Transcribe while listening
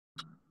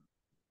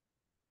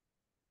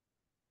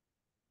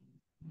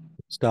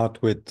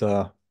Start with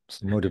some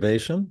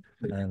motivation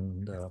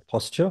and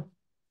posture.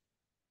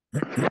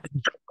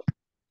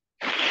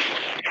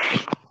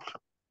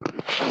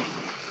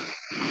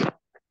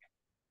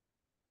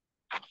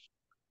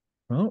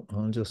 Oh,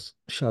 I'll just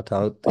shut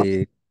out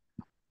the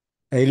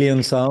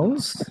alien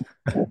sounds.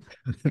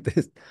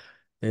 This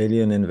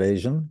alien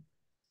invasion.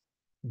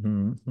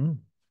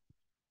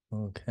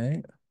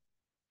 Okay.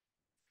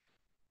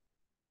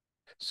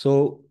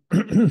 So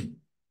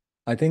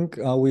I think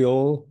we're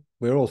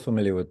all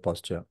familiar with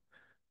posture.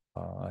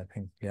 I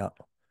think, yeah,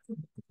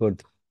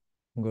 good,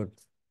 good.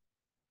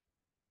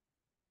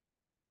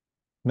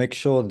 Make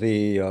sure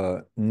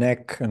the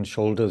neck and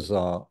shoulders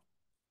are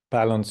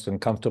balanced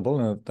and comfortable,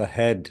 and the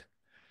head,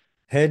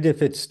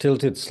 if it's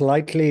tilted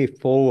slightly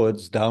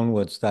forwards,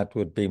 downwards, that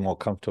would be more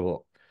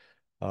comfortable.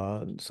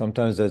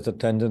 Sometimes there's a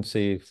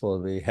tendency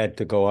for the head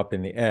to go up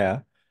in the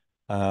air,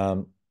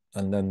 um,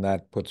 and then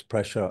that puts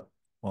pressure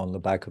on the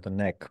back of the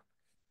neck,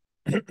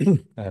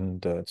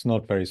 and it's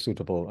not very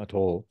suitable at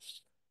all.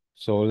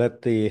 So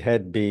let the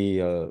head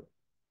be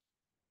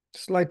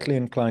slightly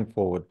inclined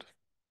forward,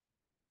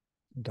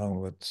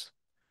 downwards.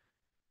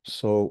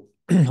 So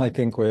I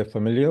think we're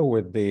familiar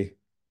with the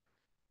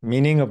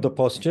meaning of the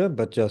posture,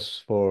 but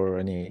just for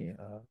any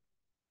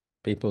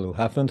people who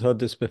haven't heard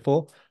this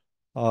before,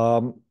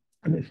 um,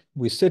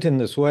 we sit in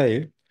this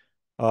way,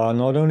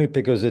 not only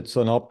because it's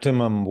an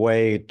optimum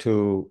way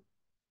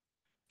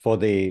for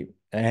the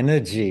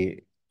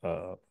energy,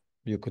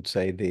 you could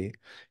say the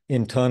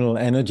internal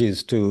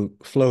energies to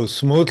flow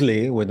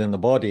smoothly within the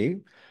body.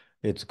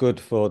 It's good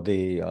for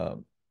the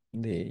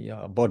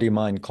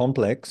body-mind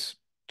complex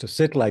to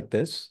sit like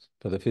this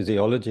for the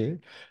physiology.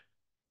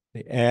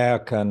 The air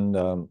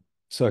can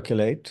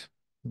circulate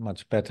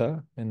much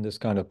better in this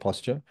kind of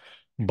posture.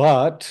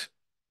 But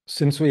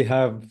since we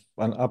have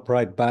an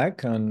upright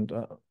back and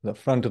the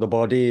front of the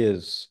body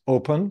is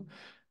open,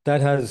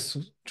 that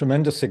has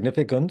tremendous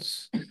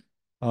significance.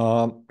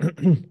 Um,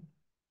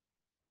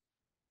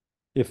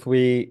 if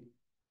we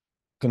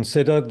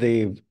consider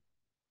the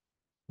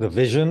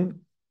vision,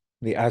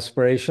 the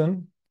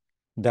aspiration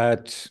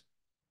that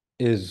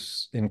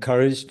is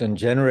encouraged and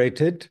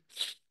generated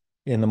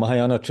in the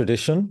Mahayana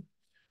tradition,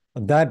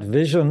 that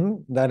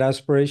vision, that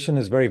aspiration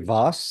is very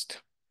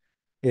vast.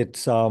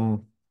 It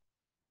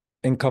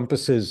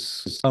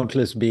encompasses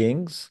countless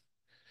beings,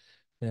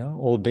 yeah,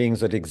 all beings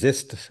that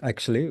exist,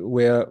 actually.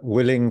 We're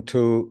willing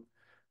to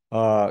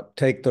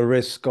take the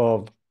risk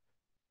of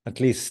at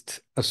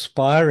least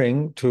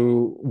aspiring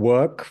to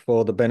work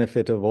for the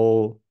benefit of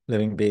all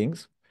living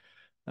beings.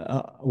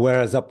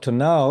 Whereas up to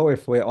now,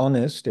 if we're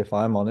honest, if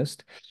I'm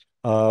honest,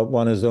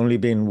 one has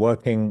been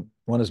working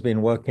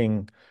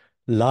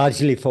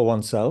largely for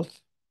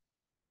oneself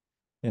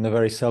in a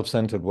very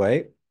self-centered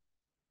way.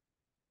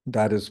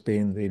 That has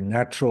been the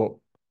natural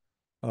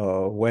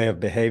way of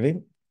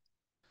behaving.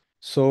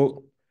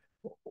 So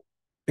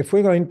if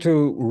we're going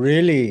to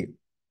really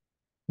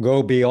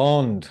go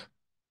beyond,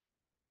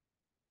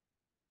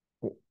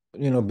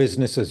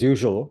 business as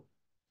usual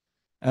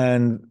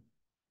and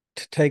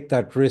to take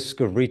that risk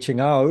of reaching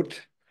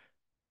out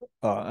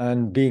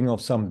and being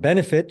of some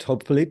benefit,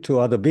 hopefully, to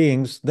other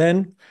beings,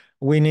 then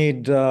we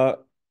need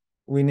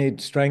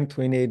strength,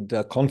 we need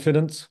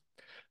confidence,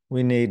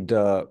 we need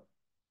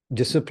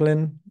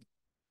discipline,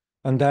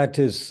 and that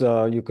is,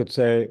 you could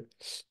say,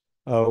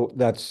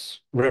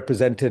 that's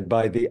represented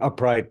by the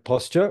upright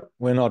posture.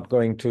 We're not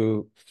going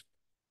to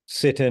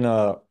sit in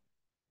a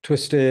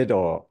twisted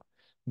or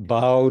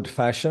bowed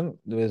fashion.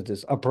 There's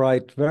this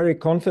upright, very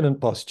confident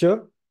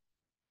posture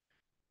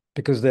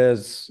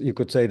because you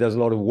could say there's a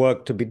lot of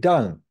work to be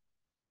done.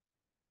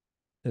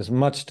 There's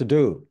much to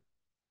do,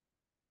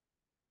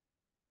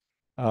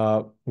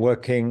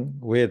 working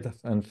with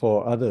and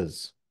for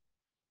others.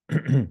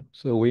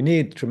 So we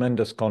need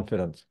tremendous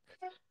confidence.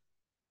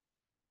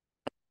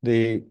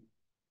 The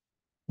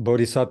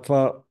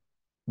bodhisattva,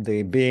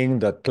 the being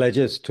that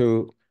pledges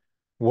to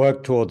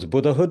work towards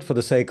Buddhahood for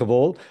the sake of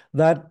all,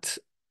 that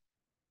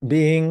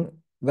being,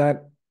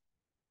 that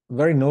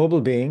very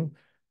noble being,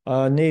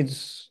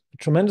 needs a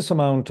tremendous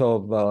amount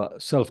of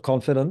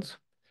self-confidence,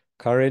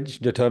 courage,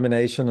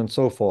 determination, and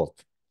so forth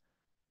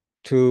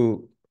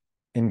to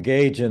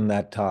engage in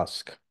that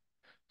task.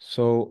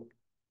 So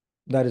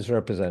that is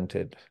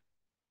represented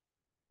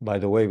by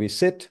the way we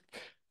sit.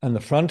 And the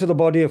front of the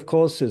body, of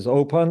course, is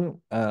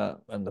open,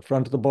 and the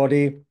front of the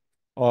body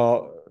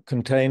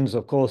contains,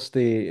 of course,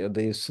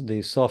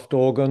 the soft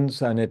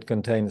organs, and it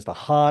contains the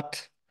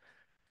heart.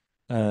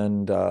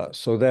 And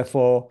so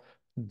therefore,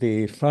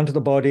 the front of the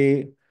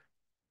body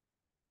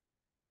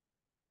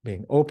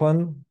being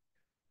open,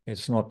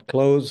 it's not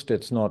closed,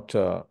 it's not,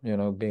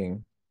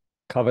 being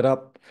covered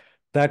up.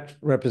 That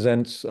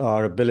represents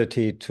our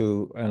ability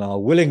to, and our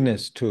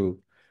willingness to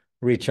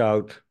reach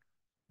out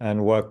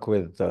and work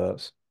with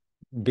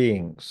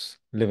beings,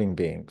 living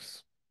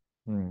beings.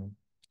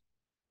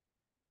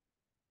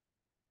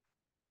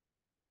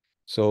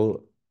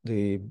 So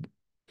the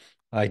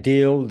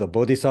ideal, the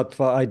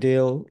bodhisattva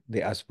ideal,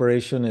 the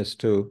aspiration is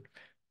to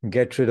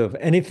get rid of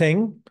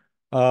anything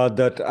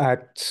that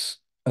acts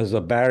as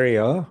a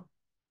barrier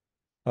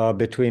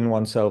between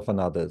oneself and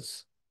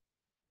others.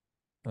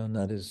 And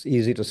that is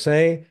easy to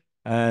say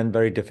and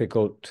very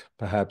difficult,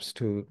 perhaps,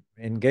 to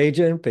engage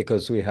in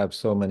because we have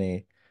so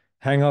many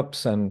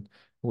hang-ups and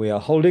we are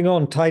holding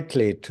on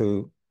tightly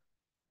to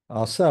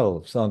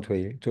ourselves, aren't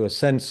we? To a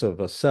sense of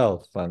a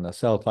self and a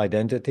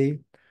self-identity,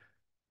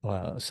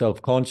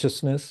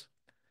 self-consciousness.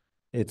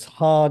 It's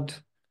hard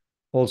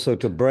also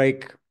to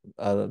break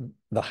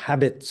the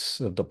habits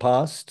of the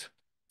past.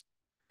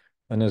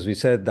 And as we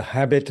said, the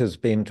habit has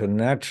been to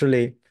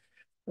naturally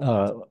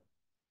uh,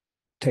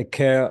 take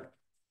care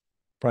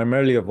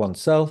primarily of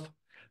oneself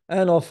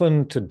and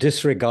often to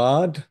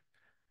disregard,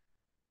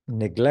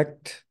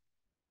 neglect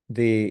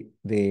the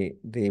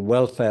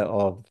welfare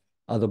of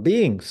other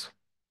beings,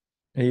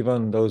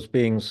 even those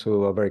beings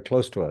who are very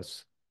close to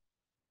us.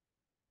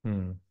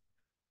 Hmm.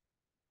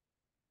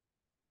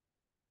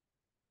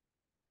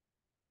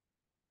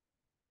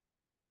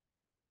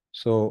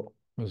 So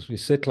as we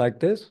sit like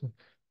this,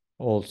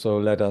 also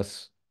let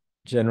us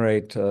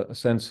generate a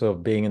sense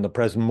of being in the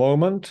present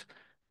moment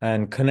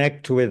and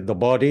connect with the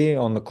body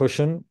on the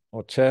cushion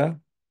or chair.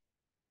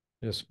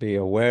 Just be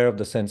aware of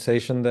the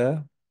sensation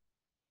there.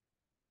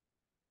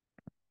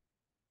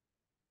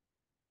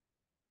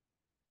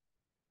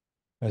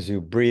 As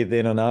you breathe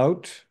in and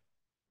out,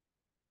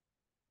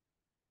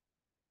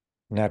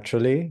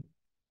 naturally,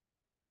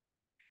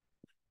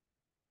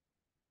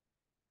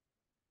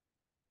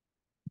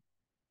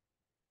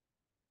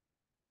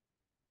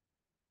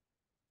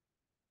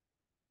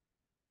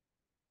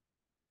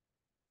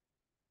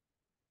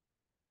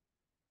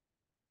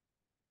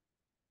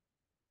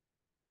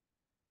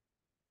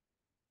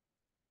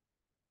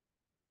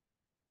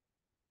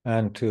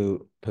 and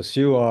to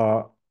pursue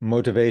our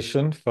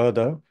motivation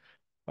further,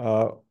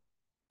 uh,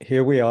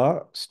 here we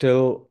are,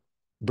 still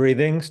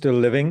breathing, still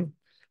living.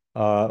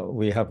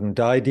 We haven't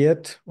died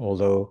yet,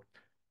 although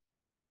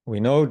we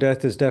know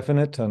death is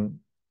definite and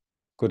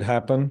could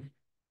happen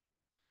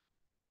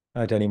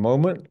at any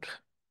moment.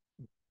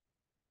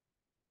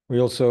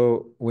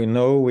 We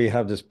know we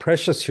have this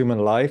precious human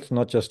life,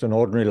 not just an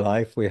ordinary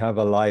life. We have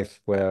a life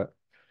where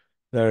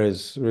there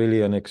is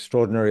really an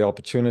extraordinary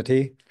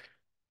opportunity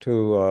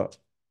to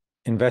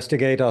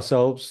investigate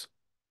ourselves,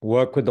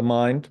 work with the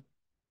mind,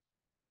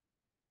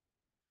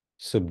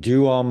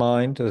 subdue our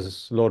mind,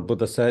 as Lord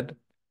Buddha said,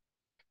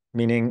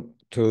 meaning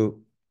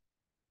to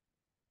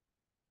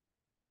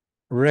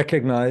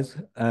recognize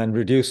and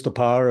reduce the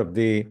power of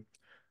the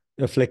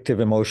afflictive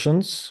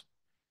emotions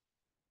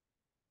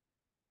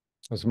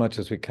as much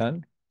as we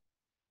can.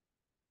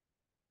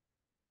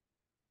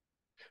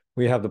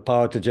 We have the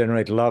power to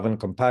generate love and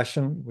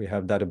compassion. We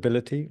have that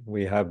ability.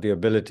 We have the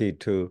ability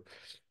to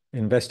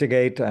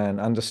investigate and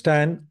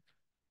understand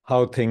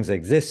how things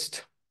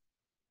exist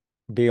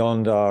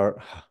beyond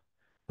our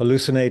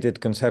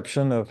hallucinated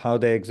conception of how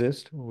they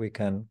exist. We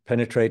can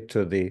penetrate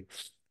to the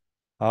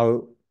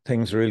how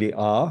things really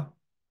are.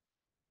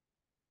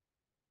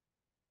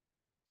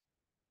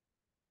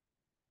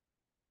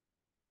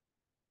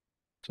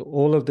 So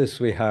all of this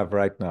we have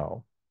right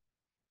now,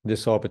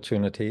 this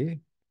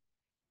opportunity.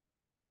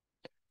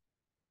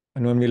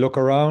 And when we look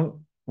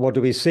around, what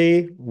do we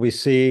see? We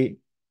see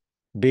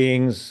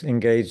beings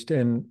engaged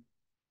in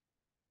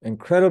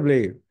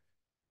incredibly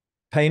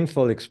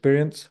painful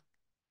experience,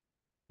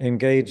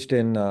 engaged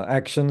in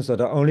actions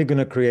that are only going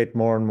to create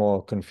more and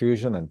more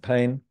confusion and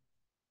pain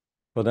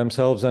for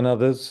themselves and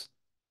others.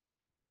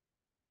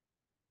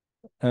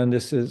 And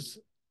this is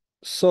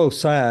so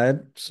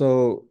sad,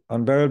 so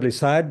unbearably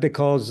sad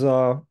because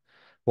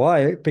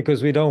why?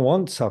 Because we don't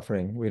want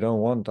suffering, we don't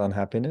want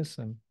unhappiness,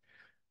 and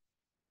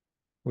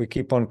we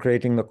keep on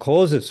creating the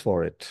causes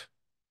for it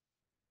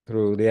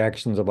through the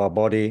actions of our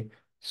body,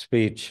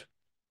 speech,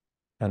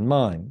 and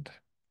mind.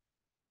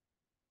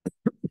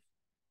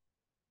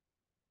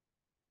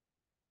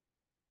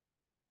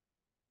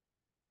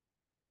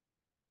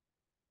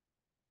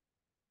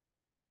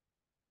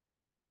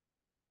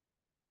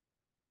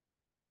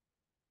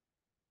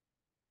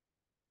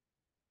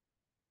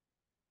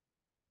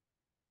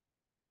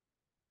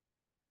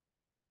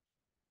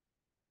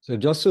 So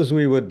just as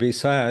we would be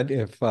sad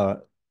if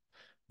a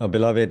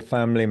beloved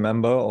family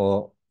member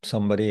or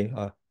somebody,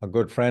 a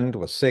good friend,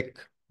 was sick,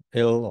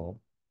 ill, or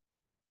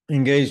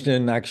engaged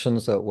in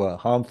actions that were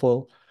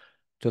harmful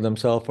to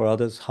themselves or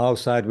others, how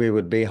sad we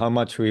would be, how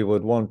much we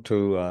would want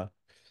to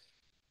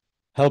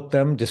help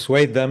them,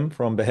 dissuade them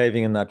from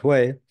behaving in that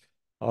way.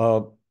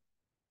 Uh,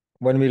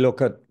 when we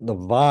look at the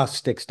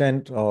vast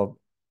extent of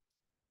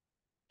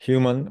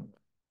human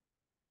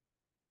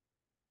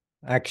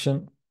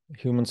action,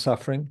 human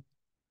suffering,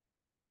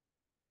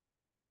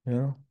 you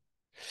know,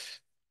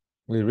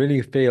 we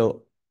really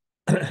feel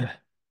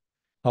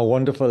how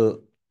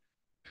wonderful,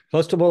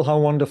 first of all, how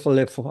wonderful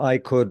if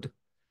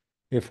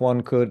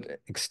one could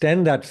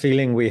extend that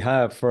feeling we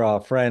have for our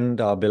friend,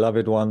 our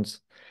beloved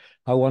ones,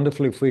 how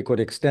wonderful if we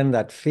could extend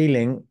that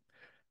feeling,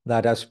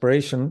 that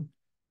aspiration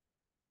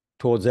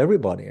towards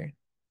everybody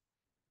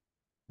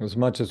as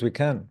much as we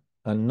can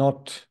and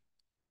not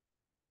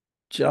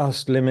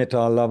just limit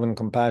our love and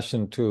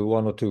compassion to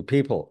one or two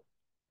people.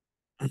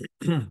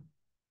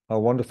 How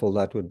wonderful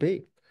that would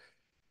be.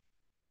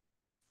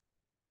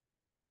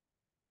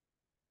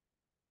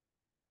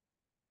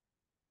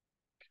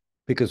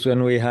 Because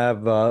when we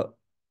have a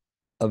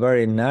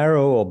very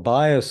narrow or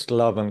biased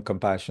love and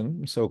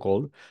compassion,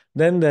 so-called,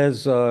 then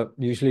there's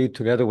usually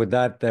together with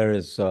that, there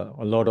is a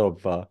lot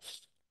of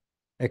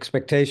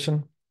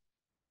expectation,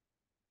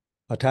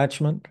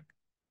 attachment,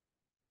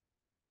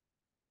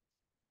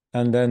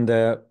 and then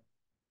there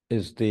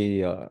is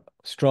the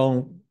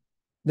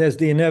there's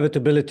the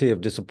inevitability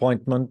of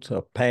disappointment,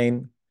 of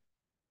pain,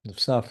 of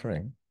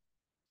suffering.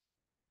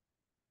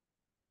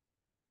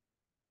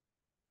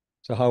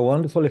 So how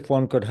wonderful if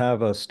one could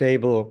have a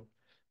stable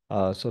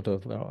sort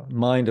of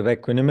mind of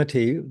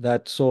equanimity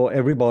that saw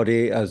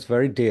everybody as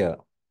very dear,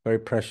 very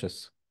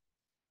precious,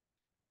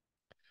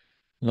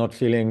 not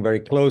feeling very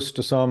close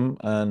to some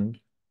and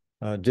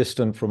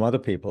distant from other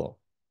people.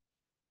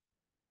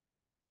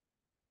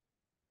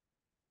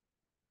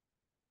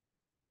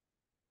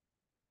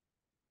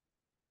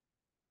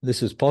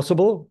 This is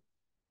possible.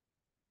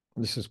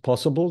 This is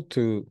possible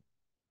to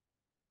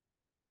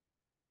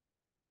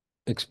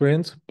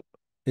experience,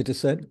 it is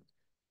said,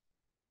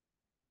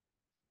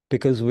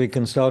 because we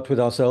can start with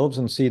ourselves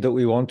and see that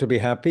we want to be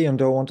happy and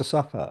don't want to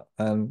suffer.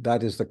 And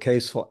that is the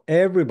case for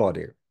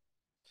everybody.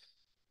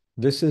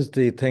 This is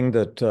the thing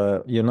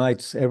that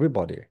unites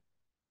everybody.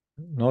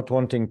 Not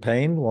wanting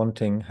pain,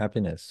 wanting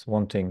happiness,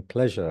 wanting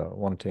pleasure,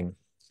 wanting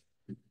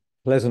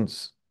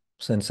pleasant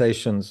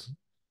sensations,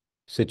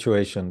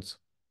 situations.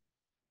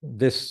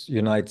 This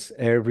unites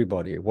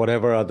everybody,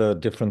 whatever other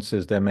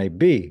differences there may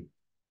be.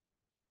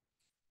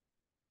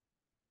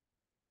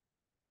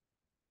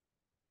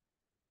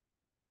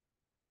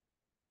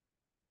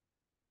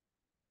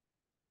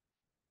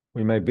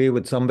 We may be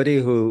with somebody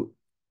who,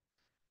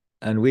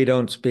 and we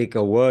don't speak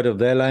a word of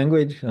their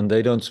language, and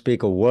they don't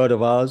speak a word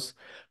of ours,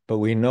 but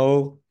we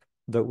know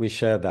that we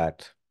share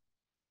that.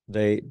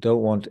 They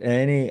don't want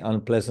any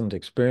unpleasant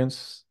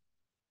experience.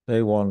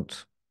 They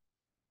want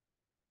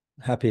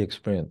happy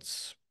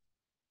experience,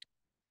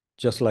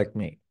 just like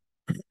me.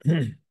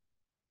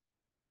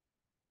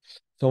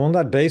 So on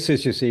that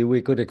basis, you see,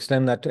 we could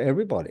extend that to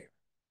everybody,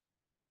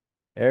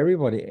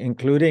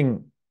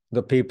 including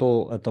the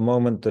people at the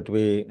moment that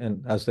we,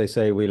 and as they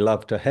say, we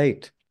love to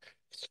hate,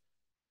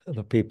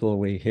 the people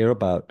we hear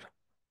about,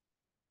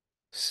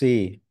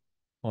 see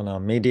on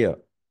our media,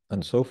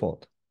 and so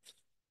forth.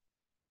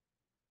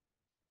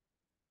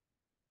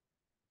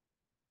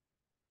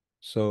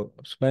 So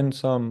spend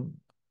some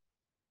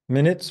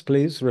minutes,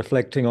 please,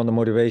 reflecting on the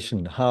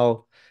motivation,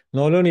 how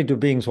not only do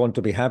beings want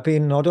to be happy,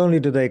 not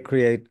only do they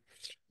create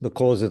the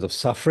causes of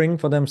suffering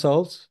for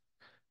themselves,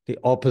 the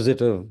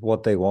opposite of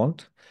what they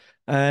want.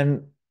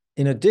 And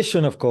in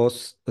addition, of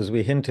course, as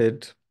we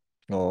hinted,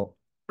 or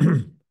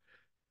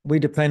we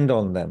depend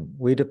on them.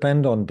 We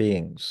depend on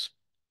beings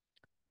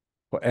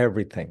for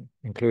everything,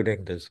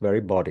 including this very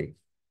body.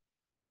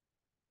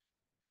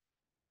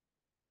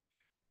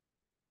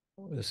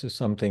 This is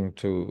something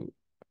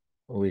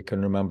we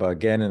can remember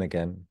again and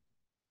again.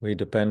 We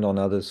depend on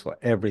others for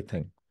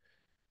everything.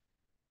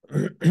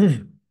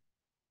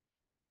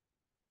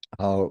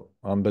 How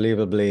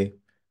unbelievably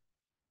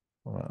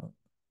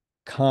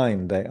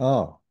kind they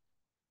are.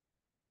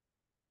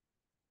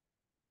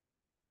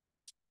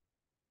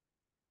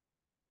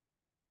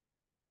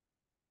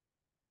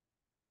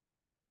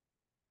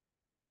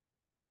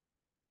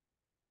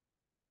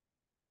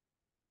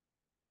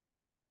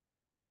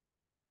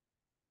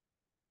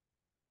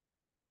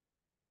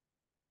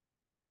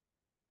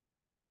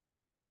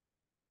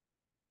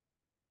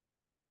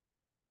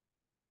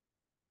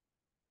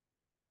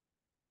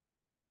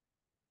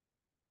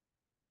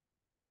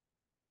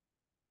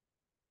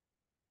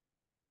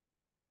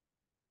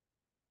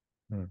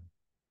 Hmm.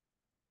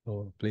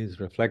 So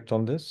please reflect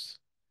on this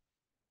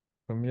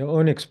from your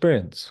own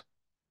experience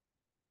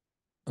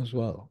as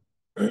well.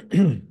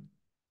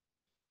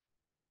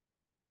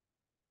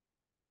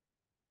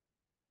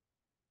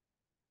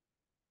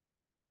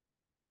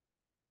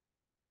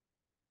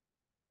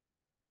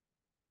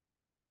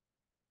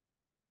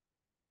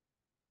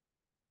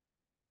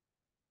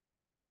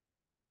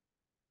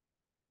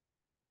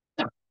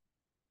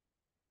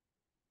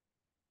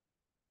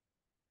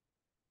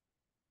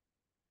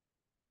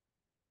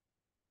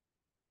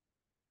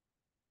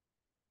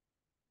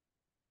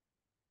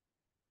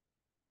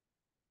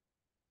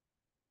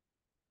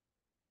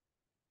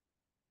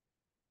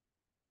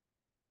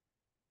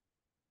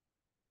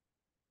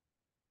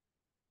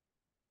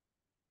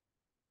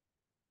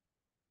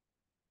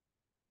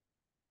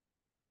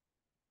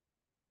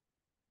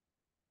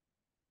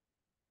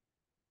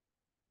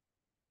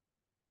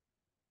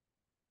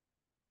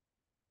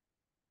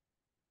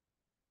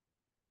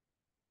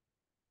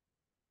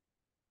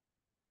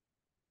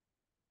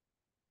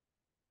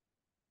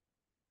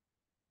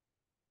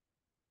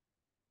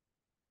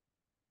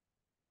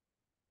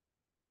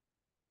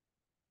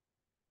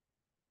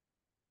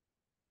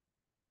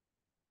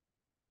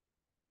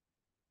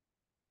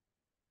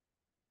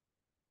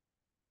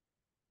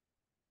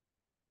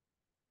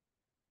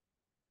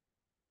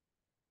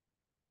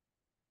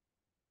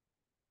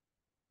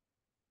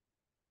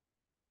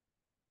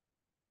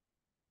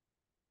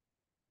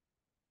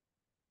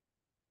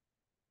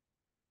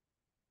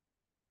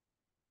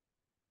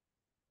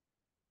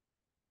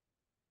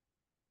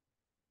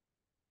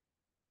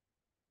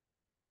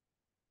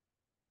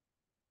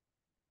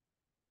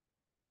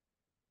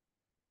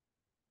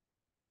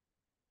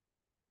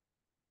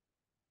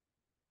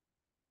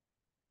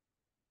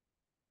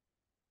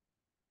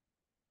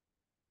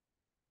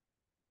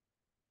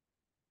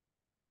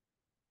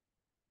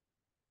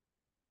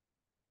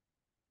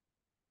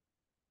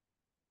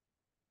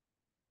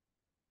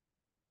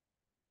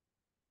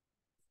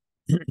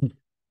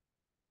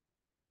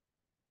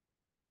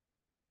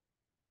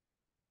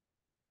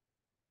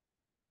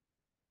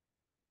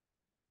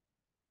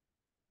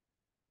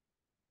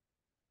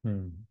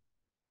 Hmm.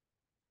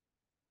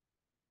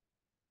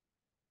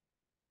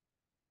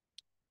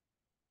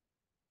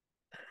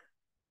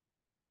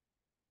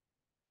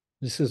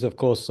 This is, of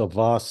course, a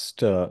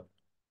vast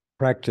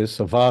practice,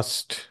 a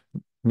vast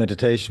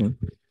meditation.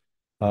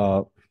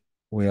 Uh,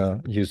 we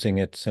are using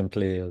it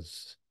simply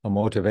as a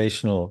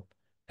motivational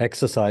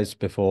exercise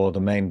before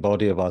the main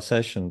body of our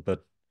session.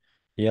 But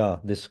yeah,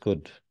 this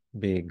could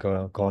be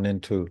gone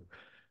into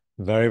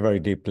very, very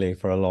deeply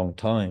for a long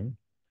time.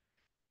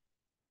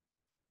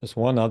 There's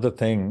one other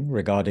thing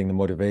regarding the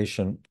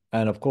motivation,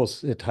 and of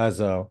course, it has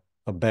a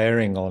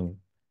bearing on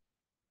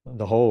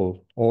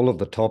all of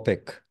the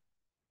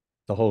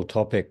whole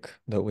topic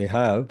that we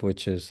have,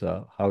 which is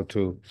how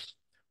to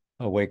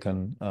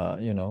awaken,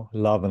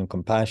 love and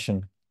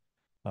compassion,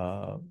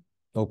 uh,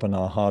 open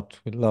our heart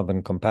with love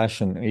and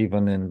compassion,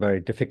 even in very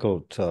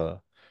difficult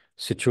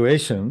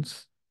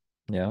situations.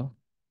 Yeah.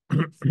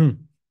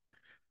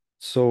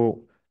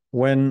 So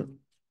when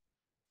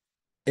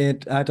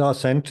it at our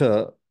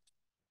center,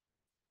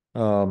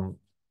 um,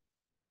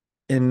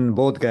 in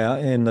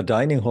Bodhgaya, in the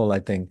dining hall, I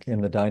think,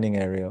 in the dining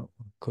area,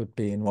 could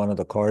be in one of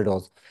the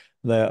corridors,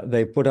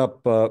 they put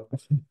up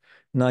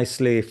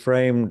nicely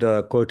framed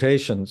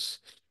quotations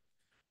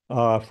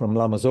from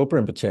Lama Zopa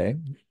Rinpoche,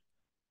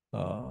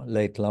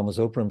 late Lama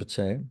Zopa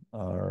Rinpoche,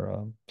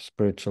 our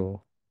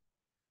spiritual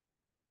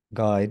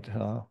guide,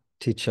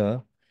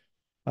 teacher.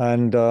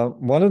 And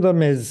one of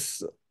them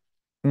is,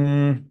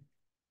 mm,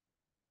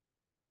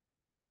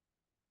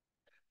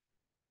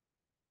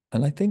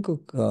 and I think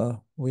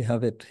we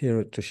have it here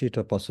at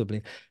Tushita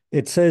possibly.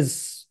 It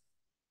says,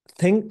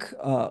 think,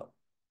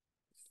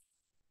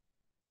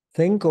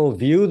 think or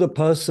view the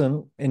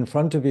person in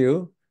front of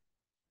you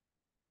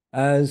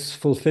as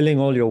fulfilling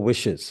all your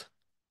wishes.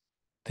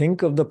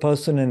 Think of the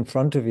person in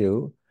front of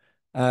you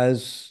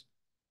as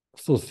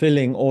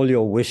fulfilling all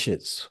your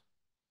wishes.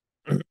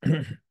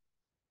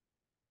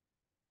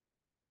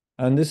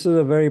 And this is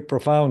a very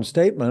profound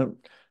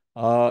statement.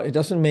 It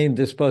doesn't mean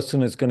this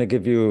person is going to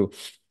give you,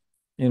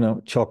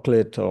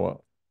 chocolate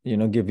or,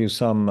 give you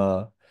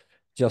some,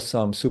 just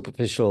some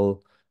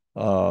superficial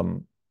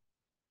um,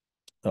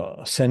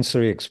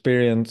 sensory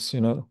experience,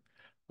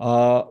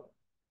 Uh,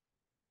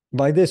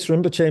 by this,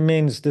 Rinpoche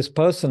means this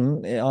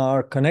person,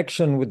 our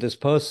connection with this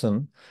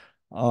person,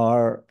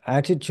 our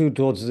attitude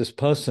towards this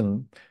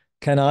person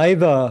can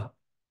either,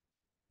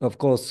 of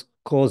course,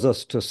 cause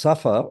us to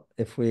suffer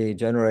if we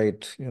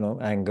generate,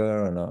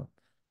 anger and a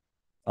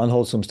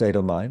unwholesome state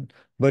of mind.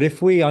 But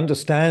if we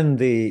understand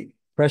the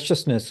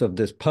preciousness of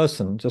this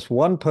person, just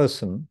one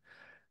person,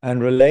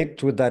 and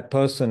relate with that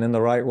person in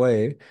the right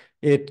way,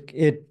 it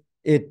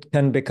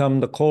can become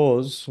the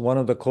cause, one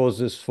of the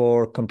causes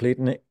for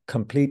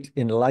complete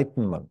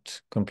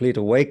enlightenment, complete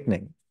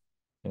awakening,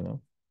 you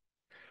know.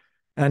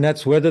 And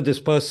that's whether this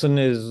person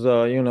is,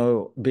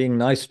 being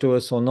nice to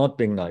us or not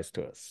being nice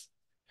to us.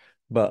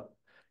 But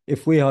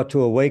if we are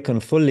to awaken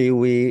fully,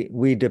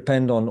 we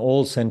depend on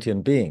all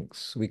sentient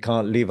beings. We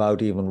can't leave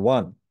out even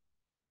one.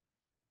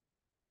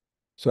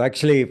 So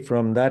actually,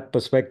 from that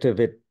perspective,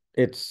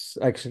 it's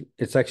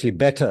actually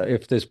better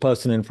if this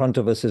person in front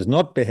of us is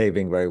not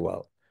behaving very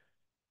well,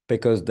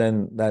 because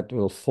then that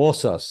will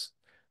force us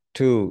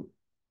to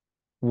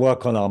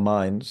work on our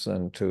minds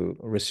and to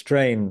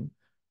restrain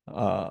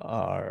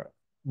our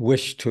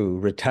wish to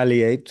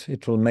retaliate.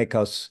 It will make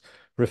us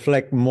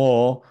reflect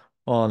more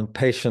on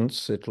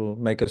patience. It will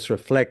make us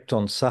reflect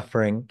on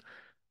suffering,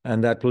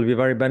 and that will be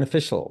very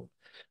beneficial.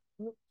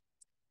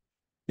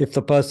 If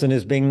the person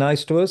is being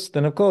nice to us,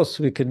 then of course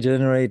we can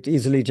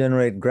easily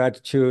generate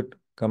gratitude,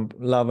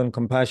 love and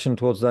compassion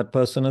towards that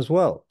person as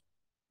well.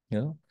 You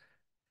know?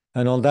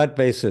 And on that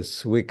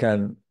basis, we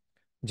can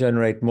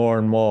generate more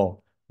and more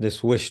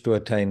this wish to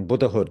attain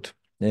Buddhahood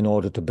in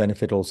order to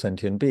benefit all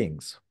sentient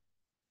beings.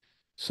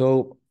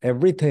 So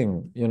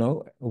everything,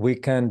 we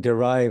can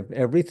derive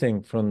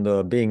everything from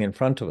the being in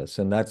front of us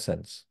in that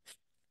sense.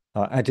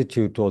 Our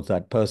attitude towards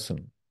that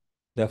person.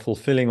 They're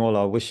fulfilling all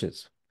our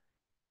wishes.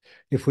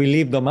 If we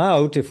leave them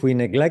out, if we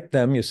neglect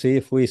them, you see,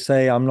 if we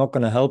say, I'm not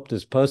going to help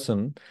this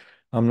person,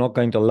 I'm not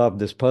going to love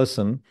this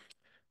person,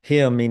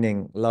 here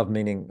meaning love,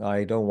 meaning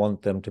I don't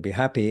want them to be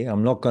happy.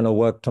 I'm not going to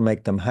work to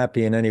make them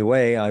happy in any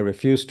way. I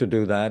refuse to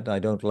do that. I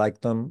don't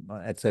like them,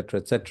 etc.,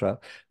 etc.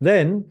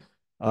 Then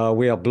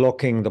we are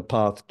blocking the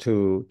path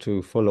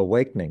to full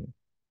awakening,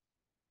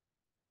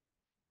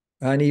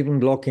 and even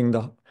blocking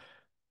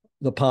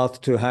the path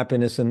to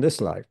happiness in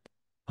this life.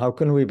 How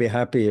can we be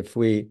happy if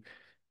we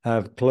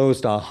have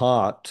closed our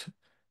heart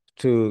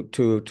to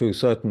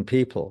certain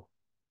people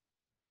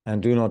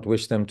and do not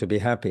wish them to be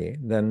happy?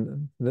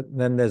 Then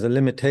there's a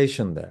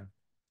limitation there.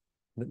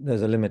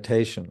 There's a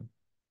limitation.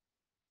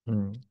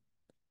 Hmm.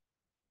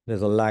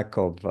 There's a lack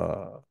of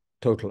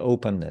total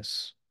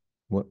openness,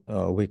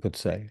 we could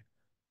say.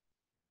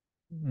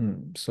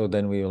 So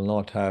then we will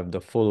not have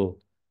the full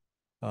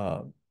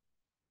uh,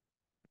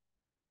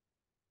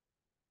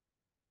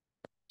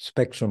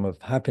 spectrum of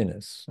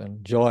happiness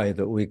and joy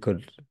that we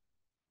could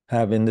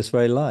have in this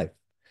very life,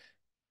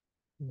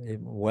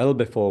 well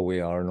before we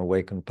are an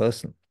awakened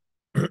person.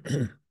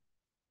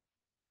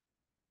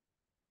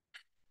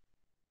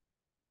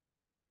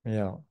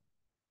 Yeah.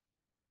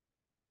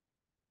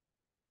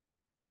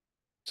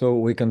 So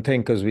we can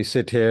think as we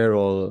sit here,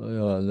 or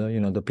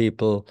the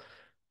people,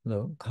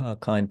 the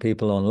kind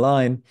people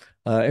online,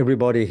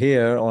 everybody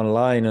here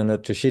online and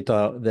at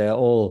Tushita, they're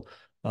all,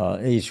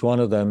 each one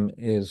of them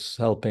is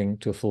helping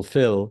to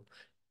fulfill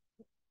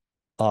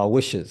our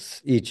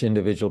wishes, each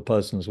individual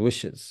person's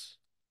wishes,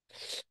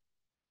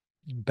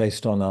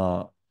 based on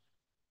our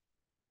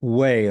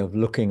way of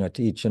looking at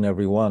each and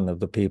every one of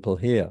the people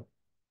here.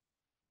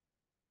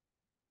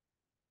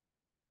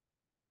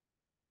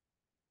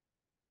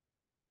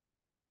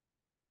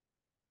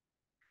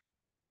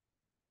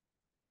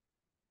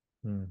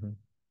 Mm-hmm.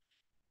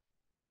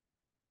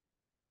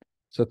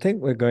 So I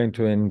think we're going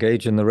to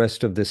engage in the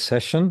rest of this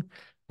session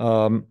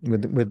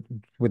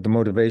with the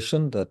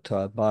motivation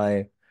that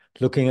by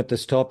looking at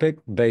this topic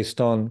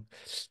based on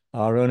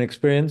our own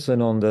experience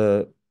and on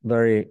the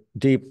very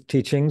deep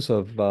teachings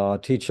of our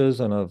teachers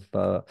and of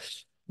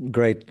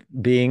great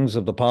beings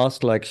of the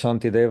past like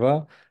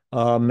Shantideva,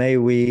 may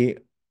we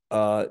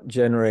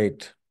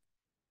generate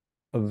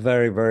a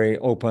very, very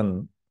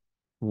open,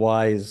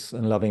 wise,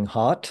 and loving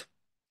heart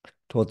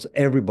towards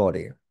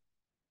everybody.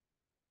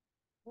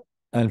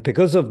 And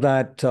because of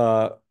that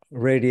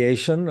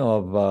radiation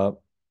of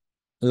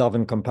love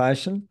and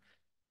compassion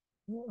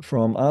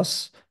from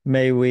us,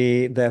 may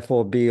we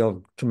therefore be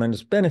of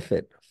tremendous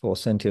benefit for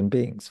sentient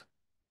beings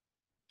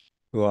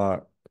who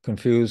are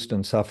confused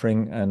and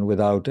suffering and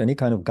without any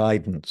kind of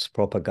guidance,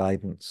 proper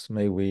guidance.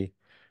 May we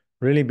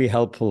really be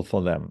helpful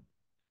for them,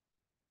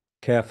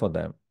 care for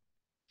them.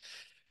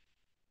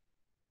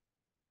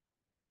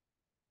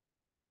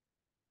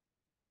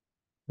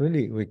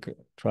 Really, we could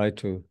try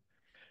to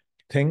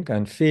think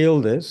and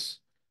feel this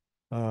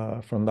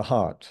from the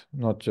heart,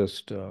 not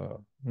just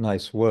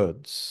nice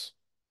words.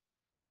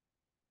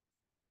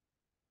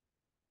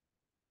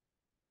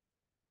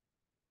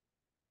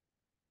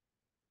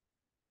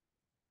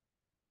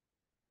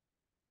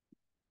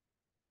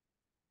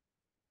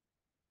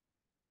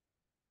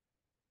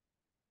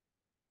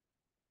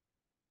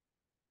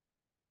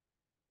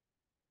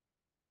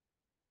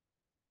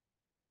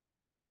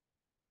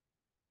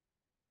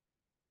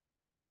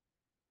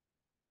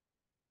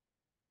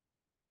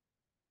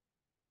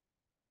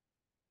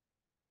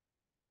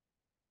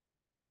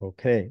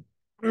 Okay.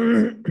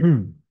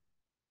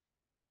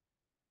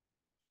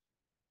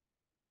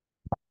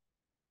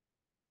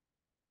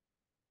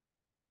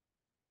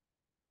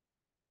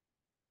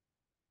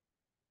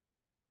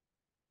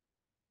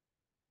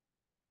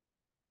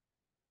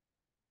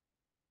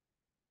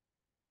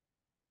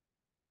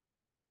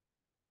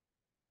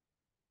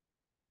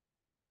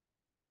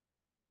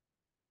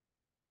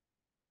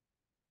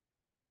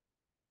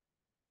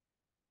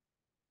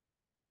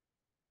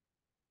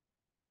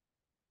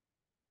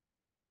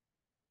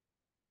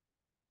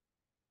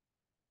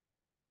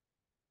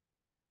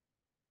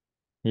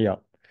 Yeah.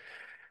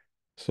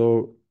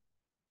 So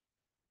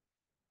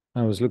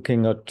I was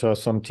looking at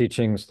some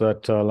teachings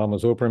that Lama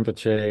Zopa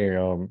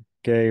Rinpoche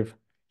gave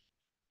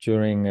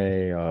during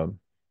a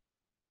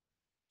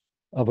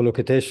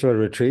Avalokiteshvara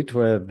retreat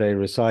where they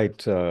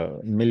recite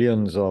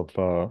millions of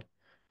Om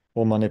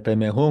Mani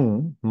Padme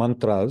Hum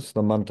mantras,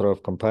 the mantra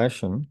of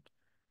compassion.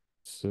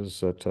 This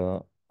is at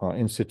our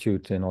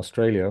institute in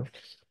Australia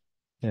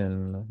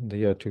in the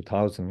year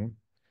 2000.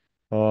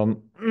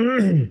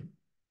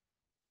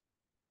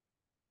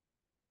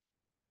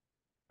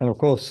 And of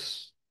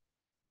course,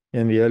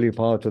 in the early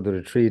part of the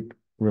retreat,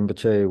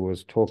 Rinpoche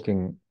was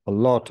talking a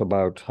lot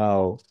about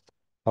how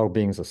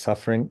beings are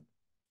suffering.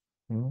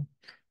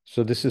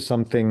 So this is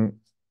something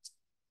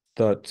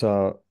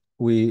that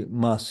we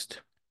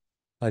must,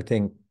 I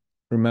think,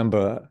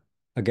 remember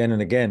again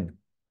and again.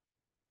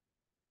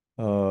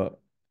 Uh,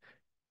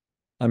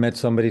 I met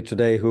somebody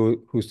today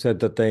who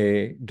said that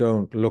they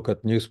don't look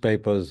at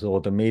newspapers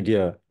or the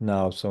media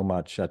now so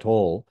much at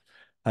all,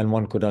 and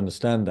one could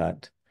understand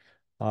that.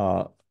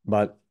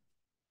 But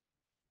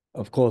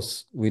of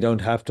course, we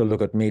don't have to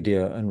look at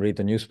media and read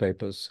the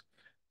newspapers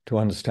to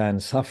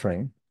understand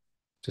suffering,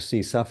 to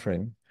see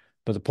suffering.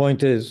 But the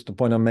point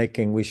I'm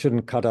making, we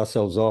shouldn't cut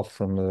ourselves off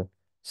from the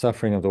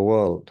suffering of the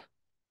world.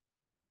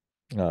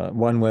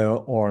 One way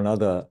or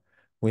another,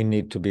 we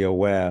need to be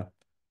aware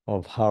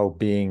of how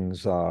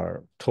beings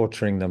are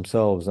torturing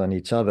themselves and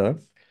each other.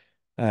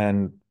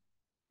 And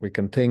we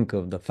can think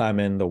of the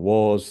famine, the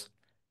wars,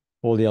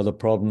 all the other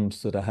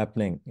problems that are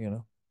happening,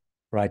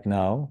 right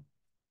now,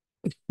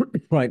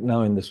 right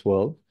now in this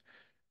world.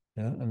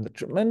 Yeah, and the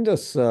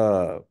tremendous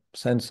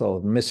sense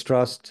of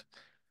mistrust,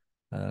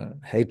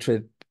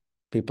 hatred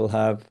people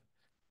have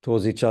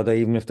towards each other,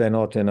 even if they're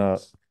not in a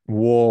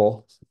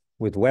war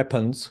with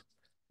weapons.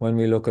 When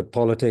we look at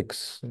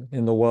politics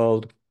in the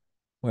world,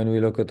 when we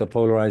look at the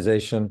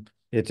polarization,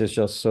 it is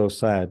just so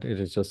sad. It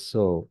is just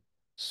so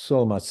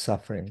much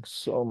suffering,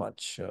 so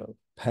much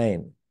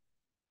pain.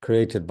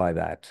 created by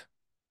that,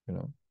 you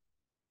know.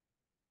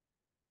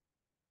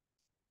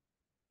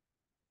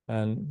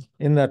 And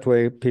in that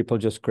way, people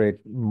just create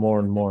more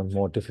and more and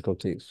more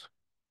difficulties.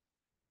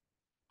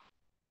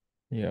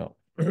 Yeah.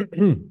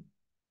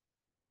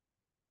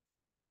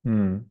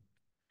 Hmm.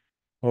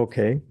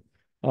 Okay.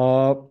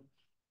 Uh,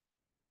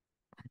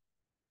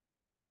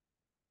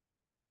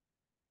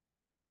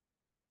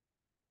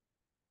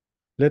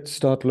 let's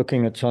start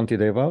looking at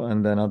Shantideva,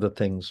 and then other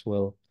things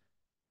will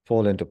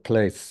fall into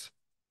place.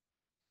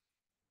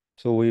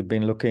 So we've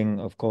been looking,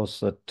 of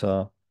course, at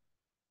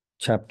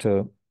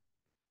chapter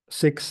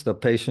 6, the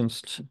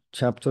patience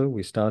chapter.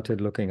 We started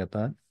looking at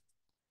that.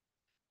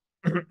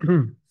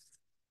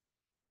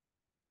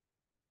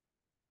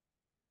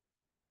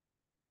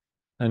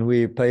 And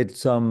we paid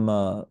some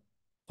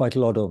quite a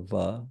lot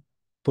of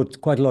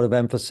put quite a lot of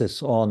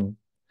emphasis on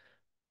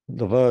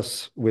the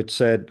verse which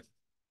said,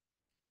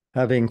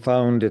 having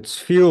found its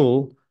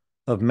fuel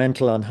of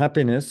mental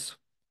unhappiness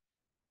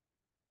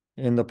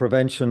in the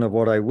prevention of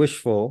what I wish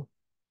for,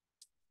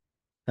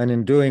 and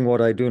in doing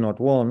what I do not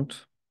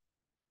want,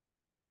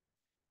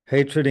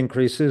 hatred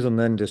increases and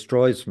then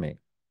destroys me.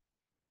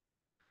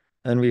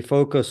 And we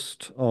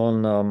focused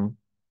on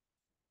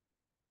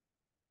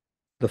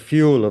the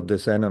fuel of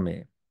this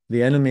enemy.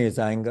 The enemy is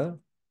anger,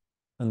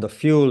 and the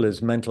fuel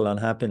is mental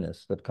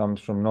unhappiness that comes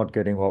from not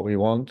getting what we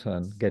want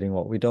and getting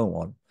what we don't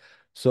want.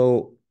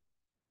 So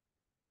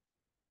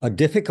a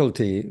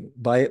difficulty,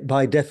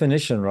 by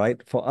definition,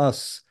 right, for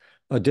us,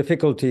 a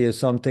difficulty is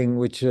something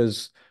which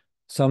is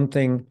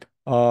something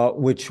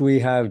which we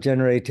have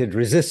generated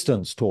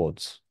resistance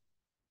towards.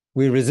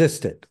 We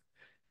resist it,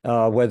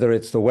 whether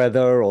it's the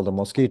weather or the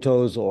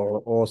mosquitoes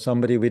or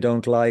somebody we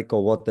don't like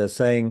or what they're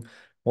saying,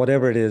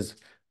 whatever it is,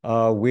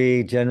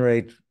 we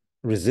generate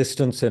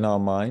resistance in our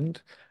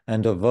mind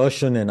and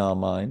aversion in our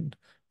mind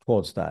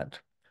towards that,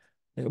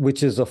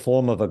 which is a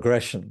form of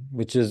aggression,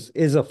 which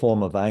is a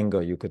form of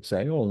anger, you could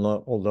say,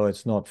 although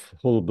it's not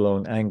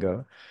full-blown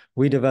anger.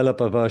 We develop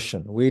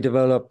aversion. We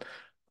develop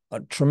a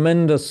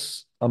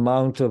tremendous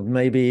amount of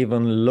maybe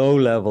even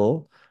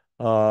low-level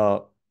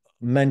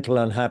mental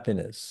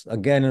unhappiness.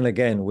 Again and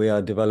again, we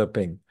are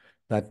developing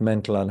that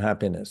mental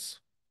unhappiness,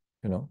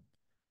 you know.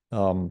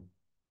 Um,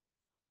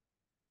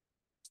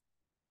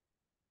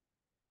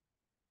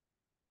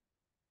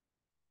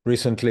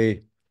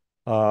 recently,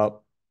 uh,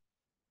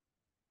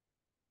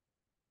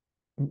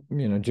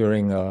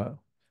 during a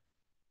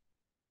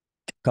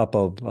cup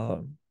of,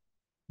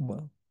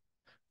 well,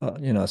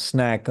 a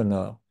snack and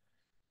a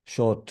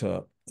short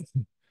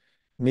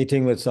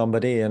meeting with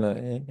somebody in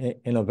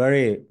a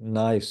very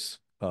nice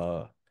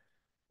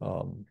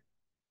um,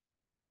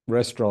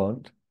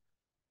 restaurant.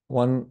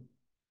 One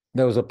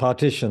There was a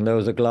partition, there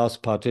was a glass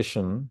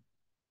partition,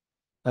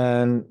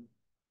 and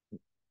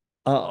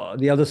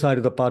the other side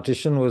of the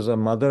partition was a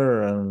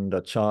mother and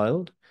a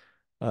child,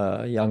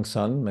 a young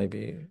son,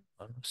 maybe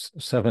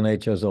 7,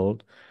 8 years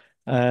old,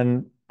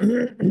 and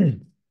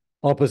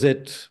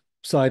opposite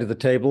side of the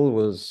table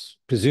was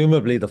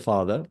presumably the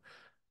father.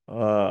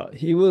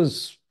 He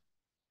was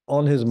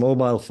on his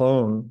mobile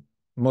phone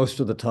most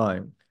of the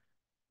time,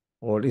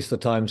 or at least the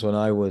times when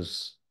I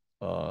was,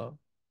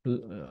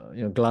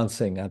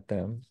 glancing at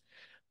them.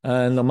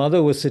 And the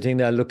mother was sitting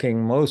there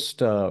looking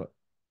most, I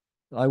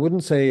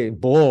wouldn't say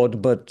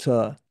bored, but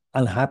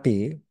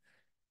unhappy,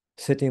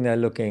 sitting there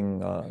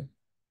looking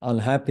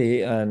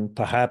unhappy and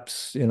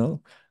perhaps,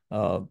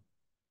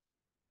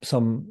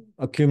 some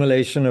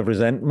accumulation of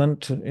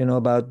resentment,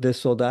 about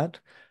this or that.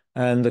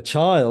 And the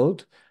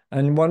child,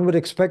 and one would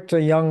expect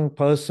a young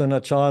person, a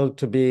child,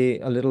 to be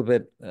a little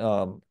bit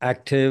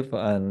active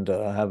and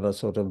have a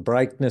sort of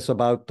brightness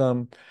about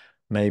them,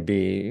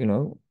 maybe,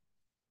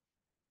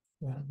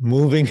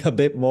 moving a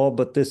bit more.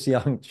 But this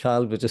young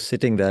child was just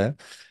sitting there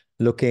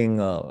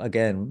looking,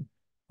 again,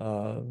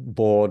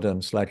 bored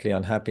and slightly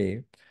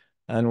unhappy.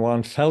 And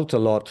one felt a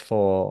lot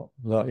for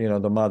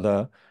the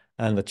mother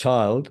and the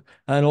child,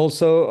 and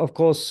also, of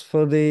course,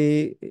 for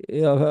the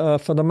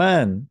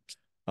man.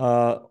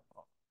 Uh,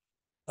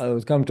 I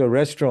was come to a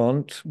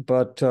restaurant,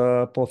 but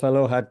poor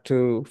fellow had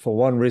to, for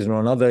one reason or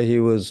another,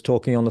 he was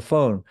talking on the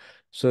phone,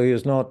 so he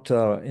was not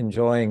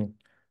enjoying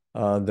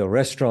the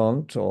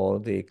restaurant or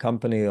the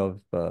company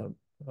of the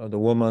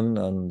woman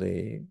and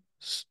the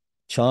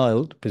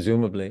child.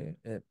 Presumably,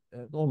 it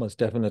almost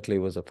definitely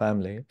was a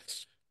family.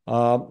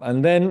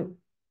 And then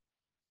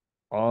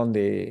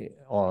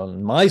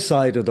on my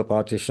side of the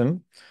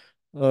partition,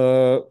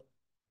 uh,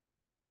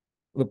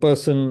 the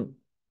person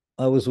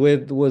I was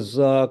with was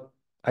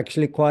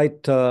actually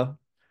quite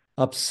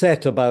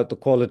upset about the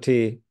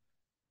quality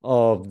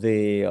of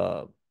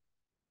the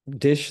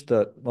dish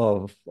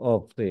of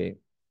the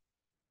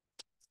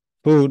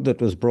food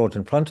that was brought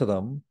in front of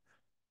them.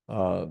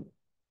 Uh,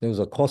 there was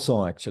a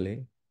croissant,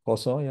 actually.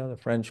 Croissant, yeah, the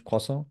French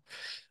croissant.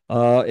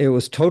 It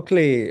was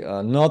totally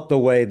not the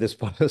way this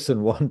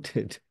person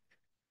wanted.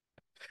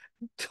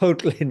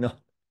 Totally not.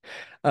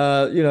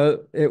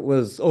 It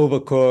was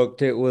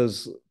overcooked. It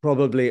was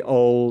probably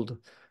old.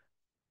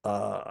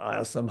 I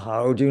asked them,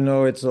 how do you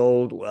know it's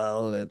old?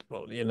 Well,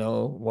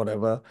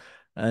 whatever.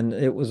 And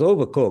it was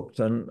overcooked.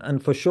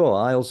 And for sure,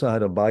 I also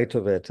had a bite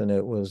of it, and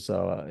it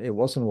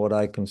wasn't what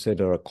I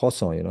consider a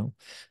croissant.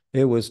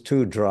 It was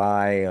too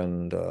dry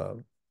and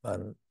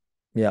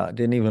yeah, it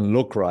didn't even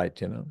look right.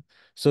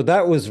 So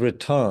that was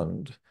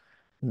returned.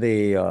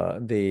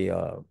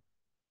 The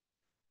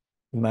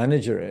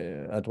manager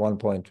at one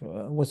point,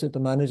 was it the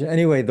manager?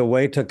 Anyway, the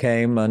waiter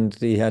came and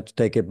he had to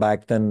take it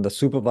back. Then the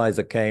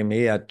supervisor came.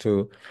 He had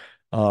to,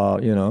 uh,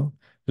 you know,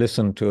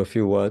 listen to a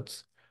few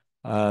words.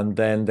 And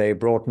then they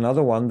brought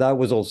another one. That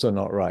was also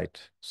not right.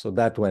 So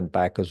that went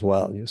back as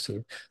well, you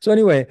see. So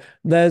anyway,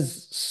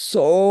 there's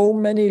so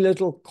many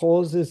little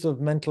causes of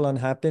mental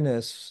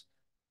unhappiness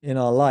in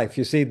our life.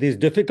 You see, these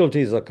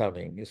difficulties are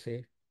coming, you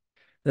see.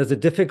 There's a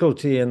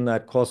difficulty in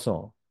that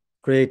croissant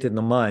created in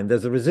the mind.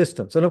 There's a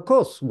resistance. And of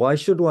course, why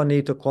should one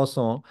eat a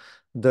croissant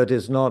that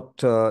is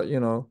not,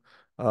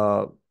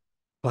 uh,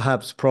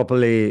 perhaps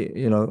properly,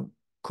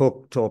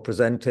 cooked or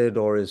presented,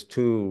 or is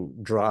too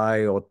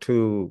dry or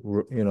too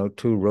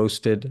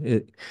roasted?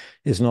 It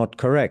is not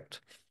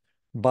correct.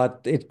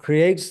 But it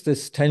creates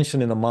this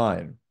tension in the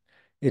mind.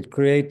 It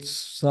creates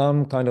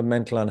some kind of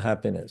mental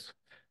unhappiness.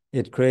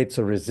 It creates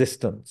a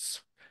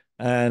resistance.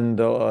 And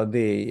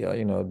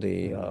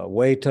the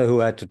waiter who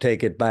had to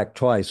take it back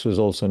twice was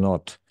also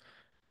not,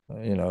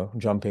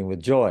 jumping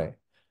with joy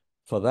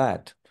for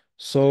that.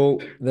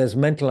 So there's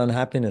mental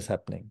unhappiness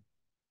happening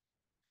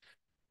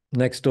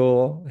next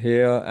door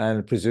here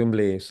and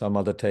presumably some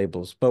other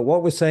tables. But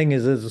what we're saying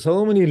is there's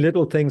so many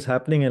little things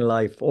happening in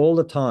life all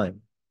the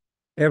time,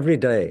 every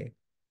day.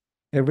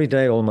 Every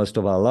day almost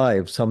of our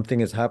lives,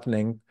 something is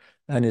happening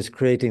and is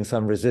creating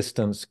some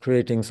resistance,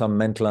 creating some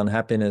mental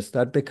unhappiness.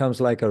 That becomes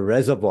like a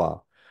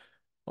reservoir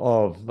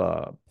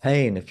of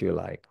pain, if you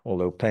like,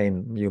 although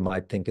pain you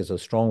might think is a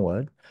strong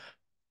word,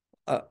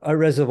 a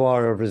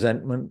reservoir of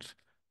resentment,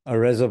 a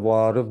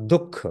reservoir of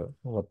dukkha,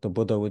 what the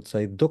Buddha would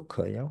say,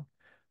 dukkha, yeah?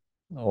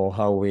 Or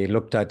how we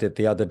looked at it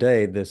the other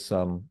day, this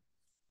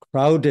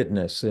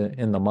crowdedness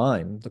in the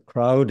mind, the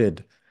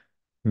crowded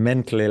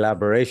mental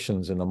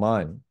elaborations in the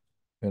mind,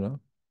 you know?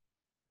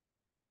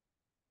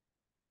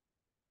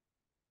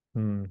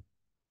 Hmm.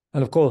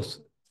 And of course,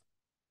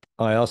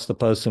 I asked the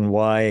person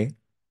why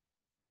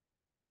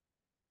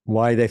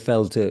they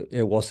felt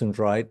it wasn't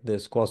right,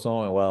 this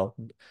croissant. Well,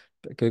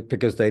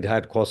 because they'd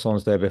had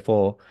croissants there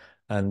before,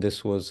 and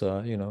this was,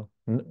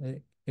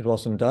 it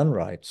wasn't done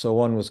right. So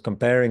one was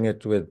comparing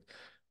it with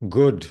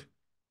good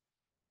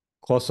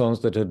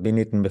croissants that had been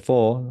eaten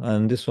before,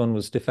 and this one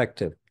was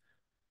defective.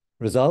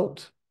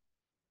 Result,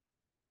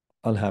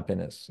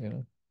 unhappiness,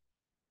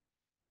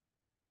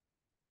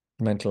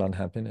 mental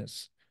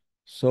unhappiness.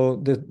 So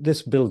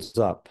this builds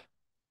up,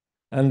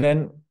 and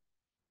then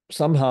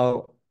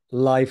somehow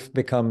life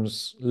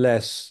becomes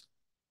less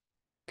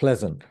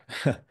pleasant,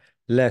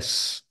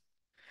 less.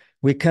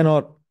 We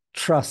cannot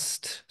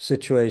trust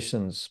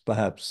situations,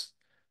 perhaps,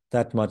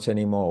 that much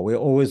anymore. We're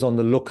always on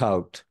the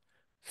lookout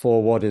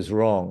for what is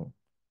wrong,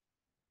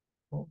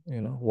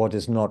 what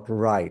is not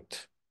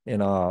right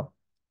in our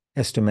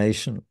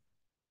estimation.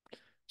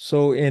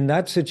 So, in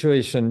that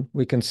situation,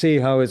 we can see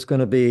how it's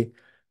going to be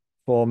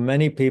for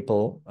many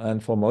people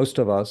and for most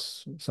of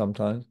us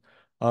sometimes,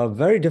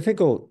 very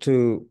difficult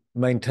to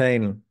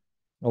maintain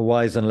a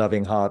wise and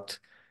loving heart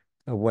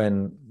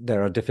when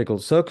there are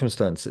difficult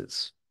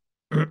circumstances.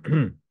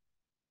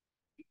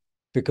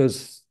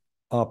 Because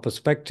our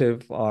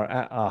perspective,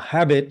 our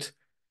habit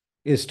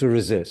is to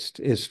resist,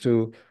 is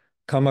to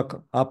come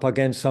up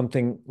against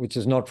something which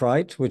is not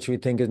right, which we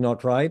think is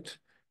not right,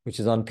 which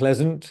is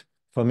unpleasant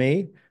for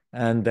me.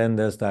 And then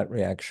there's that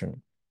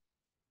reaction.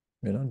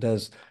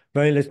 There's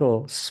very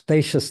little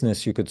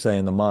spaciousness, you could say,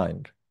 in the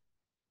mind.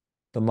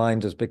 The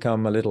mind has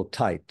become a little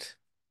tight,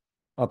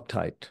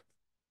 uptight,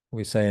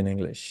 we say in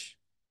English.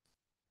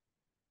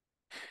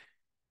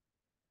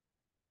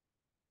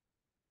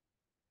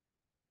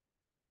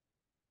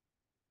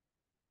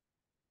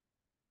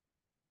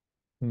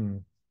 Hmm.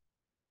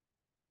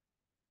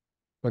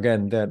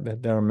 Again,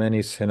 there are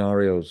many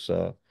scenarios.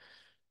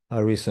 I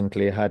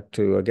recently had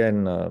to,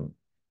 again,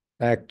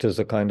 act as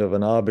a kind of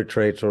an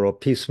arbitrator or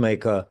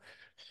peacemaker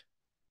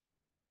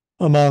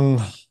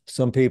among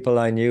some people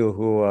I knew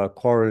who were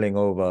quarreling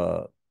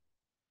over,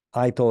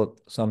 I thought,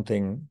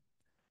 something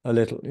a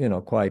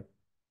little, quite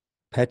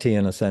petty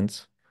in a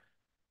sense.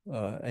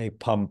 A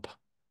pump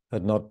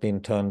had not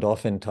been turned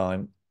off in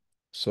time,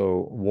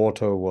 so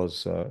water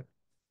was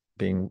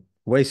being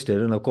wasted.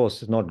 And of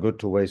course, it's not good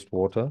to waste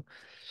water,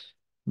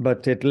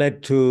 but it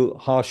led to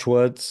harsh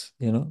words,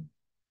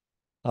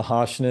 a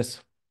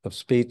harshness of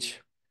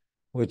speech,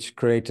 which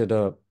created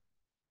a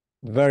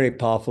very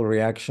powerful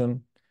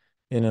reaction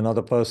in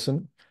another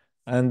person.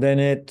 And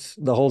then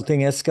the whole thing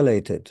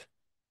escalated.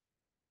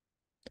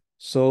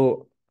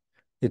 So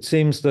it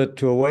seems that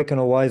to awaken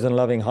a wise and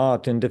loving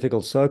heart in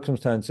difficult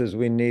circumstances,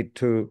 we need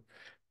to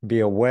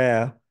be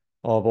aware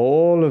of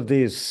all of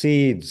these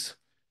seeds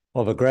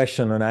of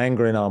aggression and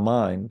anger in our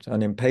mind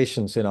and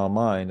impatience in our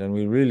mind. And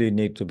we really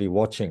need to be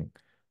watching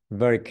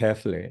very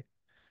carefully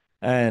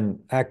and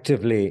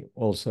actively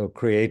also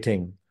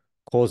creating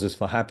causes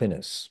for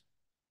happiness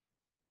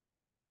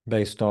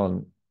based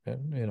on,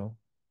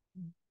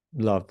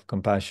 love,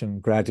 compassion,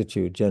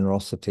 gratitude,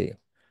 generosity,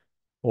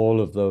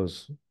 all of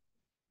those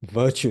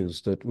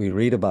virtues that we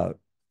read about,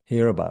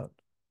 hear about.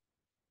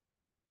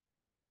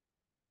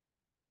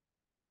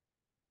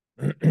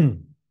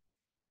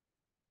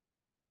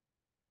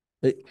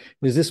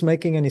 Is this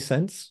making any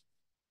sense?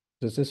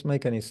 Does this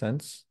make any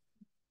sense?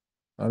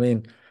 I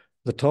mean,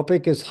 the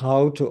topic is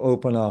how to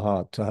open our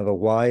heart, to have a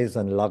wise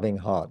and loving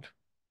heart.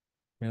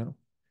 Yeah.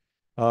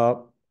 Uh,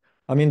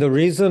 I mean, the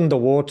reason the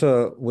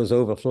water was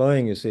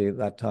overflowing, you see, at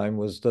that time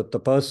was that the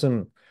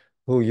person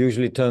who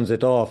usually turns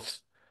it off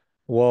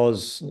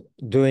was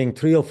doing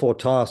 3 or 4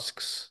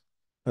 tasks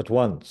at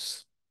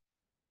once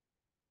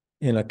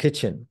in a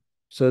kitchen.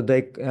 So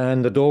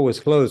and the door was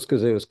closed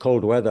because it was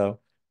cold weather,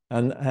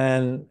 and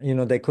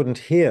they couldn't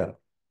hear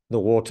the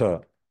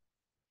water,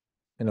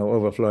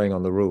 overflowing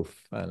on the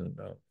roof and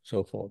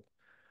so forth.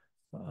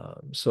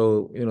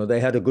 So they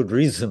had a good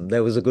reason.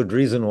 There was a good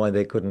reason why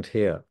they couldn't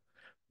hear.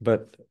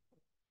 But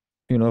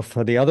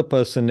for the other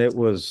person, it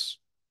was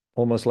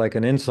almost like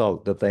an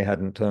insult that they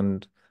hadn't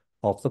turned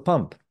off the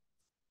pump,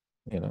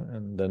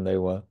 and then they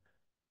were,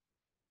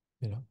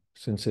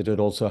 since it had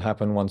also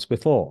happened once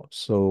before.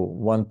 So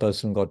one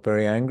person got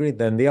very angry,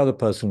 then the other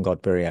person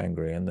got very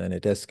angry, and then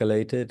it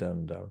escalated.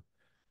 And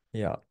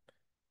yeah,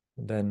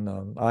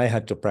 then I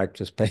had to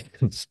practice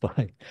patience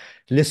by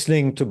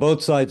listening to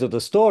both sides of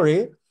the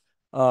story.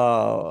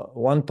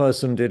 One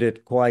person did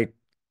it quite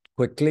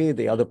quickly.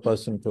 The other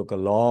person took a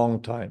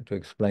long time to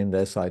explain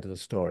their side of the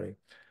story.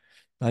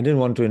 I didn't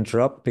want to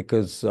interrupt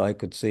because I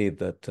could see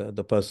that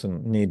the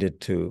person needed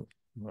to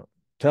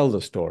tell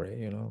the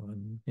story,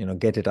 and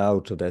get it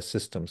out of their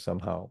system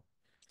somehow.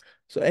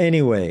 So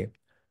anyway,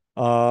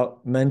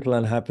 mental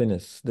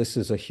unhappiness. This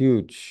is a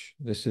huge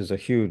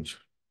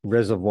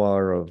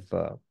reservoir of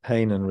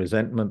pain and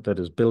resentment that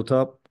is built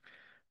up.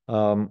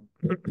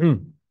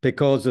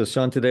 Because, as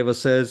Shantideva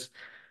says,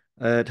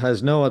 it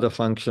has no other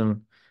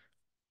function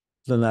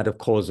than that of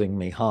causing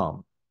me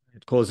harm.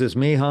 It causes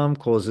me harm,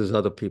 causes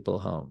other people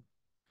harm.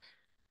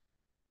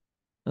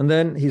 And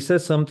then he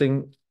says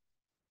something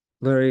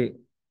very,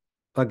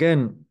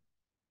 again,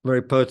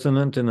 very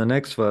pertinent in the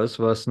next verse,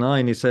 verse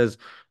 9. He says,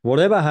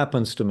 whatever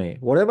happens to me,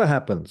 whatever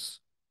happens,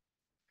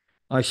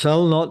 I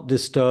shall not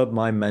disturb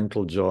my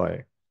mental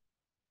joy.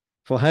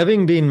 For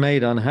having been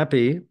made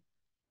unhappy,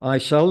 I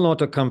shall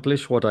not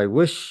accomplish what I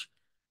wish,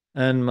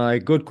 and my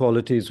good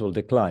qualities will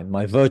decline,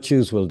 my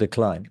virtues will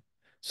decline.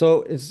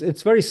 So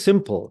it's very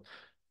simple.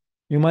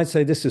 You might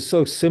say this is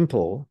so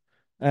simple,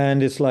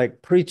 and it's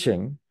like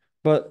preaching,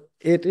 but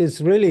it is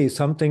really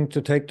something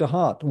to take to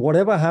heart.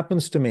 Whatever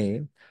happens to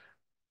me,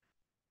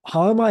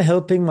 how am I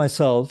helping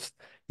myself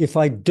if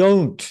I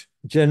don't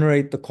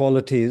generate the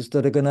qualities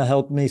that are going to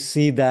help me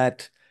see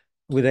that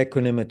with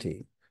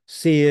equanimity,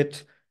 see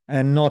it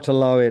and not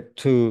allow it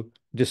to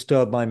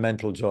disturb my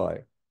mental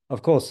joy?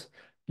 Of course,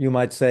 you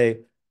might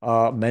say,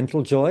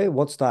 mental joy?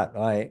 What's that?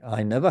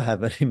 I never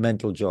have any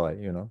mental joy.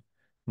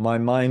 My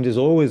mind is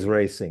always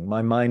racing.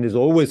 My mind is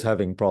always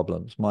having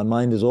problems. My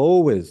mind is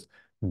always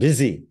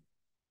busy.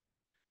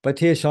 But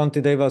here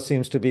Shantideva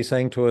seems to be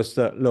saying to us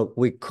that, look,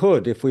 we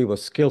could, if we were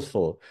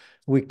skillful,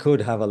 we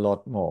could have a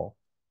lot more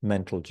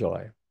mental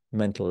joy,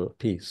 mental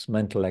peace,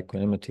 mental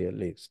equanimity at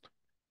least.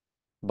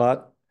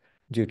 But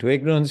due to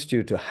ignorance,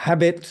 due to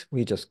habit,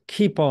 we just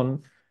keep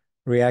on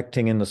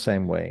reacting in the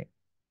same way,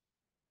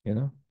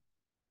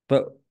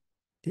 But,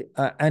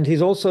 and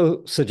he's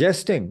also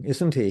suggesting,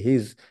 isn't he?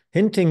 He's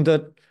hinting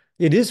that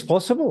it is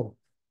possible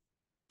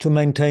to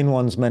maintain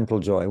one's mental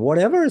joy,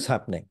 whatever is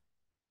happening,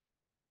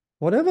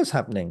 whatever's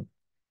happening,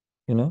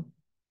 you know.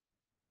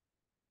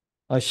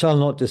 I shall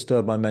not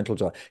disturb my mental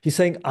joy. He's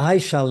saying, I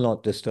shall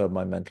not disturb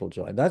my mental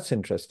joy. That's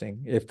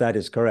interesting, if that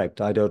is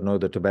correct. I don't know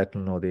the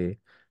Tibetan or the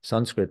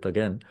Sanskrit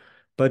again.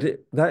 But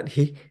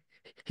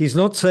he's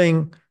not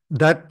saying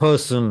that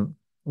person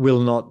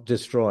will not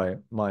destroy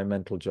my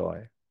mental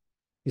joy.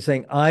 He's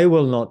saying, I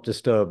will not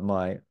disturb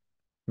my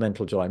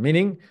mental joy,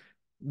 meaning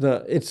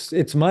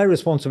it's my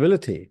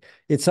responsibility.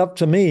 It's up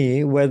to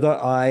me whether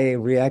I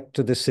react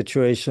to this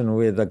situation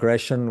with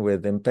aggression,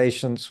 with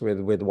impatience,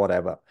 with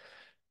whatever,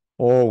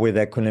 or with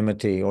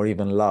equanimity, or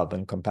even love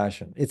and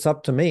compassion. It's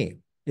up to me.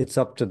 It's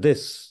up to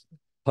this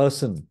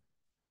person,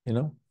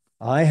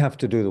 I have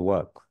to do the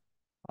work.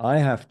 I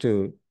have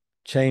to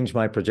change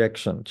my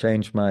projection,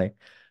 change my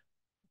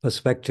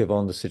perspective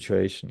on the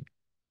situation.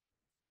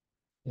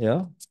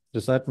 Yeah?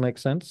 Does that make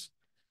sense?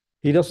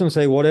 He doesn't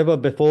say, whatever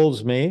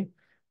befalls me,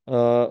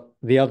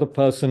 the other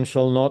person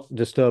shall not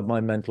disturb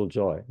my mental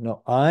joy.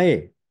 No,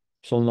 I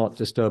shall not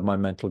disturb my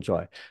mental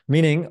joy.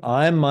 Meaning,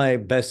 I'm my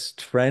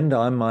best friend,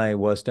 I'm my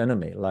worst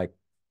enemy, like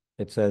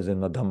it says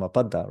in the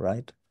Dhammapada,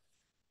 right?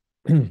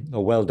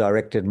 A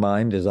well-directed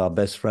mind is our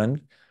best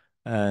friend,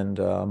 and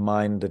a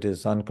mind that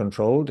is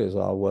uncontrolled is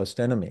our worst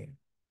enemy.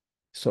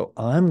 So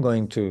I'm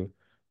going to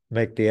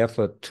make the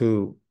effort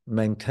to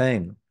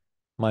maintain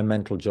my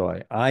mental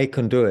joy. I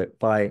can do it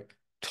by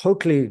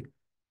totally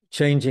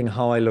changing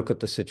how I look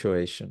at the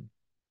situation.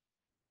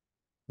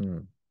 Hmm.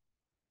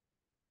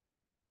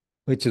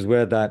 Which is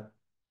where that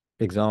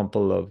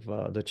example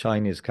of the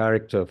Chinese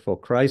character for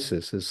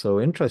crisis is so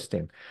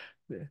interesting.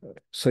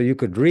 So you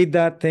could read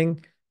that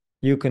thing,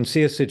 you can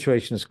see a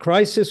situation as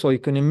crisis, or you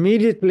can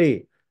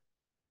immediately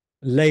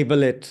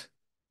label it,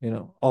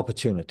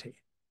 opportunity,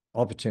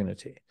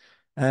 opportunity.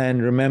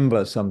 And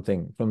remember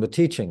something from the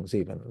teachings,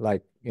 even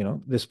like,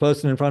 this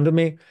person in front of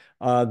me,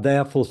 they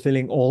are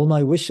fulfilling all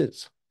my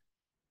wishes.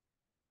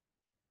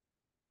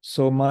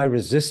 So my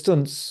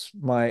resistance,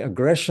 my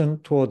aggression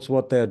towards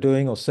what they're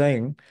doing or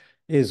saying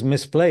is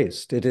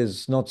misplaced. It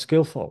is not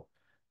skillful.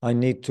 I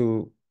need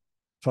to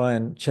try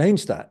and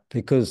change that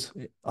because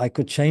I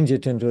could change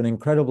it into an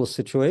incredible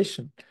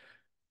situation,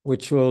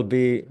 which will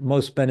be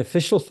most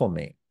beneficial for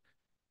me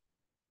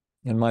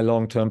in my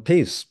long-term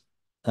peace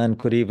and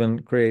could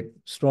even create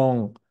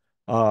strong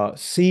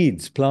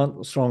seeds,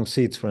 plant strong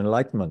seeds for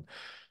enlightenment.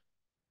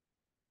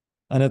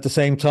 And at the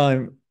same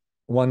time,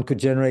 one could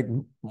generate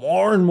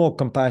more and more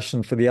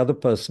compassion for the other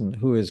person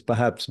who is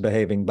perhaps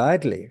behaving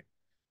badly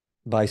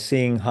by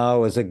seeing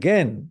how, as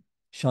again,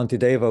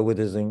 Shantideva, with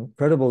his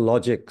incredible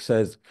logic,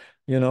 says,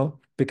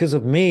 because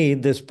of me,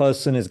 this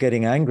person is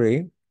getting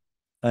angry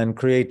and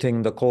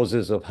creating the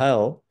causes of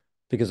hell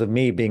because of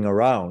me being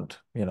around,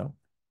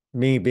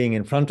 me being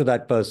in front of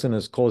that person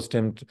has caused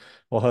him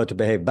or her to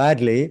behave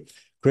badly,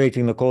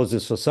 creating the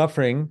causes for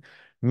suffering.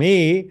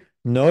 Me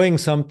knowing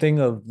something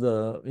of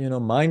the,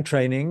 mind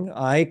training,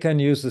 I can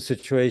use the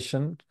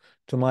situation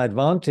to my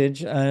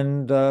advantage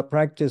and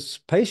practice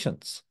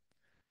patience.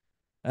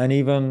 And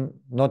even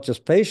not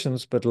just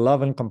patience, but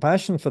love and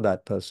compassion for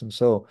that person.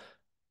 So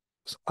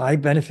I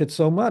benefit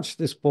so much.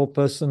 This poor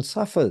person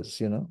suffers,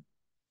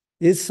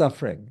 is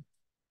suffering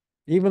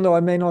even though I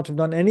may not have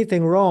done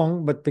anything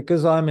wrong, but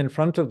because I'm in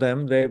front of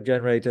them, they've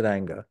generated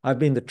anger. I've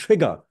been the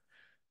trigger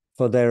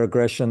for their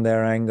aggression,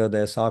 their anger,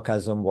 their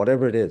sarcasm,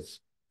 whatever it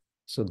is.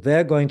 So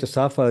they're going to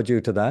suffer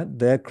due to that.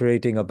 They're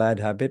creating a bad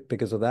habit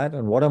because of that.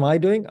 And what am I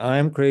doing? I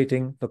am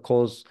creating the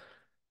cause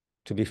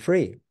to be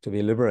free, to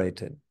be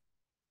liberated.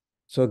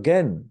 So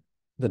again,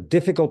 the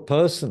difficult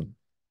person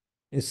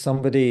is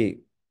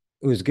somebody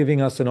who's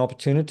giving us an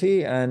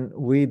opportunity, and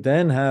we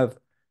then have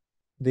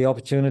the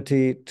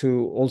opportunity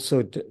to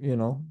also,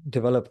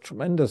 develop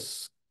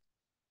tremendous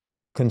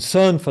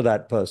concern for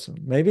that person.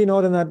 Maybe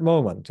not in that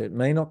moment. It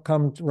may not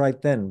come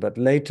right then, but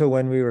later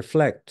when we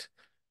reflect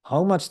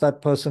how much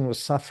that person was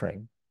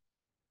suffering,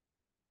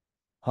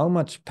 how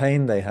much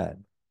pain they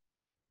had,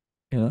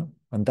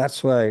 and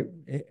that's why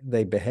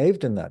they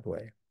behaved in that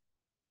way,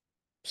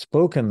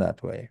 spoke in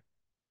that way,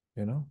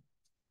 you know.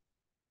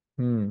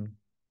 Hmm.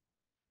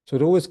 So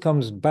it always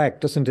comes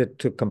back, doesn't it,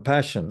 to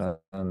compassion?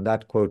 And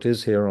that quote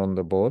is here on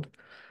the board.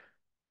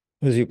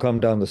 As you come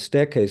down the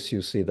staircase,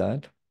 you see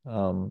that.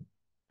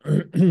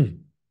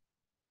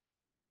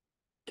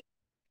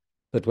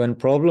 But when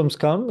problems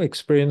come,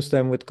 experience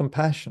them with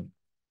compassion.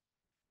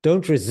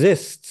 Don't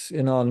resist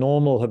in our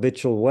normal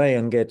habitual way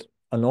and get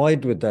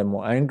annoyed with them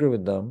or angry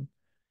with them.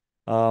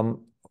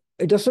 Um,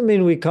 it doesn't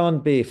mean we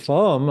can't be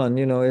firm. And,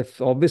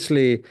 if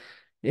obviously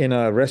in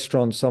a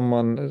restaurant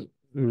someone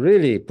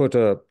really put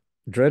a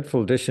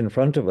dreadful dish in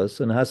front of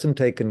us and hasn't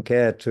taken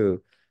care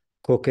to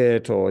cook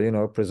it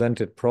or, present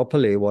it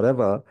properly,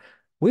 whatever,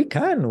 we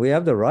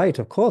have the right.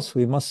 Of course,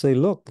 we must say,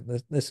 look,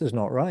 this is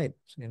not right.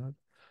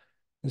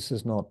 This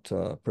is not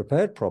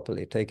prepared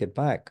properly. Take it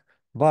back.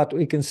 But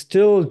we can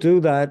still do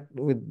that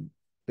with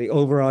the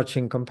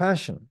overarching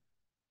compassion.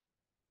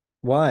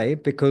 Why?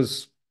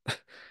 Because,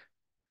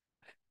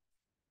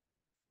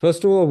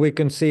 first of all, we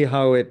can see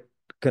how it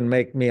can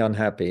make me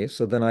unhappy.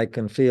 So then I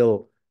can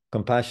feel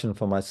compassion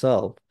for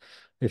myself,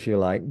 if you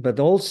like. But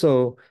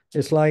also,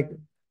 it's like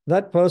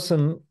that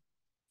person,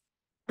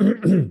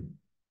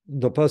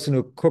 the person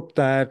who cooked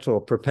that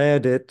or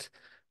prepared it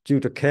due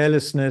to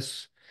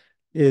carelessness,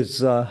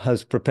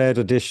 has prepared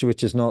a dish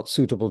which is not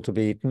suitable to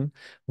be eaten.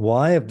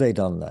 Why have they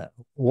done that?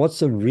 What's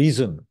the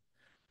reason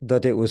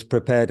that it was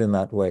prepared in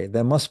that way?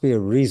 There must be a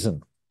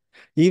reason.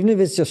 Even if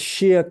it's just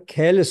sheer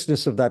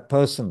carelessness of that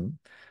person,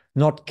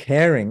 not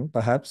caring,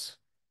 perhaps,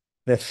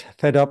 they're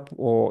fed up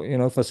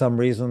or, for some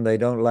reason they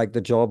don't like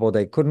the job or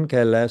they couldn't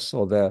care less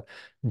or they're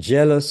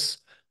jealous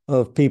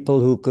of people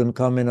who can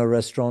come in a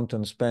restaurant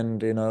and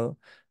spend,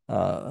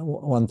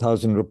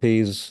 1,000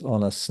 rupees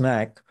on a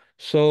snack.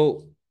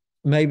 So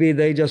maybe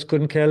they just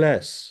couldn't care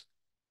less.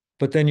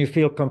 But then you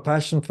feel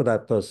compassion for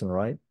that person,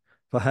 right?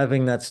 For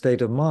having that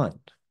state of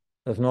mind,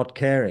 of not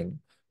caring,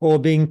 or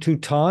being too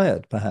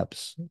tired,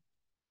 perhaps,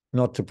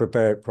 not to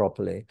prepare it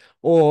properly,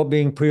 or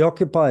being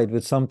preoccupied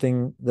with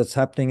something that's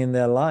happening in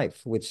their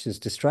life, which is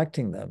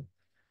distracting them.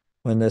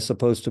 When they're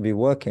supposed to be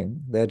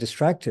working, they're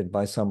distracted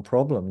by some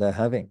problem they're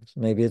having.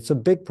 Maybe it's a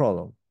big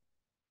problem.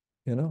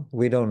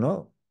 We don't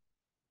know.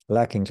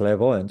 Lacking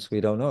clairvoyance, we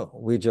don't know.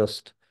 We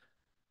just,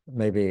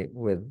 maybe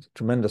with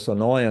tremendous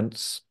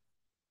annoyance,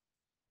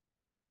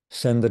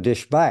 send the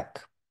dish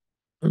back.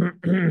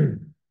 you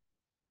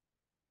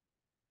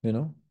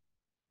know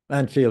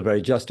and feel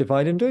very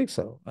justified in doing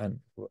so. And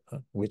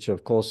which,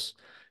 of course,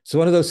 it's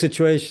one of those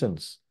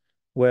situations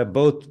where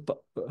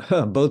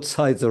both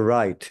sides are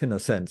right in a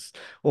sense,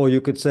 or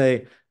you could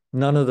say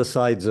none of the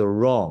sides are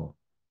wrong.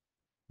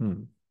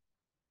 One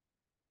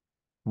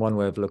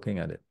way of looking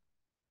at it.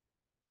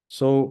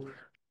 So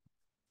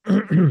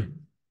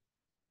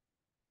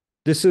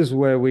this is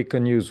where we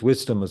can use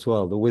wisdom as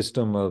well, the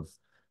wisdom of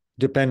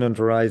dependent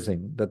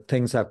arising, that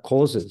things have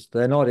causes.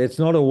 It's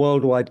not a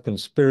worldwide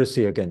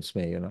conspiracy against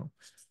me,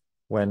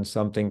 when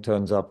something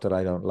turns up that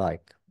I don't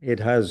like. It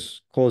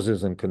has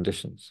causes and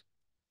conditions.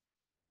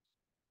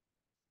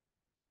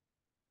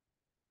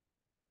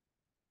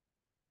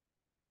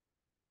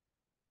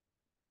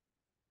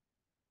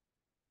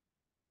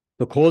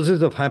 The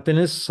causes of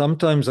happiness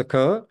sometimes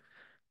occur,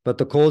 but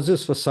the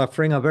causes for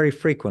suffering are very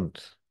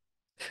frequent.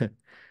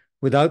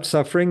 Without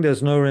suffering,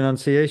 there's no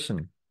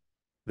renunciation.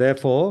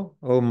 Therefore,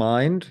 O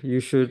mind, you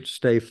should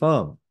stay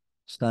firm,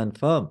 stand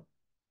firm.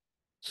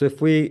 So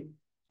if we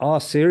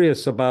are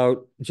serious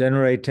about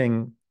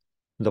generating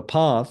the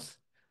path,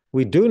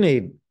 we do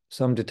need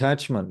some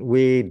detachment.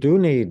 We do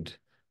need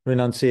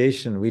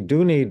renunciation. We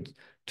do need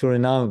to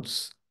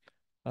renounce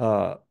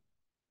to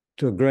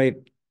a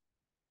great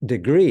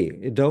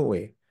degree, don't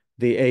we?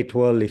 The eight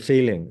worldly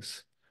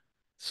feelings.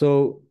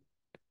 So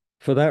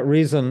for that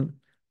reason,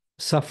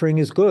 suffering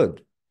is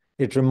good.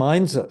 It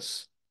reminds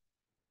us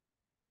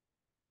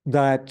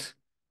that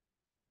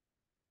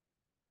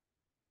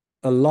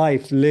a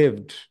life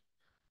lived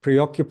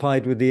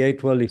preoccupied with the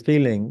eight worldly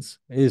feelings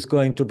is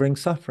going to bring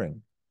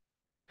suffering.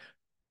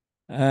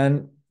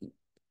 And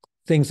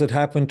things that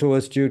happen to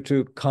us due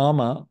to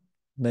karma,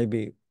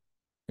 maybe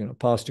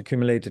past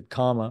accumulated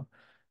karma,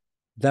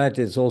 that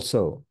is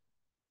also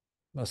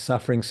a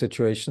suffering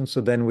situation. So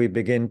then we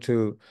begin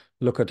to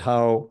look at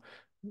how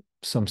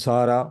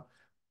samsara,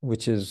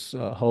 which is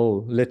a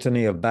whole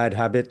litany of bad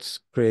habits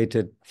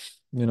created,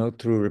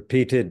 through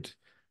repeated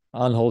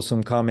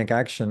unwholesome karmic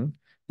action,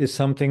 is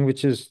something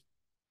which is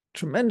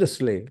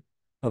tremendously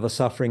of a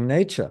suffering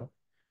nature.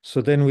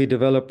 So then we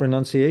develop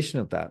renunciation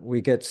of that.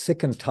 We get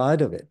sick and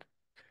tired of it.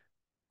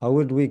 How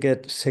would we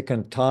get sick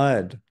and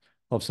tired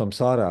of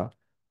samsara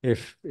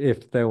if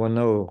there were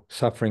no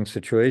suffering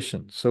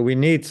situations? So we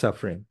need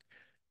suffering.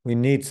 We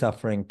need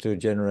suffering to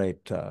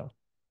generate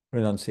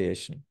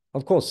renunciation.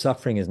 Of course,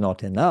 suffering is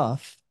not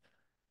enough.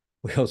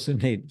 We also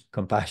need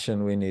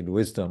compassion. We need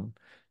wisdom.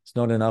 It's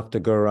not enough to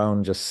go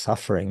around just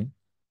suffering.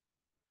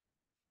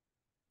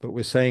 But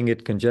we're saying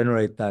it can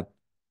generate that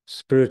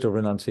spirit of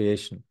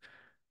renunciation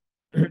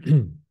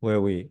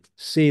where we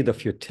see the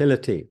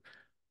futility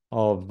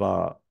of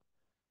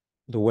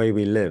the way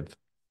we live,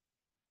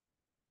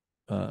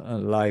 a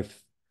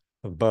life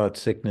of birth,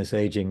 sickness,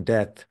 aging,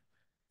 death,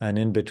 and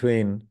in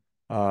between,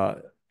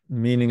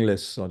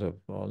 meaningless sort of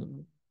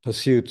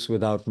pursuits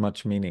without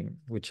much meaning,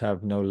 which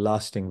have no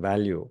lasting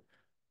value,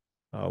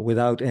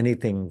 without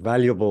anything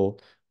valuable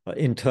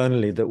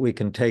internally that we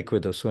can take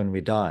with us when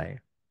we die,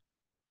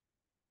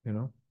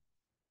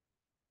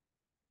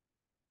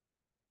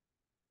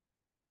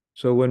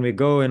 So when we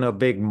go in a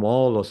big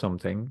mall or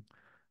something,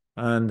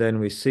 and then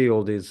we see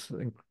all these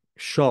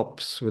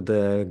shops with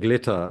the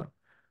glitter,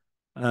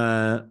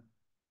 uh,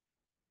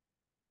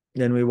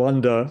 then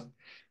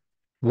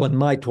one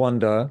might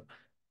wonder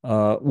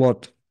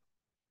what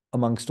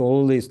amongst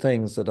all these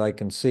things that I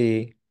can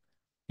see,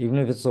 even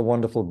if it's a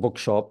wonderful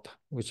bookshop,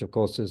 which of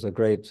course is a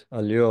great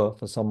allure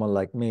for someone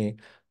like me,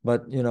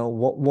 but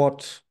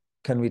what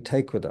can we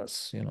take with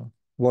us?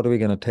 What are we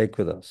going to take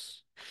with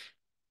us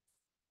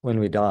when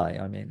we die?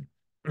 I mean,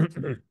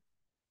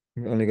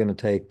 we're only going to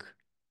take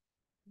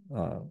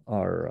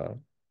our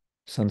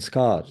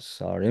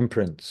sanskars, our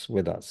imprints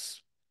with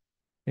us,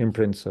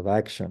 imprints of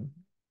action.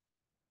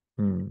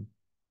 Hmm.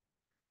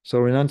 So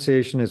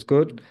renunciation is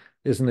good,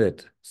 isn't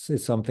it?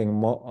 It's something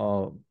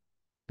more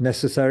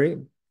necessary,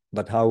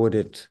 but how would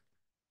it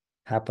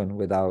happen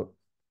without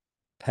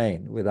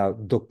pain,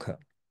 without dukkha,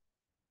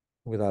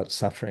 without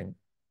suffering?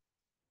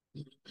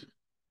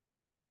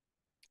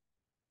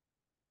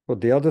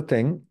 But the other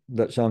thing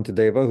that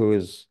Shantideva, who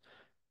is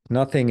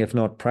nothing if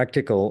not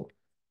practical,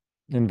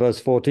 in verse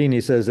 14, he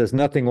says, there's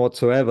nothing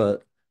whatsoever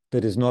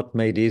that is not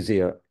made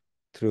easier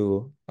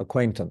through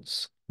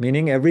acquaintance,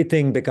 meaning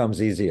everything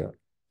becomes easier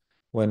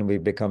when we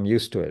become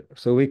used to it.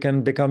 So we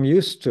can become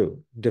used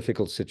to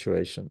difficult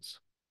situations.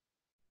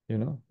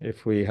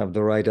 If we have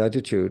the right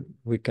attitude,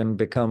 we can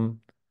become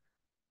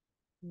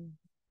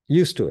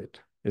used to it.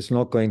 It's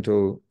not going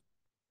to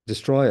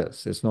destroy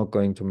us. It's not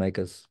going to make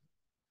us,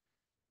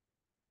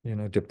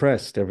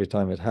 depressed every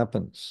time it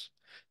happens.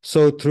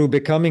 So through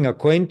becoming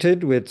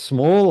acquainted with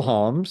small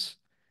harms,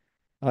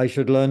 I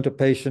should learn to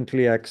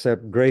patiently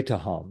accept greater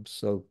harms.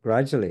 So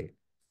gradually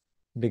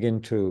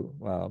begin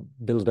to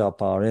build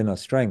up our inner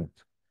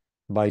strength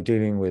by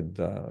dealing with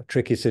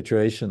tricky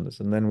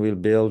situations. And then we'll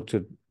be able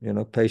to,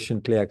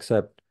 patiently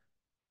accept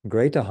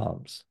greater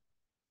harms,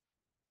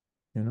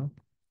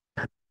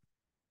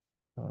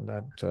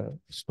 that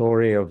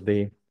story of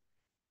the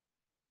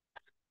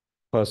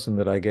person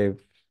that I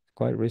gave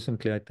quite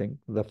recently, I think,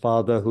 the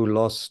father who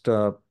lost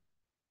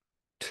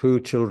two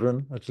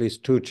children, at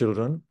least two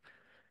children,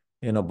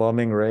 in a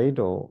bombing raid,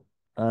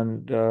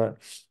 and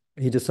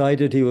he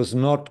decided he was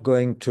not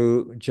going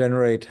to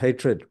generate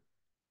hatred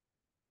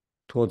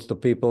towards the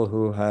people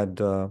who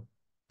had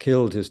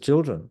killed his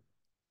children,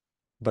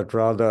 but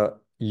rather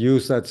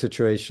use that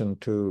situation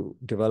to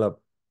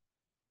develop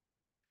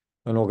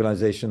an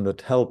organization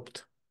that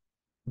helped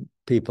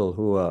people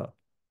who were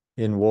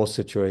in war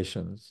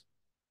situations.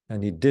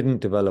 And he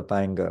didn't develop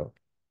anger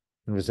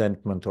and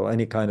resentment or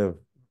any kind of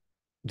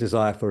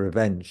desire for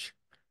revenge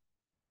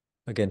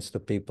against the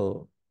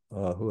people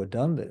who had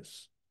done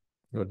this,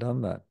 who had done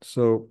that.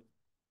 So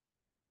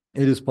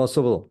it is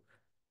possible,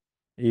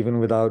 even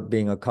without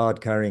being a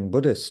card-carrying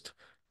Buddhist,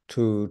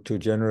 to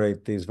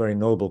generate these very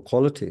noble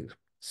qualities,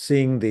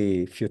 seeing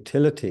the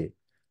futility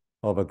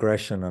of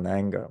aggression and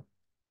anger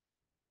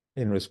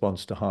in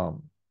response to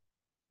harm.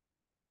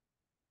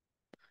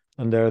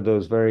 And there are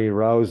those very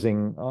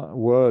rousing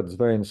words,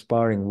 very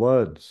inspiring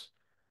words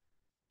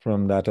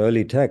from that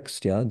early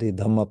text, yeah, the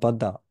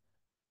Dhammapada,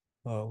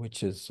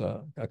 which is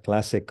a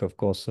classic, of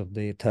course, of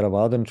the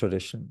Theravadan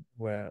tradition,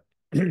 where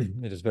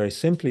it is very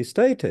simply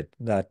stated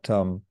that,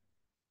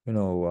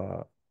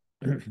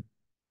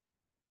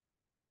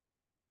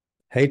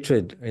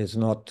 hatred is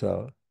not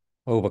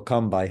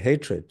overcome by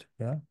hatred.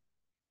 Yeah,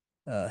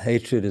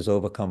 hatred is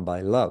overcome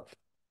by love.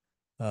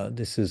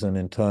 This is an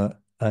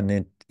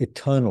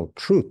eternal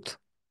truth.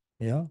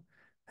 Yeah,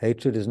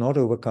 hatred is not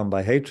overcome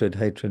by hatred.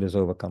 Hatred is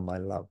overcome by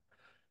love.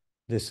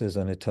 This is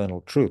an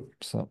eternal truth.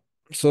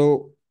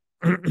 So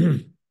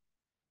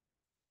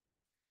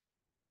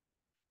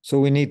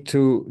we need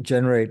to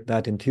generate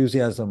that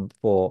enthusiasm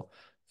for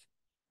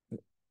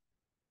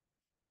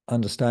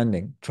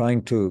understanding,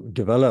 trying to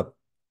develop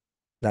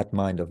that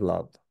mind of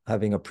love,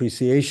 having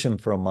appreciation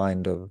for a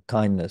mind of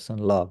kindness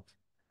and love,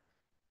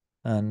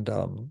 and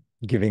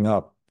giving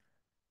up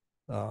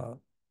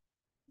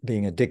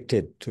being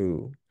addicted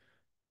to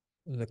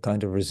the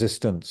kind of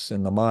resistance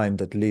in the mind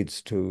that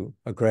leads to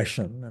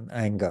aggression and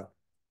anger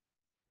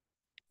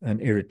and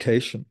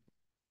irritation,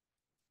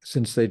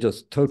 since they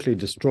just totally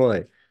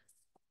destroy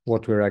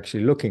what we're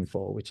actually looking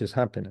for, which is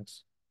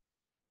happiness.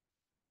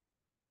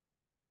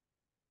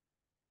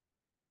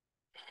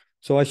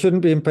 So I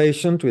shouldn't be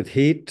impatient with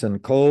heat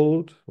and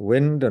cold,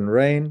 wind and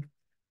rain,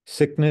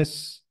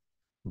 sickness,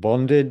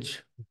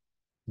 bondage,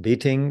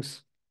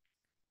 beatings.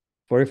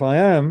 For if I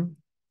am,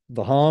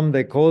 the harm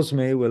they cause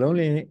me will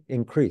only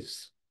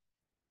increase.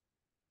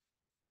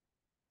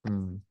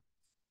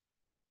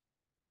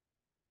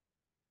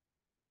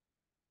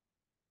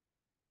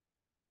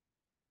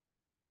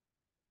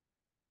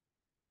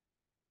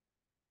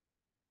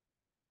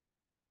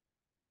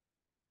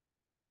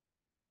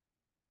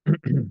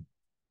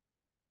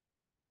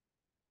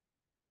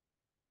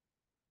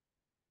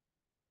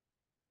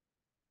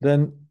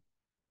 Then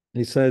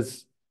he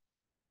says,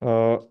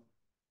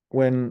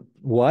 when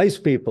wise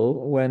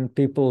people, when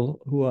people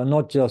who are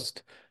not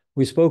just,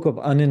 we spoke of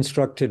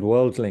uninstructed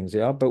worldlings,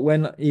 yeah, but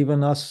when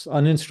even us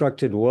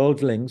uninstructed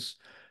worldlings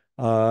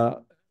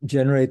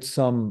generate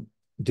some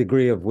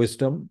degree of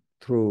wisdom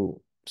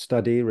through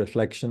study,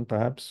 reflection,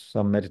 perhaps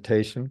some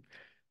meditation,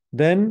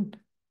 then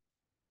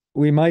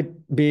we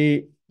might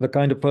be the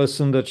kind of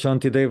person that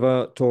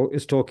Shantideva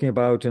is talking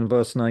about in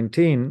verse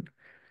 19,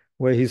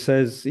 where he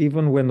says,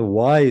 even when the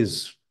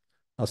wise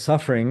are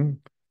suffering,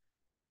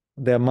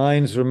 their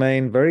minds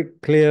remain very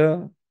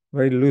clear,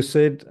 very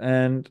lucid,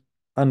 and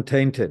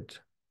untainted,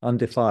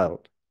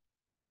 undefiled.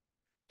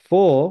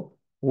 For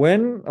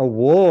when a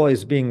war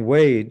is being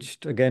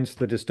waged against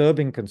the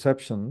disturbing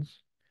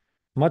conceptions,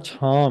 much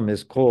harm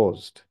is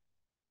caused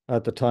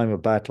at the time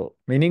of battle,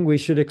 meaning we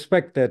should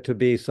expect there to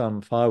be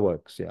some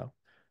fireworks, yeah.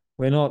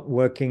 We're not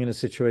working in a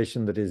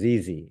situation that is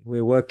easy.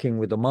 We're working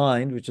with a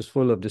mind which is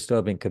full of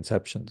disturbing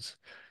conceptions.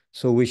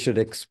 So we should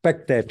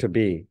expect there to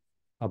be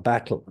a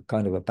battle, a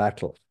kind of a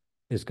battle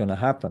is going to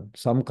happen.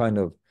 Some kind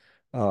of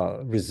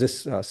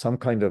some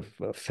kind of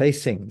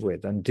facing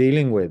with and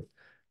dealing with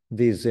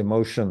these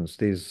emotions,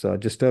 these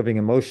disturbing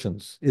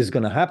emotions is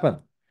going to happen.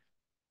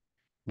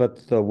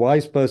 But the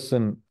wise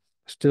person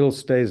still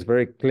stays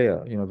very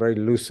clear, very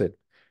lucid,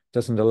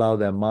 doesn't allow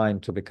their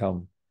mind to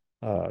become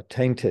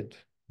tainted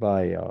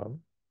by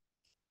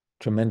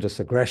tremendous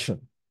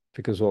aggression,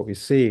 because what we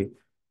see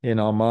in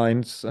our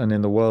minds and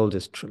in the world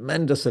is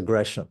tremendous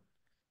aggression.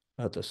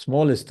 At the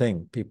smallest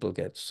thing, people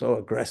get so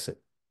aggressive,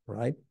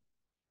 right?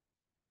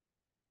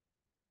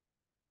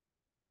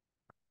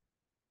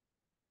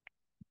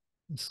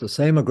 It's the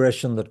same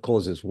aggression that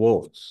causes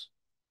wars.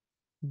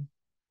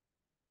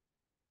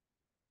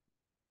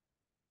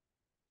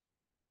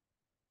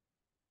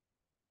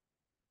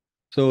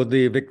 So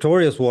the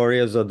victorious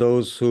warriors are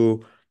those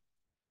who,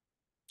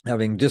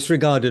 having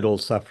disregarded all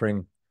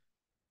suffering,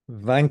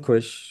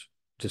 vanquish,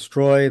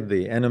 destroy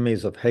the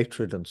enemies of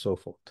hatred and so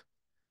forth.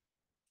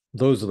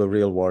 Those are the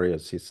real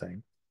warriors, he's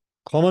saying.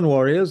 Common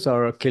warriors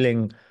are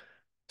killing,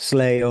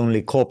 slay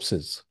only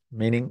corpses,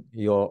 meaning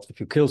if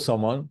you kill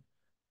someone,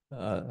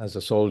 as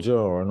a soldier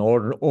or an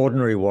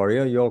ordinary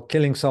warrior, you're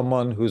killing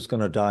someone who's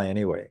going to die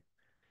anyway.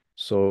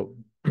 So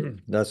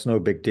that's no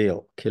big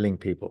deal, killing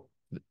people,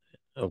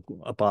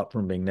 apart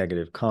from being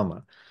negative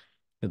karma.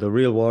 The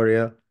real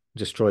warrior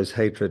destroys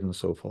hatred and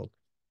so forth.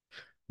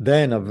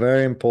 Then a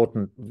very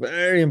important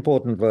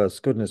verse,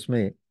 goodness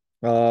me,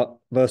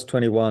 verse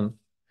 21,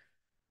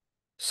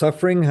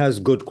 suffering has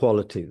good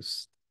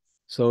qualities.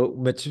 So,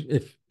 which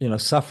if,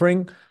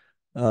 suffering,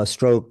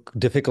 stroke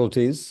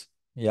difficulties,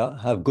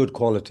 yeah, have good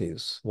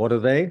qualities. What are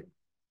they?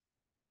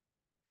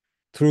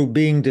 Through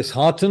being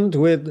disheartened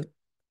with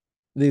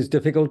these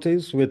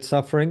difficulties, with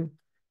suffering,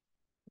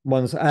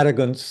 one's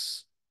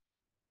arrogance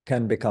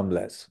can become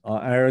less.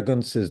 Our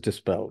arrogance is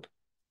dispelled.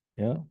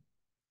 Yeah.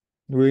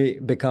 We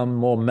become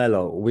more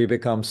mellow. We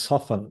become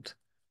softened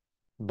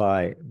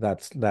by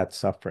that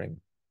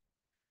suffering.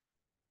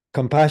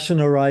 Compassion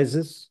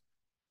arises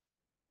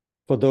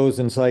for those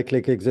in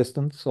cyclic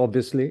existence,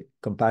 obviously.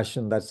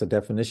 Compassion, that's the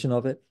definition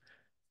of it.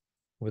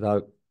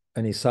 Without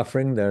any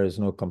suffering, there is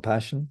no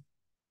compassion.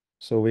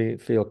 So we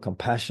feel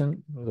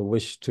compassion, the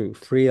wish to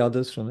free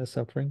others from their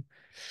suffering.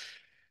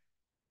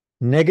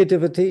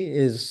 Negativity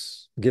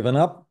is given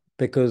up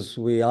because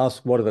we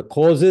ask what are the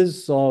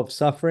causes of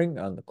suffering,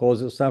 and the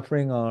causes of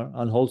suffering are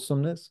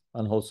unwholesomeness,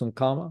 unwholesome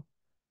karma.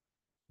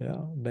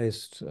 Yeah,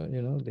 based,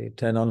 the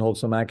 10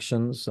 unwholesome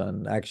actions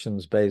and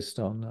actions based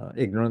on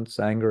ignorance,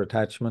 anger,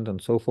 attachment,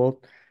 and so forth.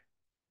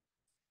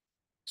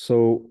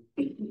 So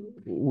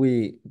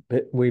we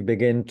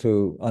begin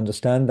to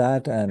understand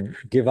that and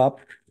give up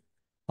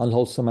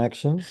unwholesome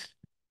actions,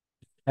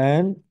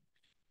 and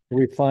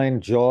we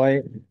find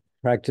joy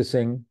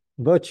practicing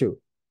virtue.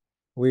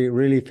 We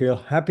really feel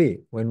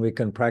happy when we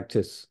can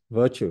practice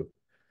virtue,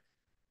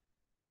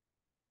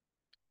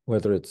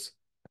 whether it's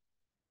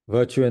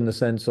virtue in the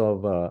sense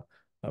of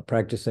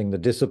practicing the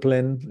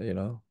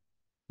discipline,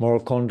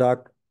 moral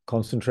conduct,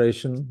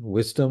 concentration,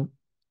 wisdom,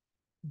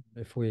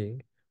 if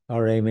we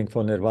are aiming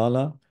for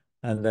nirvana,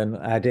 and then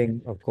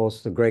adding, of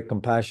course, the great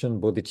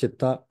compassion,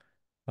 bodhicitta,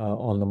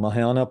 on the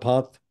Mahayana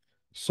path.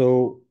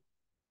 So,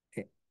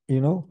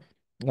 you know,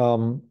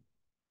 um,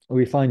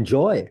 we find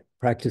joy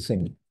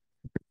practicing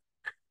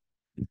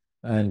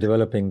and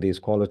developing these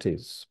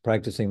qualities,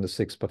 practicing the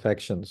six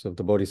perfections of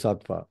the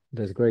bodhisattva.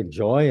 There's great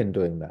joy in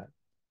doing that.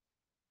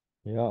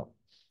 Yeah.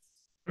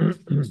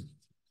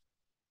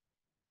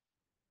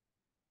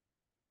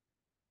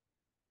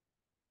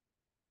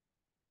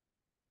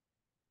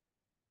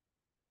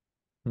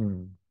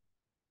 Hmm.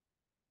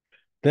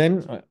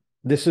 Then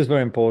this is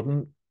very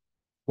important.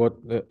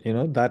 What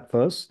that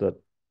verse, that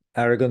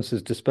arrogance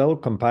is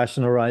dispelled,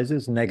 compassion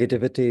arises,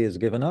 negativity is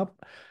given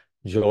up,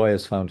 joy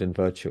is found in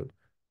virtue.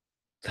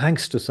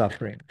 Thanks to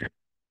suffering.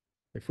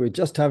 If we're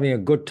just having a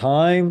good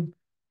time,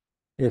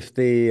 if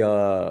the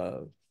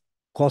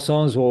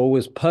croissants were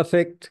always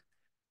perfect,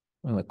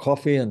 and the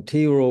coffee and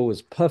tea were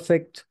always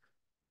perfect,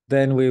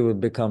 then we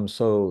would become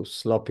so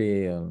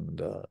sloppy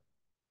and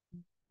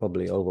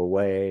probably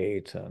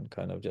overweight and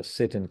kind of just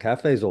sit in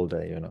cafes all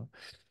day.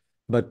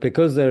 But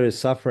because there is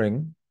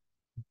suffering,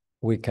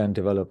 we can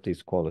develop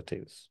these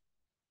qualities.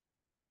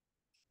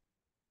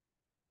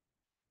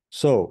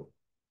 So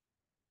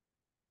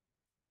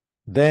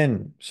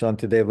then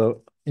Shantideva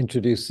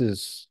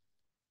introduces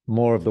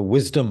more of the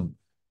wisdom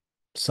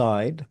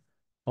side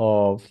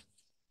of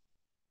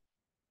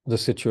the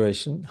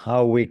situation,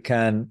 how we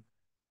can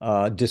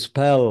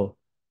dispel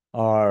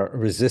our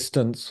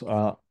resistance,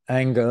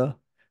 anger,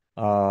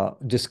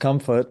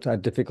 discomfort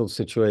at difficult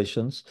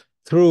situations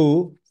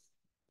through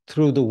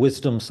the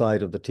wisdom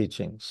side of the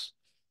teachings.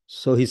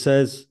 So he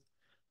says,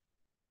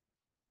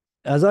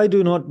 as I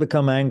do not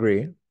become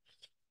angry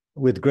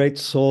with great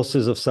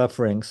sources of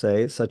suffering,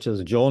 say, such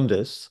as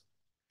jaundice,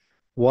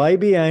 why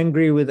be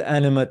angry with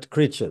animate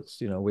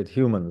creatures, with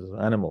humans,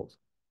 animals?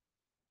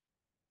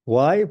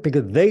 Why?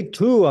 Because they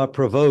too are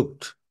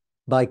provoked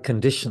by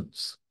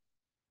conditions.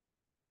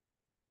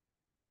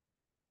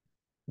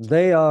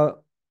 We are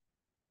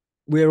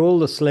all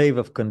the slave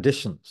of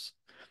conditions.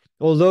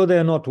 Although they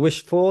are not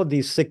wished for,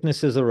 these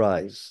sicknesses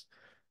arise.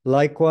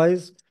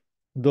 Likewise,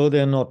 though they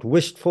are not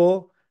wished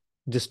for,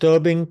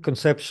 disturbing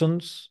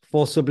conceptions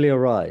forcibly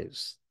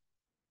arise.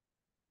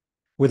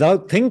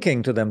 Without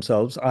thinking to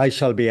themselves, I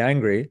shall be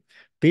angry,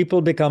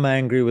 people become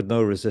angry with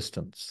no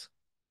resistance.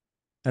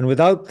 And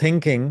without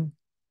thinking,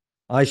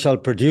 I shall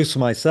produce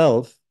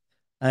myself,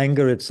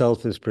 anger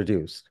itself is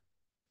produced.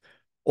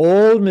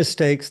 All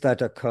mistakes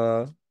that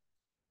occur,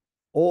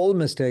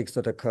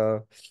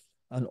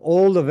 and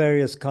all the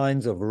various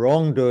kinds of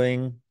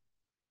wrongdoing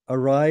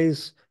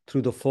arise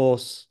through the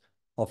force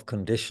of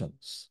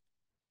conditions.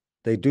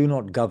 They do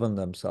not govern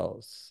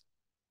themselves.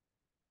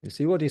 You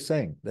see what he's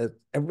saying? That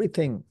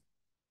everything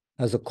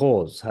as a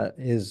cause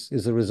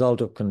is a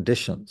result of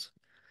conditions.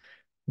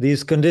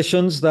 These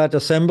conditions that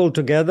assemble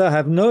together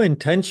have no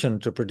intention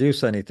to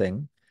produce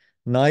anything,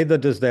 neither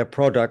does their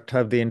product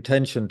have the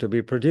intention to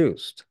be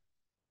produced.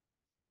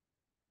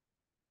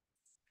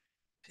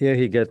 Here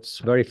he gets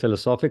very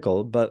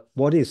philosophical, but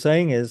what he's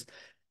saying is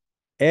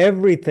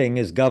everything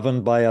is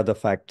governed by other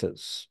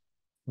factors.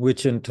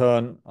 which in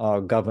turn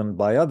are governed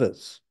by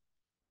others.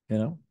 You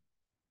know,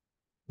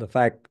 the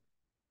fact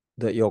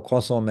that your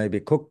croissant may be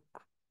cooked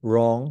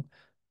wrong,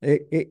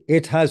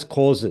 it has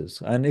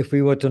causes. And if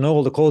we were to know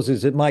all the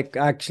causes, it might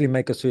actually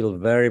make us feel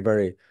very,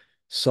 very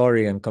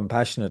sorry and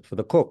compassionate for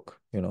the cook,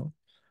 you know.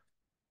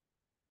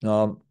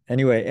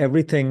 Anyway,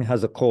 everything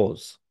has a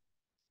cause.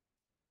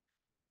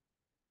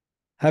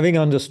 Having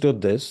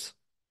understood this,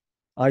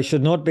 I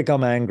should not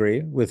become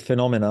angry with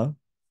phenomena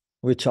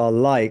which are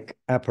like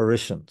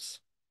apparitions.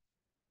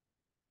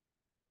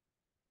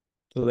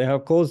 So they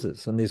have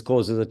causes, and these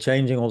causes are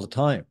changing all the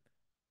time.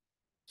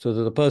 So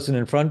that the person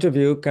in front of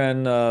you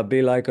can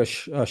be like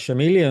a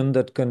chameleon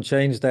that can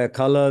change their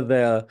color,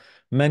 their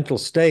mental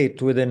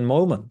state within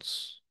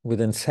moments,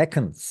 within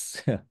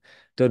seconds.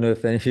 Don't know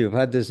if any of you have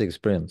had this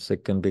experience.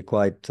 It can be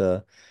quite,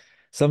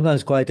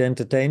 sometimes quite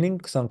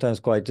entertaining, sometimes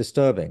quite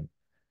disturbing,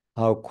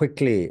 how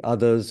quickly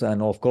others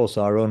and, of course,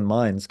 our own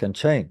minds can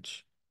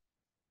change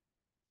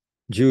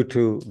due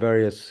to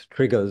various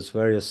triggers,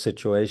 various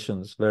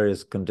situations,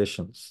 various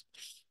conditions.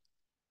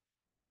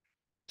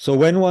 So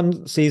when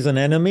one sees an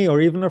enemy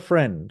or even a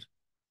friend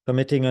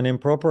committing an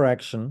improper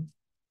action,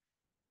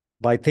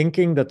 by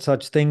thinking that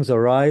such things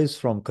arise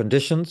from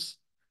conditions,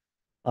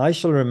 I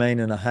shall remain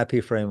in a happy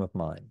frame of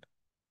mind.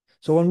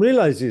 So one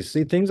realizes,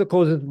 see, things are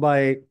caused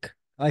by,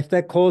 if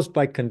they're caused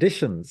by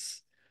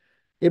conditions,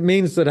 it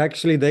means that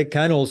actually they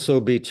can also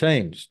be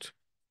changed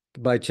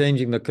by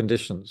changing the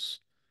conditions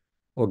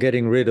or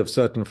getting rid of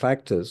certain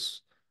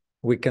factors.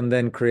 We can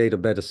then create a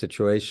better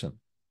situation.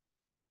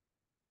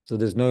 So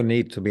there's no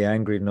need to be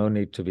angry, no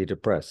need to be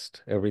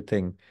depressed.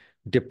 Everything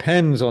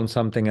depends on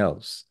something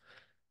else.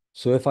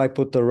 So if I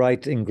put the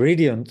right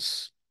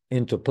ingredients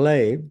into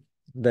play,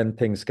 then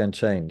things can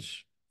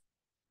change.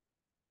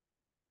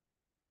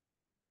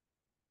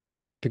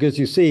 Because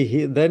you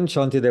see, then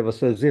Shantideva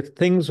says, if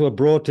things were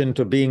brought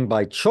into being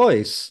by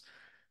choice,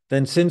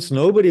 then since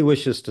nobody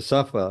wishes to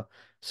suffer,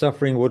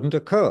 suffering wouldn't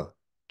occur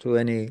to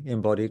any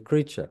embodied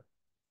creature.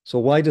 So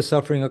why does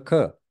suffering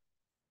occur?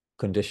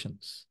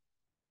 Conditions.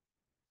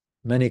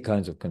 Many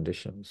kinds of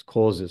conditions,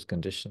 causes,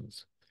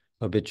 conditions,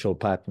 habitual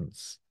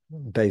patterns,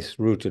 base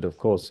rooted, of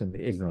course, in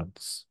the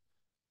ignorance.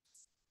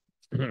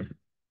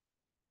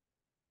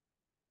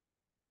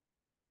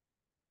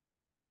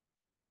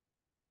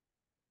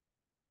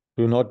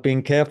 Through not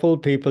being careful,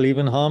 people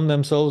even harm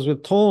themselves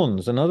with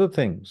thorns and other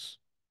things.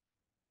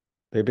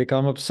 They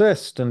become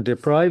obsessed and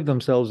deprive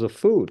themselves of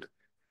food.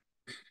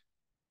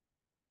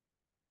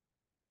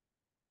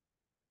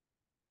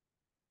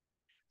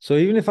 So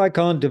even if I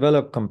can't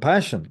develop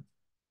compassion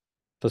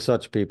for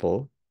such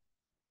people,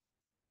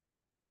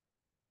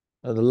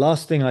 the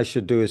last thing I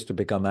should do is to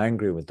become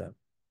angry with them.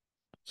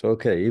 So,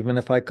 okay, even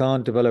if I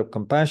can't develop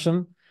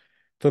compassion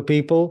for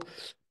people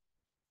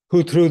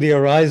who, through the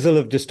arisal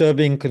of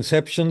disturbing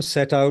conceptions,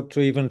 set out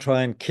to even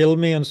try and kill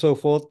me and so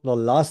forth, the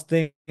last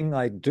thing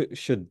I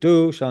should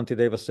do,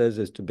 Shantideva says,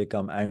 is to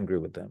become angry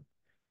with them.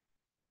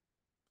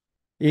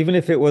 Even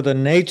if it were the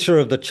nature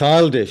of the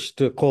childish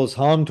to cause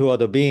harm to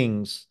other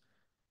beings,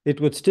 it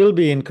would still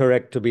be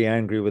incorrect to be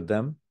angry with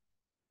them,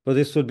 for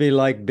this would be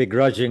like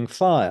begrudging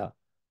fire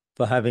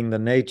for having the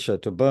nature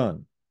to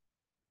burn.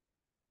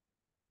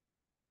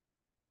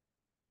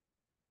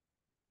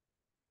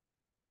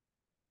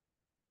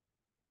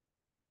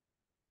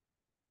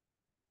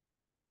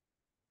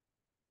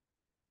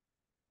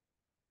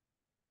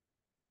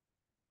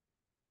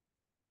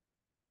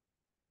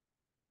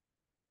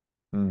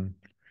 Hmm.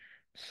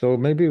 So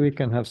maybe we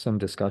can have some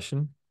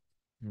discussion.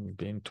 We've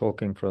been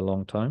talking for a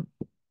long time.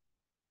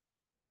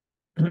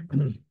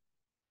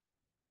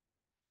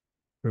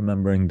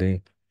 Remembering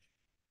the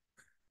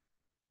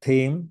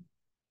theme.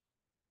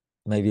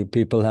 Maybe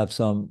people have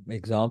some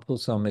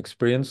examples, some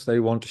experience they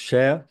want to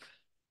share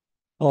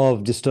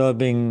of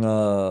disturbing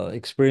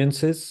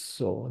experiences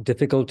or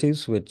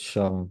difficulties, which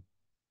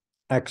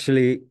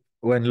actually,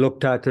 when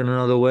looked at in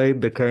another way,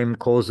 became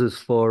causes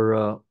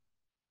for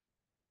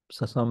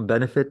some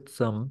benefit,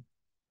 some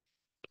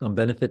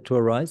benefit to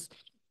arise.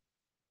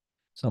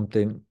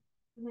 Something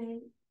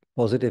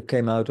positive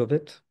came out of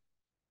it.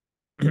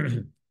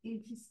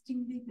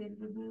 Interestingly,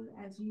 Venerable,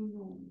 as you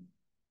know,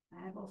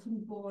 I have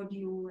often bored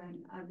you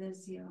and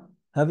others here.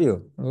 Have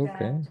you?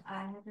 Okay. That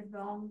I had a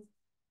long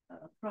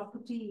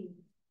property.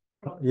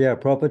 Yeah,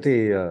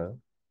 property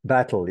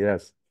battle,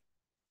 yes.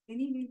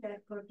 Anyway,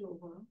 that got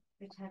over.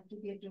 It had to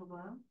get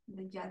over.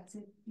 The judge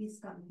said, please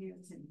come to your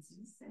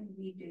senses. And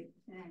we did,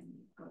 and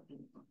it got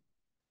over.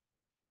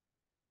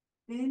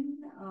 Then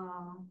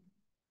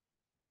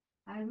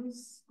I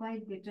was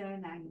quite bitter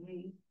and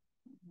angry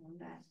on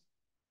that.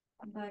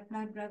 But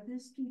my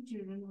brother's two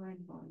children were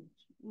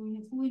involved,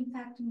 who in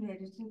fact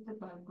inherited the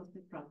bulk of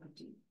the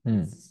property.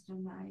 My sister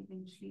and I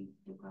eventually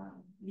took a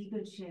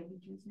legal share,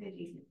 which was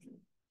very little.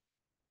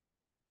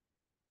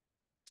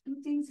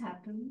 Two things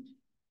happened.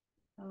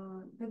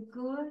 The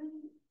girl,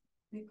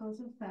 because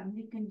of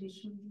family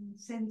conditions and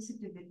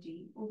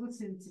sensitivity,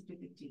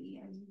 oversensitivity,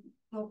 and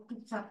talk to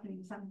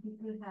suffering, some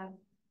people have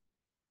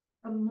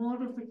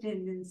more of a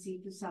tendency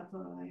to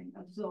suffer and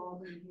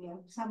absorb and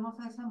react. Some of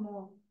us are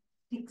more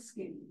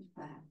thick-skinned,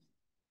 perhaps.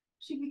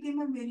 She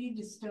became a very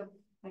disturbed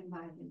and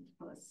violent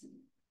person.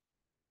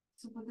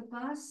 So for the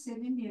past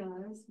 7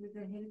 years, with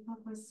the help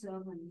of her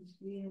servant,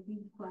 we have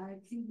been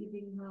quietly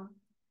giving her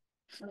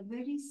a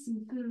very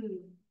simple,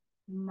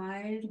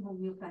 mild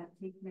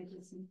homeopathic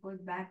medicine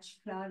called batch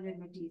flower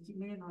remedies. You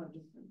may have heard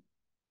of them.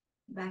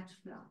 Batch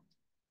flower.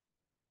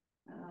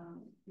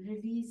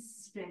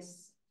 Release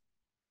stress.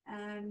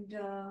 And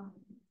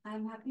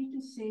I'm happy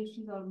to say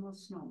she's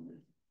almost normal.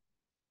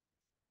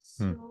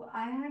 So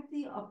I had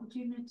the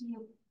opportunity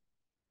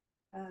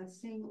of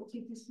saying,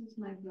 okay, this is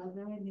my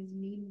brother and his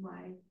mean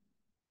wife.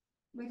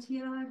 But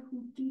here are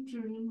two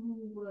children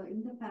who were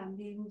in the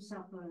family who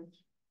suffered.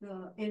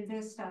 The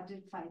elders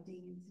started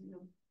fighting instead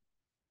of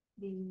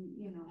being,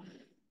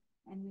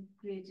 and it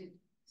created.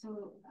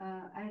 So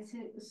I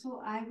said,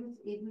 so I was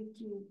able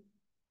to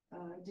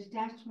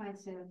detach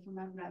myself from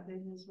my brother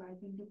and his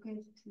wife and look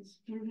at his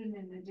children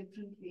in a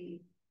different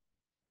way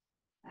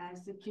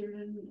as the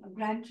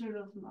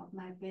grandchildren of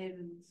my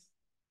parents.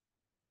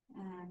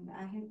 And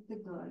I helped the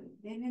girl.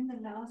 Then in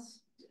the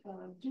last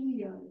 3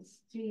 years,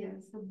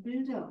 the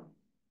builder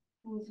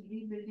who was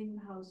rebuilding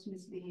the house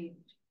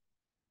misbehaved.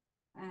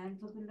 And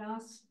for the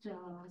last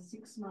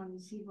 6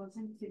 months, he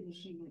wasn't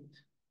finishing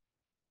it.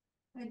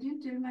 I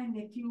didn't tell my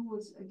nephew, who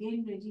was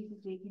again ready to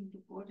take him to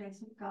court. I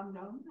said, calm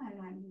down,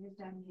 I'll handle it,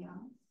 I'm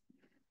here.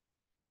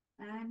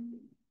 And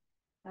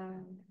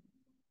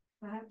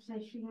perhaps I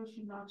should or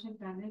should not have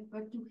done it,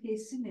 but to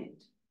hasten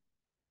it,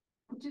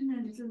 put in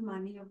a little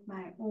money of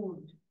my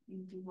own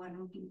into one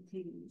or two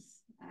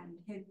things and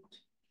helped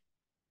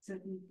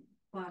certain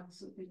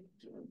parts of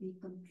it be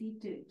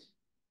completed.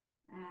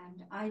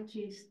 And I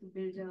chased the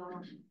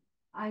builder,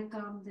 I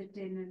calmed the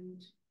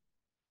tenant,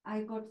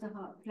 I got the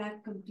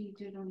flat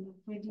completed on the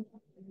 20th.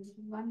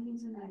 One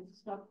reason I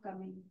stopped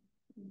coming,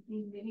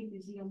 being very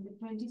busy. On the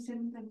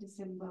 27th of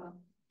December,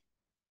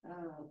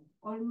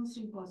 almost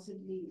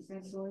impossibly,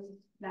 that boy's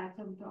flat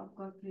on top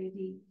got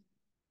ready.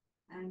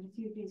 And a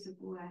few days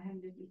ago, I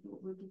handed it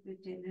over to the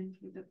tenant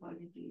with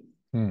apologies.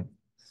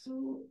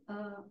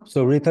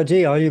 So Rita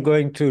Ji, are you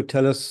going to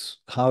tell us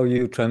how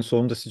you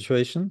transformed the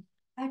situation?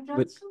 I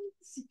transformed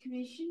the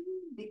situation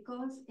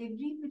because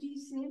everybody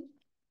said,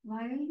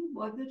 why are you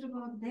bothered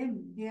about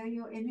them? They are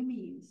your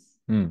enemies.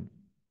 And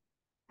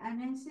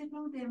I said,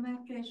 no, they're my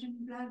flesh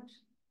and blood.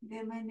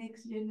 They're my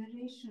next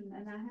generation,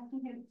 and I have to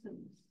help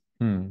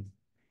them.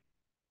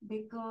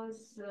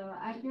 Because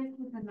I dealt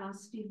with a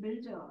nasty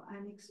builder.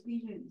 I'm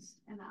experienced,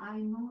 and I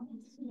know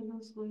this fellow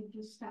is going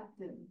to stop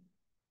them.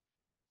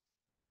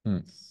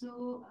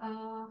 So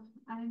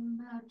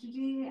I'm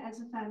today, as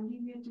a family,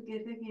 we're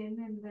together again,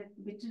 and that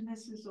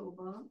bitterness is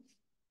over.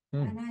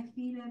 And I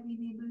feel I've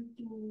been able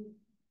to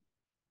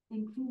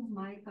improve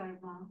my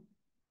karma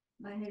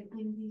by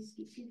helping these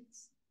two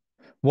kids.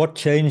 What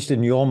changed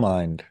in your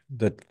mind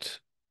that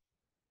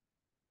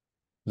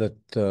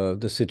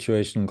the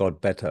situation got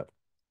better?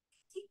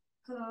 I think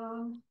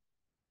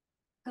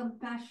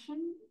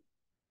compassion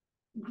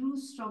grew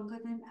stronger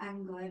than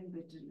anger and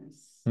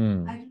bitterness. I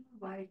don't know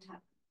why it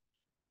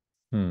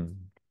happened.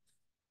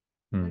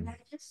 But I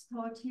just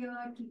thought, here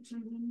are two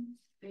children,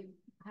 they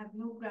have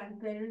no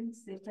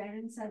grandparents, their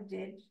parents are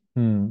dead.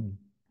 And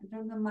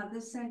from the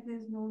mother's side,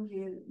 there's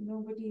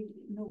nobody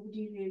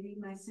really.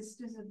 My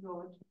sister's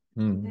abroad.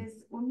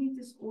 There's only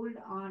this old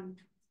aunt,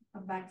 a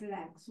battle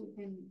axe, who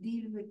can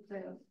deal with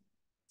the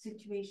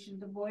situation.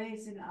 The boy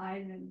is in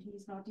Ireland.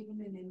 He's not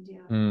even in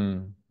India.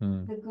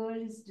 The girl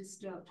is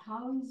disturbed.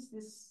 How is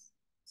this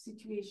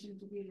situation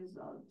to be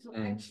resolved? So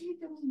actually,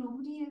 there was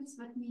nobody else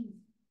but me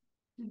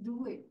to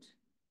do it.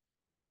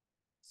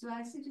 So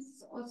I said,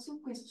 it's also a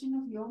question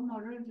of your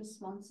moral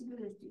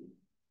responsibility.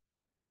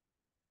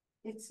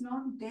 It's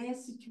not their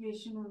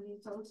situation only.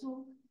 It's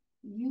also,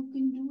 you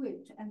can do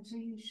it, and so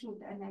you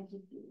should, and I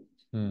did do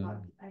it.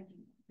 Not, I don't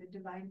know, the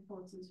divine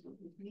forces were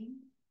with me.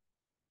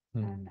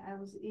 And I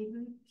was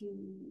able to,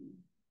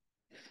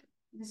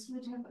 this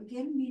would have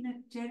again been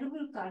a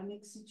terrible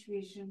karmic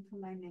situation for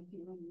my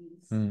nephew and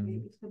niece.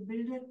 If the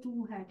builder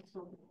too had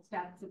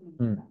stabbed them in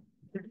the back.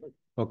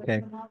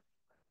 Okay.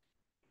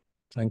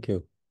 Thank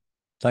you.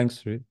 Thanks,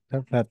 Sri.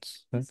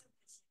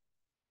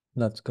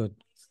 That's good.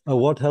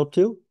 What helped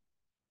you?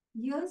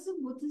 Years of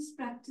Buddhist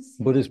practice.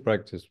 Buddhist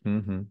practice. I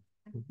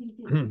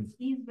think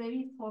these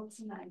very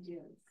thoughts and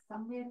ideas,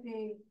 somewhere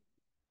they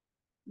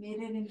made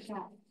an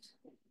impact.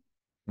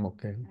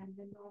 Okay. And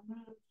the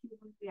normal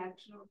human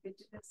reaction of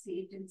bitterness,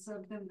 see it and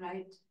serve them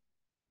right,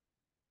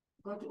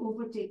 got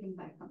overtaken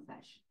by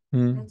compassion.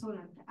 That's all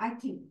I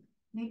think.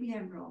 Maybe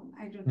I'm wrong.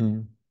 I don't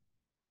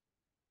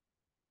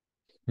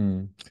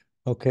know.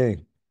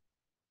 Okay.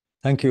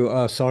 Thank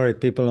you. Sorry,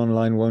 people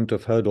online won't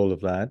have heard all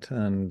of that.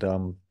 And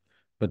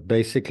but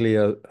basically,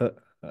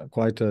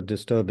 quite a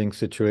disturbing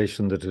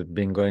situation that had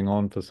been going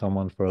on for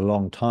someone for a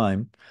long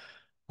time.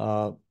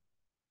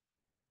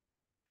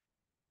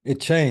 It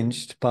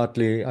changed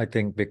partly, I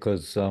think,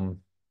 because there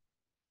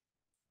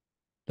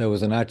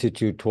was an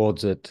attitude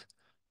towards it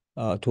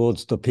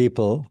towards the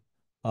people,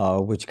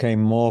 which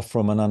came more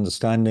from an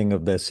understanding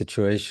of their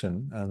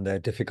situation and their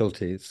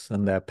difficulties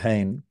and their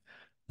pain.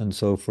 And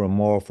so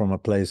more from a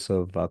place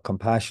of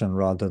compassion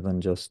rather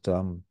than just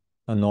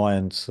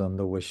annoyance and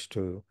the wish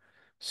to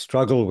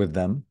struggle with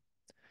them.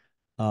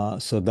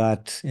 So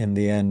that in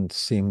the end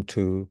seemed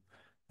to,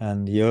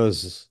 and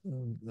years,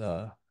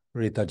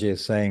 Rita Ji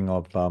is saying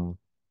of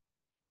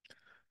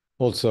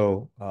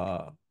also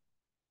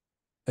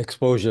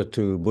exposure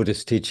to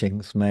Buddhist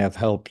teachings may have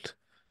helped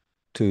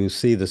to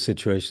see the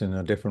situation in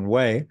a different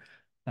way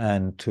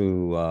and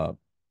to,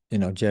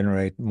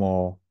 generate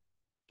more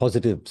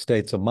positive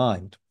states of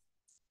mind,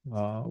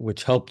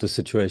 which helped the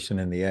situation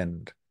in the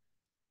end.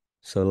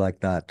 So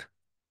like that.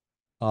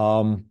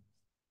 I'm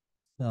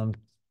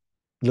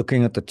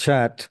looking at the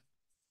chat.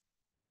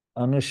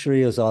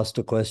 Anushri has asked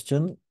a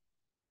question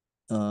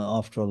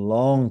after a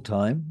long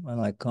time, and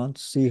I can't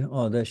see.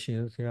 Oh, there she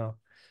is. Yeah.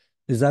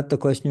 Is that the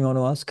question you want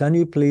to ask? Can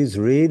you please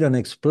read and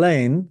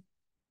explain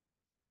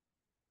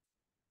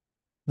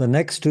the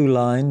next two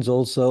lines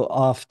also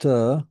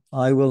after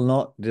 "I will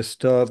not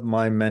disturb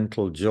my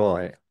mental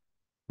joy"?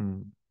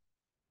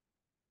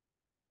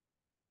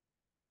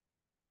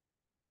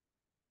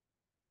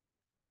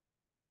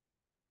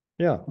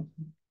 Yeah.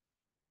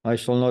 I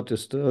shall not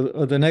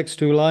disturb. The next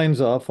two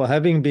lines are, "For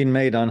having been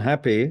made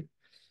unhappy,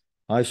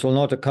 I shall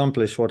not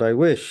accomplish what I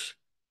wish,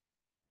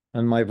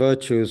 and my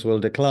virtues will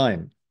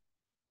decline."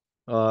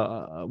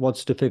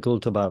 What's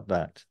difficult about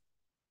that?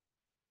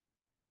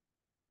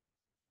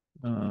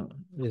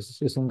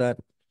 Isn't that,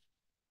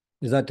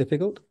 is that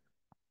difficult?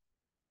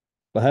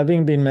 For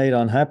having been made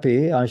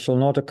unhappy, I shall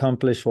not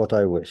accomplish what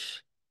I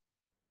wish,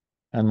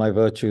 and my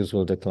virtues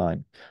will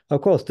decline.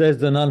 Of course,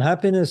 there's an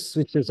unhappiness,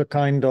 which is a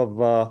kind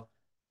of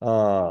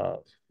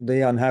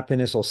the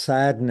unhappiness or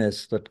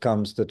sadness that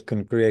comes that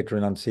can create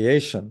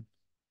renunciation.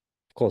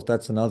 Of course,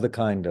 that's another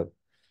kind of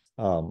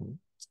um,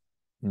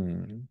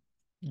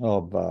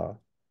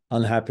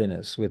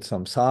 unhappiness with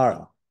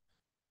samsara.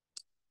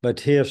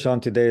 But here,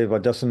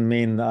 Shantideva doesn't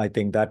mean, I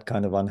think, that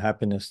kind of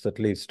unhappiness that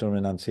leads to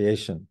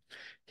renunciation.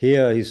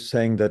 Here, he's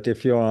saying that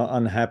if you're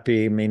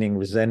unhappy, meaning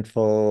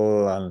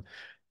resentful, and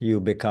you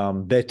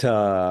become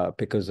bitter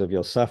because of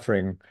your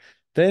suffering,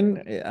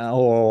 then,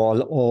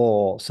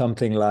 or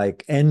something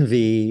like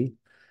envy,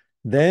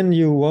 then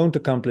you won't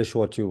accomplish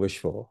what you wish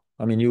for.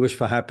 I mean, you wish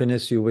for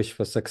happiness, you wish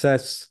for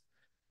success.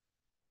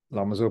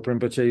 Lama Zopa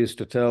Rinpoche used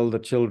to tell the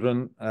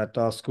children at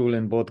our school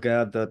in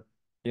Bodhgaya that,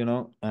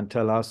 and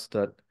tell us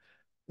that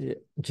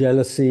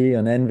jealousy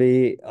and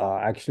envy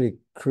actually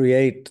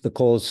create the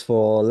cause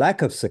for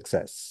lack of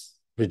success.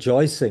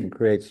 Rejoicing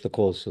creates the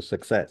cause for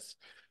success.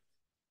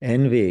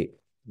 Envy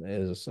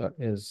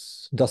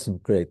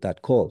doesn't create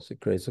that cause.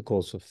 It creates a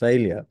cause for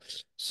failure.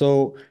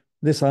 So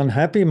this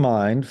unhappy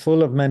mind,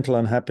 full of mental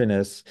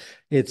unhappiness,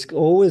 it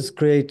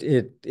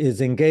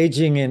is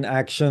engaging in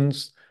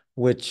actions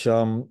which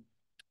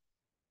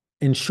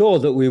ensure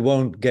that we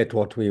won't get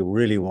what we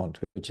really want,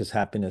 which is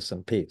happiness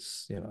and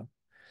peace.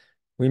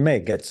 We may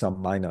get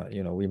some minor,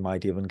 we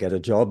might even get a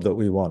job that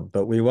we want,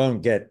 but we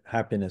won't get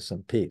happiness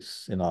and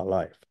peace in our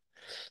life.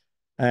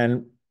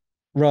 And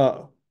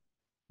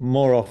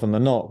more often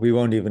than not, we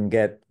won't even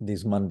get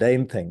these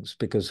mundane things,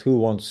 because who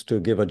wants to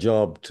give a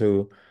job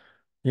to,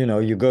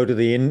 you go to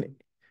the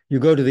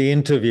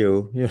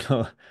interview,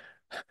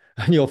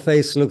 and your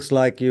face looks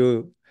like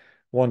you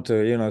want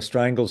to,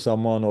 strangle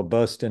someone or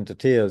burst into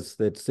tears.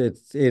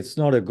 It's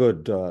not a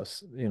good,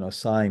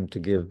 sign to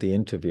give the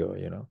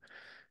interviewer.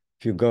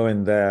 If you go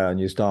in there and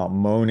you start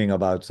moaning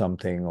about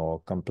something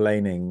or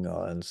complaining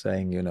and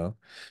saying,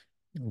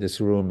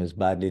 this room is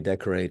badly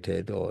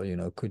decorated, or,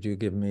 could you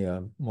give me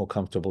a more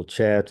comfortable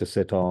chair to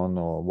sit on,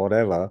 or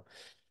whatever,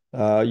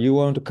 you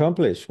won't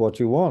accomplish what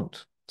you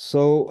want.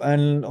 So,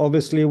 and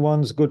obviously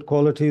one's good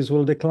qualities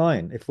will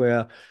decline. If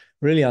we're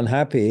really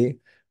unhappy,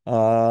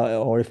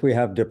 or if we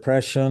have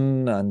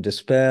depression and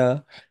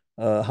despair,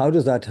 how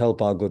does that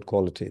help our good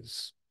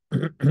qualities?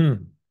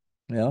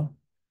 Yeah.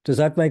 Does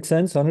that make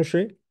sense,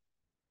 Anushri?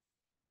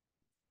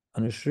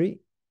 Anushri?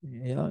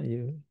 Yeah,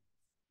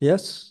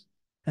 yes?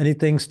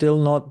 Anything still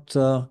not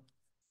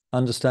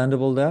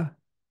understandable there?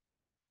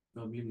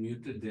 No, you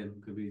muted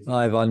them, Kabir.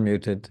 I've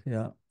unmuted,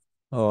 yeah.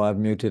 Oh, I've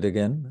muted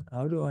again.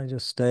 How do I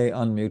just stay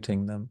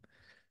unmuting them?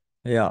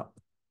 Yeah.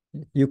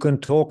 You can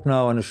talk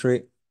now,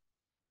 Anushri.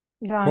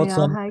 What's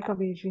on? Hi,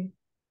 Kabir Ji.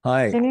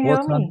 Hi. Can you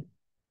hear me?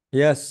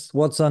 Yes.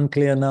 What's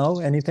unclear now?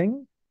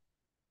 Anything?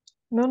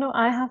 No,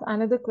 I have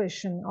another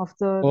question of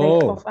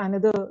Oh.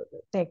 another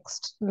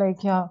text.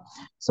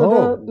 So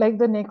Oh.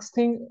 the next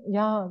thing,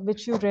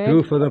 which you read.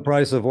 Two for the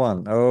price of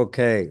one.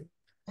 Okay.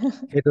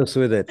 Hit us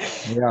with it.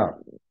 Yeah.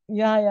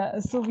 Yeah.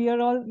 So we are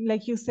all,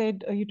 like you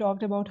said, you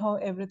talked about how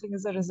everything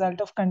is a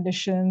result of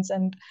conditions,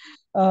 and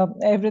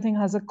everything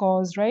has a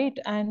cause, right?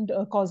 And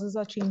causes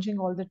are changing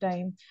all the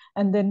time.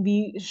 And then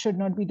we should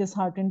not be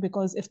disheartened,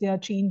 because if they are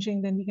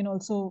changing, then we can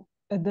also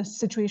the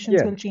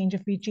situations will change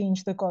if we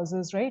change the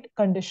causes, right?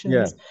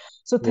 Conditions.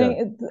 So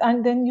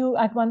and then you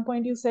at one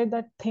point you said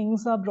that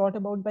things are brought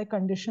about by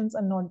conditions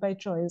and not by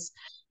choice.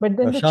 But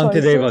then the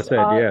Shantideva choices said,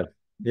 are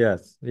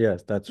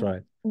yes, that's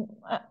right.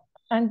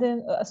 and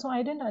then so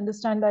I didn't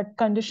understand that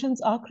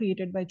conditions are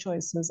created by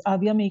choices.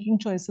 We are making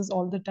choices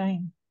all the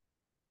time.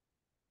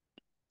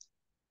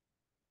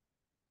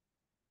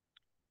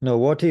 No,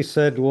 what he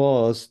said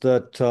was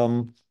that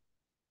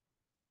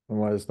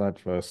what is that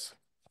verse?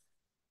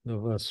 The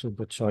verse with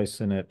the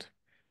choice in it.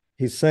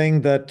 He's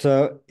saying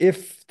that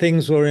if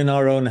things were in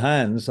our own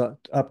hands,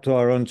 up to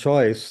our own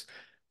choice,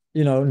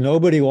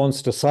 nobody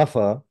wants to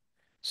suffer,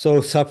 so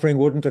suffering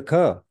wouldn't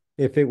occur.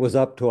 If it was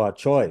up to our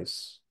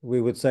choice,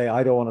 we would say,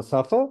 I don't want to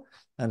suffer,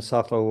 and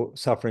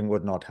suffering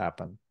would not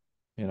happen.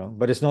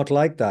 But it's not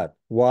like that.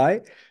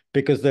 Why?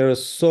 Because there are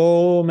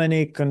so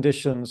many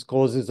conditions,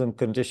 causes and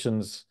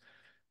conditions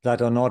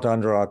that are not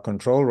under our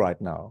control right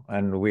now.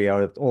 And we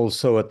are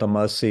also at the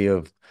mercy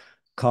of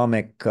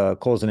karmic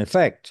cause and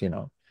effect,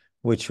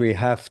 which we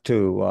have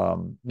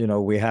to,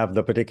 we have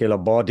the particular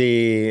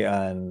body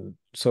and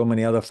so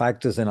many other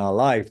factors in our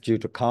life due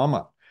to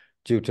karma,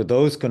 due to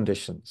those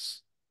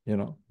conditions,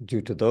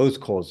 due to those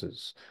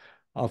causes.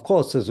 Of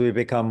course, as we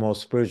become more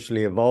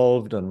spiritually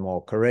evolved and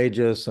more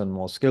courageous and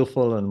more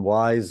skillful and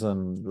wise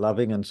and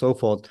loving and so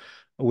forth,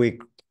 we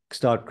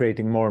start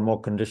creating more and more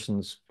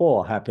conditions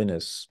for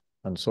happiness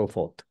and so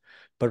forth.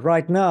 But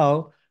right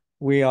now,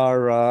 we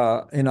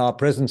are in our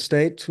present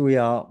state, we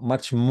are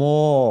much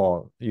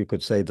more, you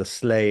could say, the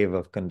slave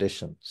of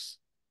conditions.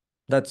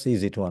 That's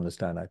easy to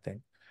understand, I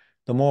think.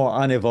 The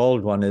more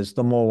unevolved one is,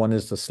 the more one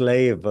is the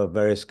slave of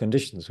various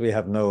conditions. We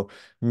have no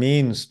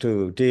means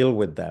to deal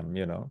with them,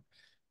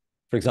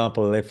 For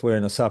example, if we're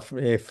in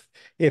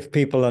if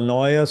people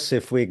annoy us,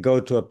 if we go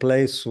to a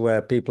place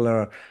where people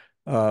are,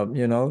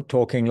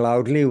 talking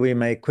loudly, we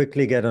may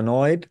quickly get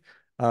annoyed.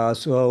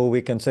 So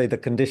we can say the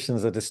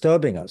conditions are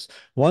disturbing us.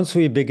 Once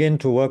we begin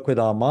to work with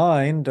our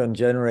mind and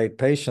generate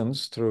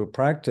patience through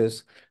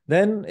practice,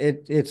 then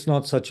it's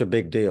not such a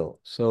big deal.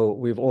 So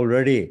we've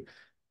already,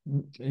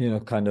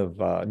 kind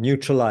of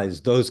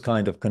neutralized those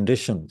kind of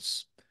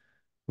conditions.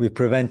 We've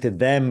prevented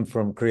them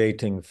from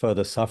creating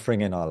further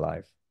suffering in our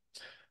life.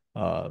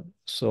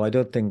 So I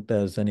don't think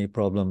there's any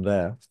problem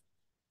there.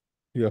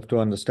 You have to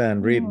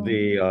understand, read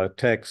the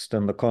text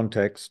and the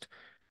context,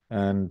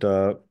 and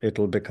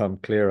it'll become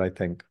clear, I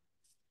think.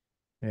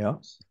 Yeah.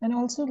 And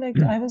also,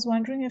 I was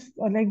wondering if,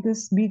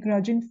 this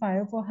begrudging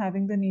fire for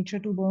having the nature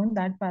to burn,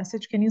 that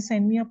passage, can you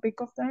send me a pic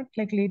of that,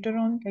 later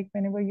on,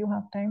 whenever you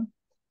have time?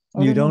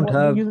 You don't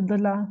have,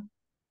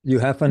 you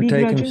haven't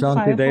taken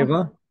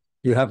Shantideva?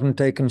 You haven't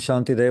taken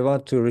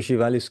Shantideva to Rishi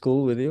Valley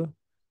School with you?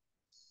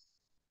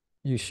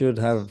 You should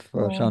have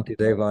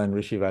Shantideva in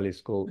Rishi Valley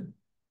School.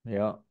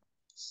 Yeah.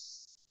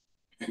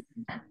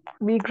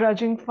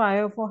 Begrudging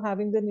fire for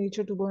having the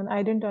nature to burn.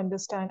 I didn't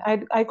understand.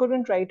 I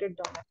couldn't write it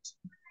down.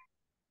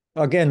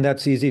 Again,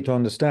 that's easy to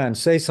understand.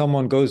 Say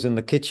someone goes in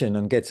the kitchen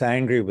and gets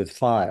angry with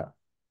fire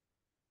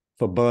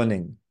for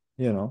burning,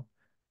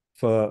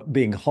 for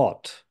being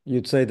hot.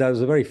 You'd say that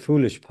was a very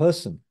foolish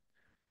person,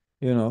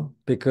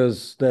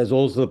 because there's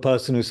also the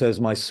person who says,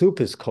 my soup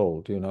is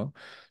cold,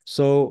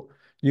 So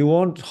you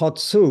want hot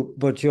soup,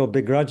 but you're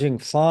begrudging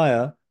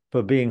fire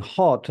for being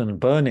hot and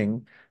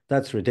burning.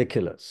 That's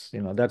ridiculous.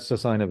 That's the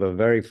sign of a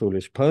very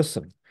foolish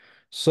person.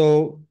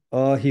 So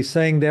he's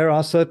saying there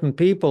are certain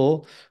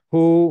people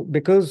who,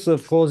 because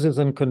of causes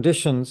and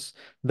conditions,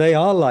 they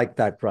are like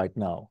that right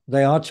now.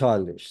 They are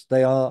childish.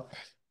 They are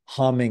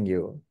harming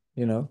you.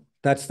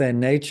 That's their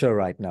nature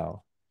right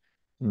now.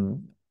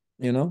 You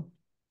know?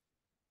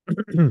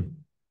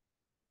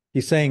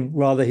 He's saying,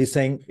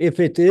 if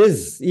it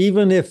is,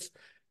 even if,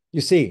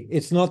 you see,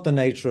 it's not the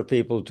nature of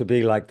people to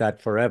be like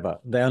that forever.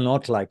 They are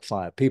not like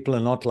fire. People are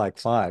not like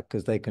fire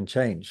because they can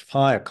change.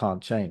 Fire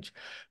can't change.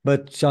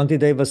 But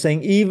Shantideva was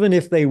saying, even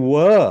if they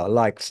were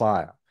like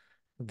fire,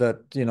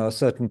 that, a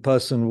certain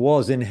person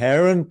was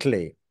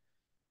inherently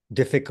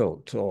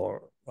difficult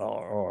or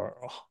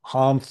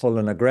harmful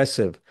and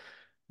aggressive,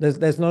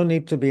 there's no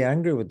need to be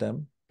angry with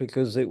them,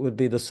 because it would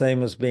be the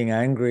same as being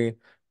angry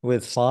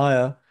with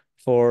fire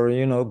for,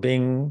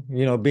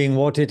 being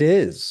what it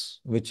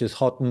is, which is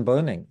hot and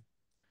burning,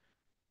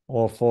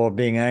 or for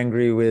being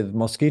angry with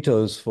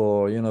mosquitoes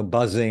for,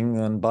 buzzing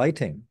and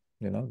biting.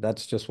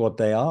 That's just what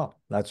they are.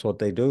 That's what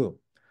they do.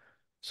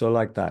 So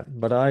like that.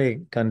 But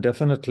I can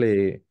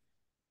definitely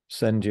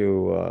send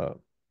you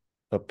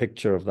a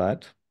picture of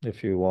that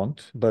if you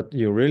want. But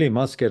you really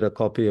must get a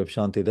copy of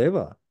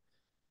Shantideva.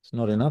 It's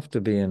not enough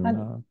to be in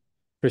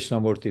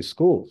Krishnamurti's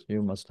school.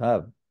 You must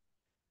have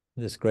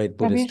this great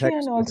Buddhist Kabir Ji,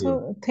 text and with you.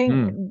 also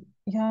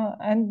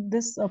and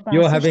this You're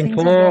passage having things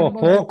are brought about.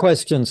 four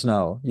questions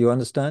now. You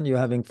understand? You're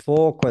having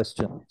 4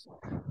 questions.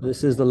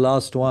 This is the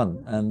last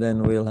one, and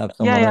then we'll have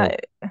someone else.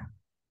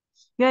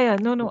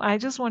 No. I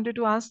just wanted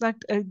to ask that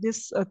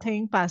this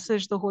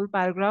passage, the whole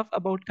paragraph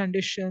about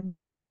condition.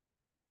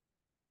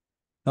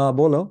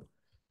 Bolo.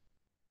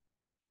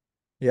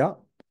 Yeah.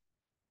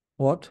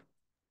 What?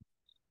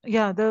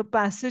 Yeah, the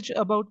passage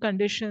about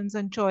conditions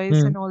and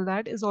choice and all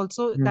that is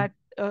also that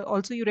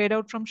also you read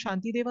out from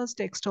Shanti Deva's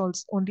text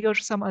also, only or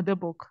some other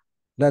book.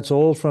 That's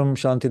all from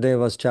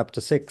Shantideva's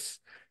chapter 6.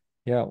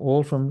 Yeah,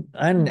 all from,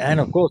 and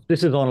of course,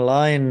 this is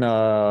online,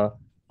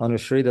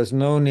 Anushri. There's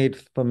no need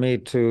for me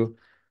to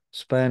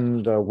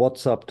spend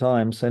WhatsApp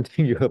time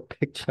sending you a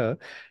picture.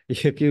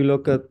 If you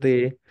look at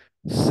the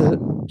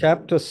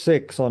chapter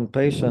 6 on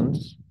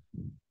patience,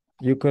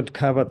 you could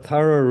have a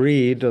thorough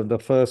read of the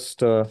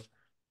first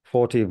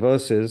 40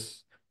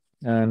 verses,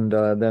 and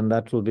then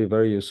that will be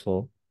very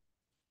useful.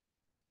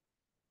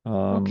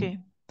 Okay,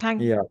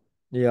 thank Yeah,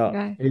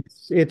 yeah. yeah.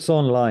 It's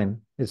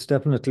online. It's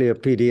definitely a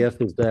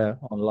PDF is there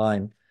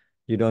online.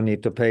 You don't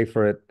need to pay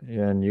for it,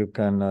 and you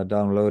can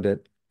download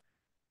it.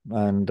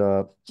 And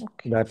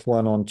Okay, that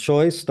one on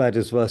choice, that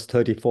is verse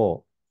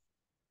 34.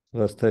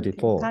 Verse okay.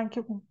 34. Thank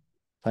you.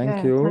 Thank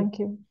Yeah, you. thank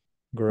you.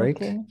 Great.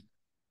 Okay.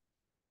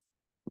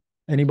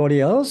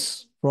 Anybody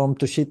else from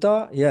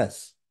Tushita?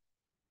 Yes.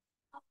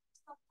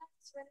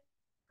 Sometimes when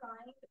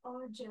kind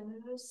or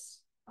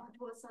generous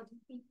towards certain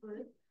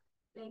people,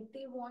 like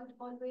they want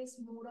always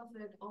more of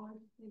it, or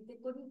like they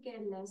couldn't care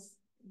less.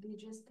 They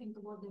just think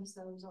about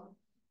themselves, or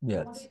they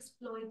want to Yes.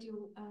 exploit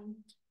you. And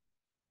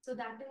so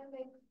that time,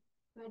 like,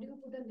 where do you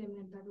put a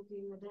limit that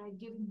okay, whether I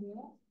give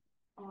more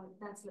or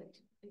that's it.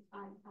 If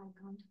I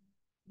can't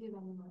give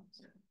anymore.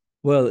 So.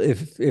 Well,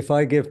 if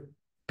I give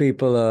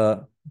people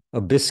a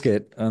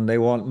biscuit and they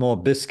want more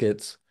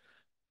biscuits,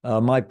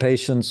 my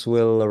patience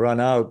will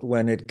run out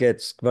when it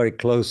gets very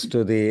close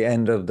to the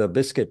end of the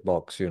biscuit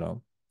box, you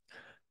know.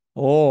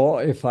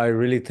 Or if I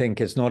really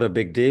think it's not a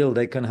big deal,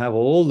 they can have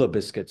all the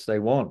biscuits they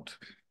want.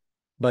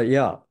 But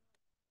yeah,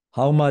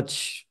 how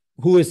much,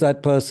 who is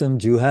that person?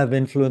 Do you have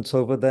influence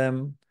over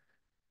them?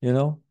 You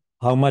know,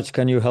 how much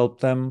can you help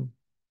them?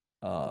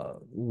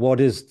 What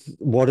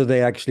do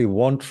they actually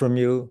want from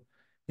you?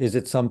 Is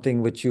it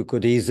something which you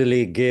could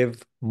easily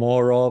give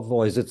more of,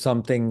 or is it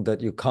something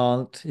that you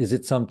can't? Is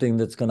it something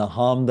that's going to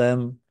harm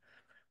them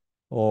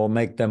or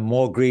make them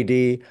more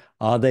greedy?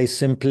 Are they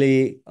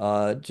simply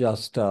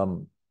just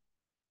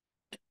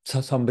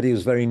somebody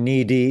who's very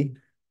needy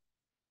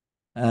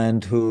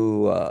and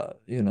who,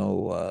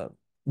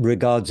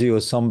 regards you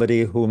as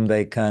somebody whom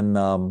they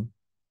can,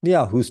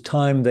 whose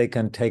time they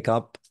can take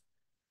up,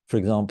 for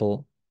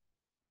example?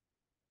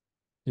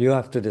 You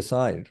have to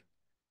decide.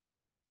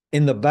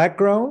 In the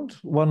background,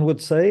 one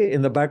would say,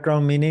 in the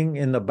background meaning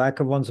in the back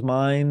of one's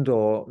mind,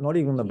 or not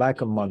even the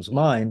back of one's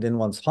mind, in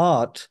one's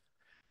heart,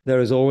 there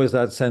is always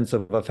that sense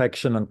of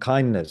affection and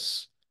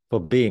kindness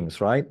for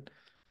beings, right?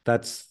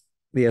 That's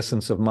the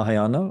essence of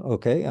Mahayana,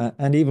 okay?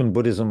 And even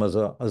Buddhism as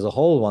a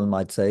whole, one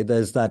might say,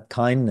 there's that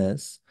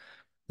kindness,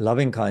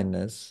 loving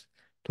kindness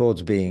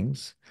towards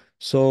beings.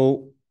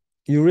 So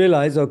you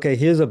realize, okay,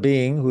 here's a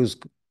being who's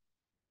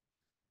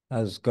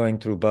as going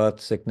through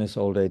birth, sickness,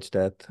 old age,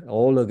 death,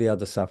 all of the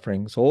other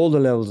sufferings, all the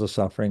levels of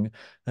suffering.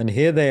 And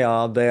here they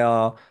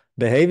are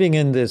behaving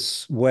in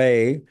this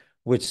way,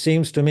 which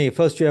seems to me,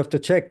 first you have to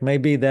check,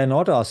 maybe they're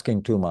not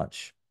asking too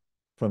much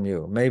from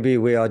you. Maybe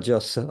we are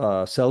just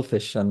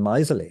selfish and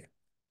miserly,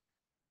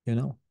 you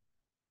know.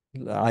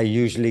 I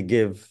usually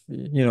give,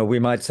 we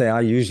might say,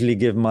 I usually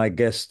give my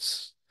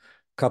guests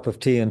a cup of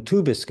tea and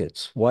 2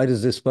 biscuits. Why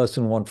does this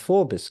person want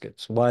 4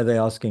 biscuits? Why are they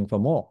asking for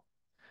more?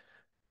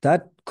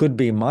 That could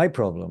be my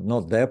problem,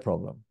 not their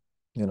problem,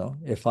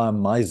 if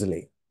I'm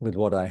miserly with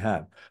what I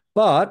have.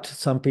 But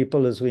some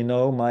people, as we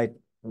know, might,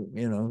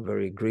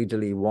 very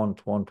greedily want,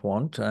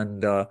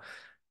 and,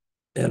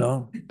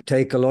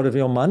 take a lot of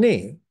your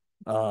money,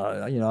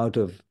 out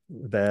of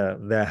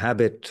their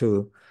habit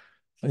to,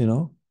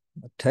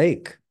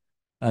 take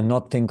and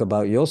not think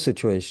about your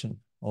situation.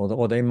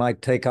 Or they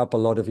might take up a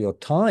lot of your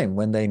time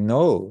when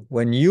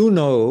you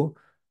know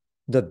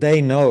that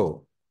they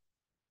know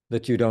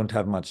that you don't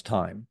have much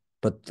time,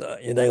 but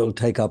they will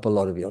take up a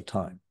lot of your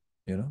time,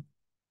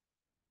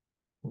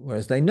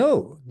 Whereas they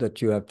know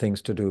that you have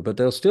things to do, but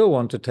they'll still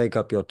want to take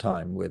up your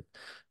time with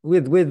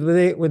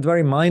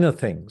very minor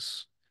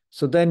things.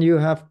 So then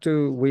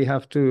we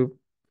have to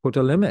put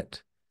a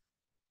limit.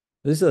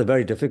 This is a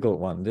very difficult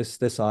one.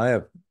 This I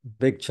have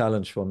big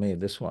challenge for me,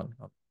 this one.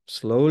 I'm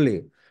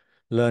slowly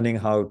learning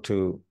how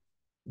to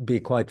be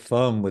quite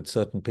firm with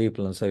certain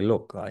people and say,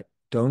 look, I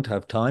don't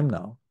have time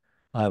now.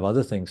 I have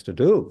other things to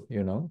do,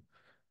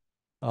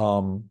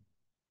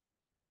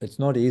 It's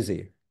not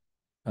easy.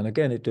 And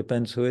again, it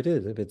depends who it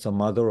is. If it's a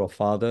mother or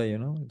father,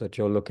 that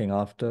you're looking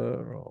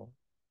after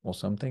or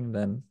something,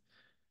 then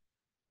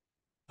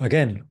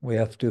again, we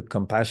have to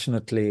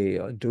compassionately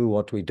do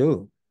what we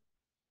do.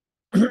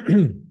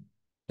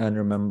 And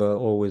remember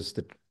always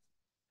the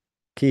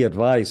key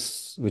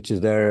advice, which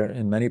is there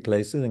in many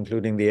places,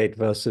 including the 8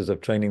 verses of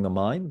training the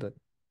mind, that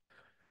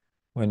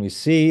when we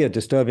see a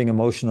disturbing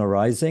emotion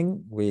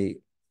arising, we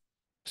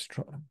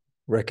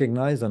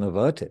recognize and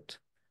avert it,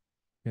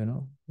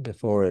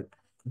 before it.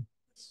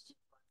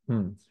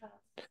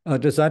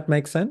 Does that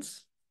make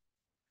sense?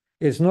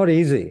 It's not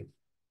easy,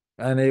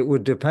 and it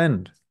would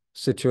depend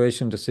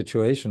situation to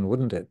situation,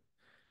 wouldn't it?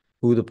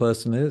 who the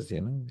person is,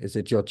 you know. Is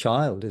it your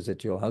child? Is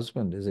it your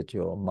husband? Is it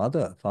your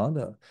mother,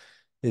 father?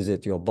 Is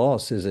it your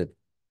boss? Is it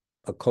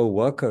a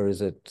co-worker?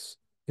 Is it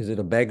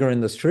a beggar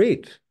in the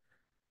street?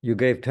 You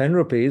gave 10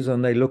 rupees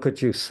and they look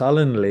at you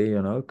sullenly,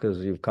 you know,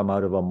 because you've come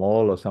out of a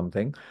mall or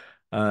something.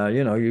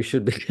 You know, you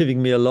should be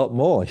giving me a lot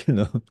more, you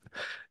know.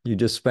 You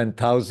just spent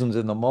thousands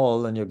in the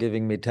mall and you're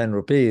giving me 10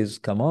 rupees.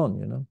 Come on,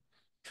 you know.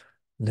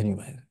 And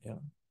anyway, you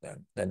know,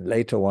 then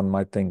later one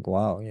might think,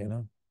 wow, you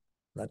know,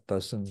 that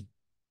person,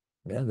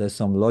 yeah, there's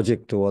some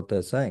logic to what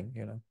they're saying,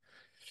 you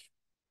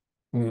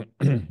know.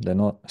 They're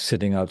not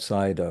sitting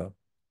outside a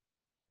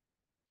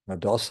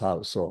doss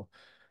house or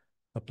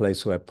a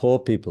place where poor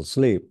people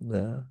sleep.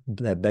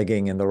 They're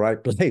begging in the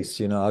right place,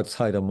 you know,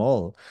 outside a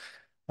mall.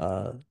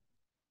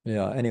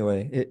 Yeah,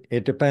 anyway,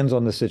 it depends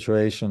on the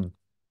situation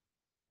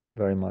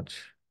very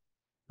much.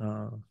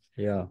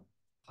 Yeah.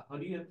 How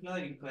do you apply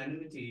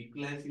equanimity,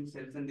 equalizing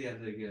self and the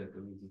other here,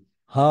 Kabir?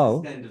 How?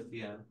 This kind of,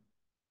 yeah.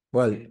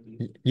 Well,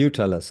 you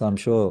tell us. I'm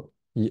sure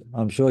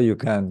you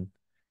can.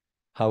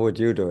 How would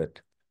you do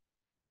it?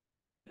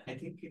 I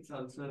think it's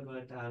also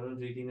about our own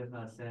reading of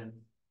ourselves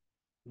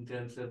in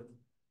terms of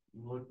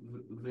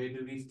where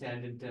do we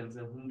stand in terms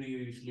of whom do you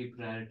usually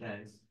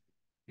prioritize?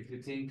 If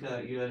you think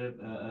you are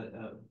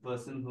a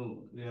person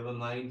you have a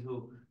mind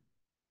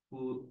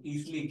who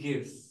easily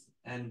gives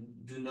and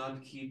do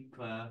not keep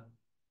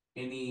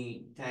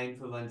any time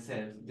for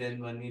oneself, then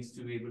one needs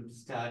to be able to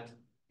start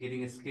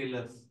getting a skill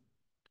of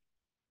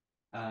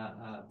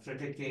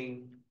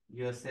protecting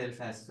yourself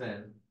as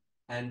well,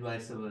 and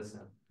vice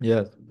versa.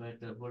 Yes. But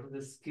what are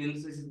the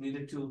skills which is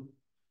needed to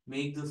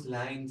make those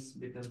lines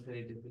become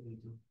very difficult?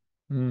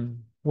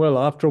 Well,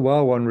 after a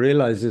while, one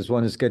realizes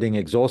one is getting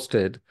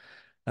exhausted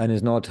and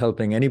is not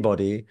helping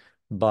anybody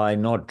by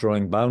not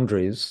drawing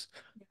boundaries.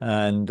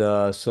 And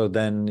so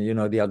then, you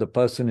know, the other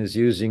person is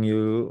using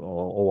you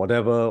or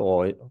whatever,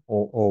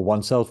 or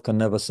oneself can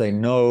never say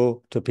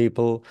no to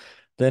people.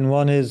 Then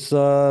one is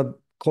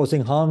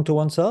causing harm to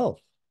oneself.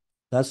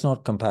 That's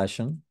not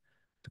compassion,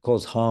 to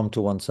cause harm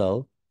to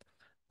oneself,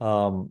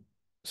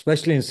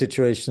 especially in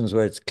situations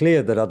where it's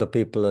clear that other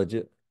people are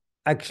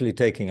actually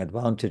taking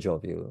advantage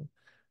of you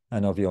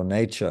and of your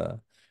nature.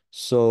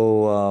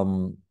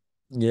 So,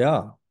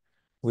 yeah,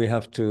 we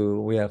have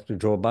to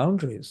draw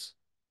boundaries,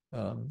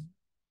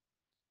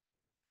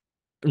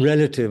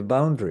 relative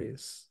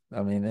boundaries.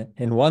 I mean,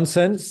 in one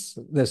sense,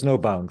 there's no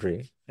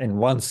boundary in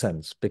one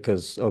sense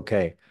because,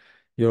 okay,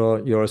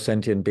 you're a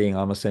sentient being,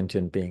 I'm a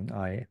sentient being.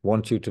 I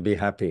want you to be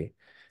happy.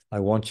 I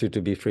want you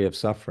to be free of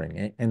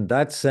suffering. In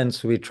that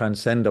sense, we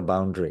transcend a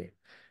boundary.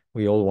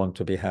 We all want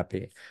to be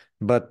happy.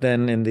 But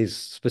then in these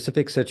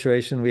specific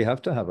situations, we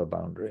have to have a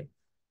boundary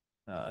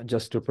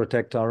just to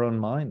protect our own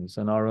minds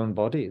and our own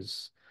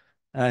bodies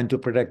and to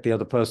protect the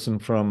other person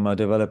from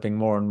developing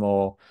more and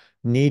more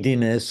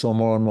neediness or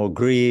more and more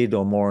greed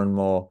or more and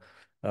more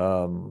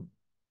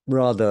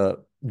rather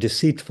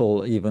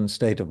deceitful even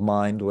state of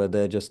mind where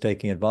they're just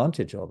taking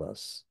advantage of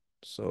us.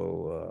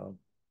 So,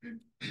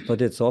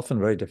 but it's often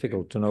very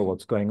difficult to know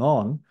what's going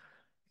on.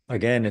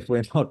 Again, if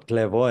we're not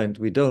clairvoyant,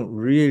 we don't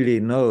really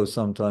know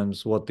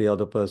sometimes what the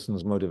other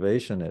person's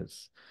motivation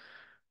is.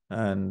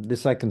 And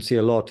this I can see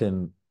a lot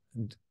in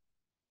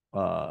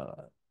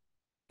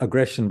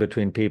aggression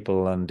between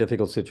people and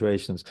difficult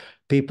situations.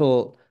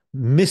 People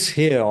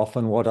mishear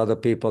often what other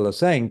people are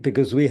saying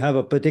because we have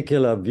a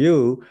particular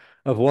view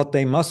of what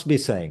they must be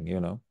saying, you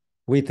know.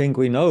 We think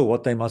we know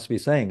what they must be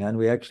saying and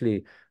we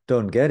actually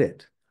don't get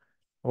it.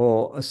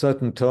 Or a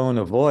certain tone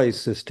of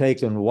voice is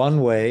taken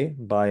one way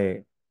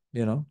by,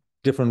 you know,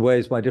 different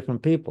ways by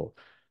different people.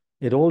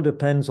 It all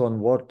depends on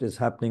what is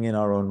happening in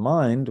our own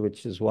mind,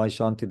 which is why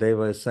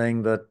Shantideva is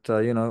saying that,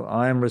 you know,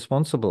 I am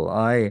responsible.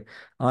 I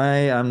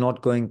am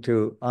not going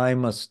to, I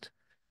must,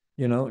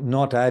 you know,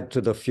 not add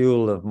to the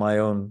fuel of my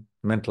own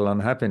mental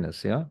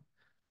unhappiness. Yeah.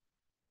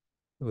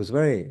 It was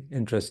very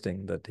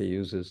interesting that he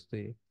uses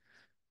the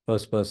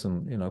first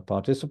person, you know,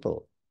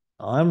 participle.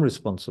 I'm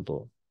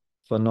responsible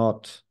for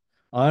not,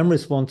 I'm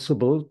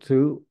responsible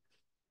to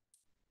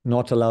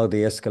not allow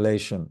the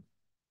escalation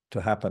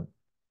to happen.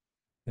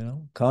 You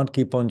know, can't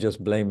keep on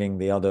just blaming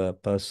the other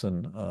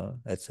person,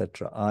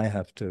 etc. I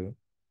have to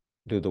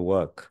do the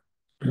work.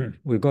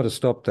 We've got to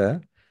stop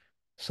there.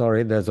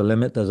 Sorry, there's a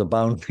limit, there's a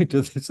boundary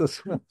to this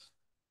as well.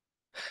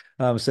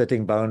 I'm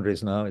setting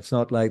boundaries now. It's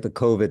not like the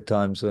COVID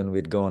times when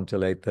we'd go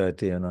until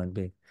 8:30 and I'd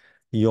be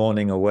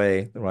yawning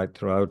away right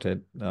throughout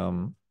it.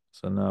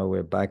 So now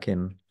we're back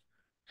in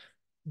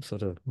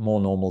sort of more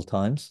normal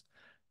times.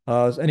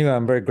 So anyway,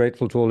 I'm very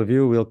grateful to all of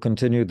you. We'll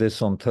continue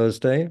this on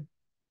Thursday.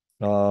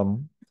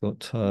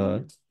 But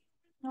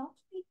Not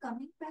be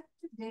coming back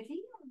to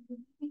Delhi, or will you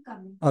be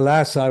coming?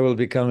 alas, I will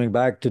be coming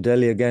back to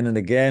Delhi again and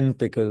again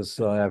because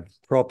I have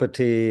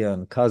property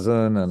and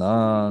cousin and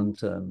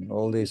aunt and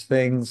all these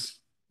things.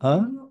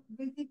 Huh? Will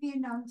they be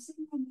announcing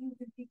when you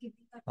will be giving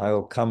a I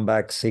will talk? come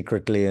back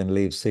secretly and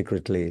leave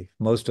secretly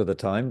most of the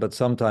time, but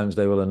sometimes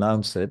they will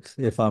announce it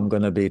if I'm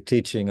going to be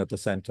teaching at the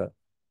center.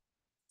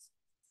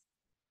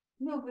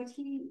 No, but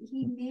he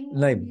may or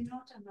Like, may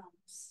not announce.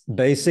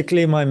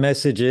 Basically, my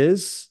message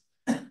is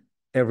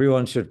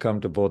everyone should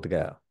come to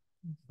Bodhgaya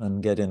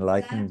and get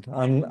enlightened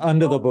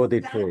under the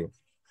Bodhi tree.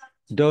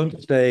 Don't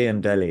stay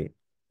in Delhi.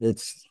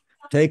 It's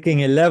taking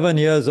 11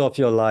 years of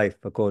your life,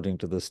 according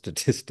to the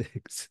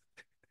statistics.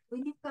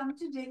 When you come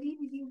to Delhi,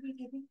 will you be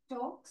giving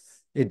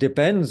talks? It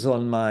depends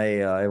on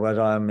my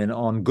whether I'm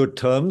on good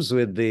terms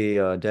with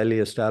the Delhi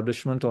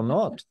establishment or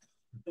not.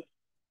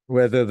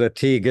 Whether the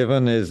tea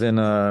given is in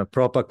a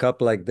proper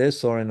cup like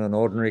this or in an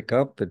ordinary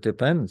cup, it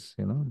depends,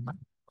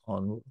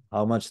 on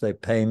how much they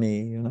pay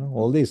me,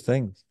 all these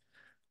things.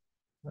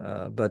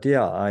 But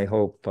yeah, I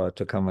hope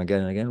to come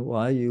again and again.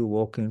 Why are you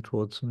walking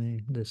towards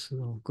me? This,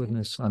 oh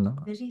goodness, Anna.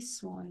 Very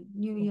small.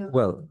 New Year.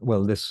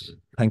 Well, this,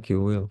 thank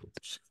you, Will.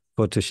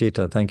 For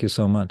Tushita, thank you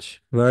so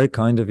much. Very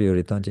kind of you,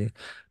 Rita ji.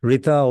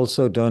 Rita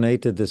also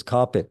donated this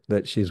carpet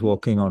that she's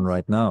walking on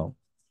right now.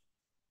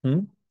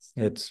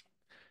 It's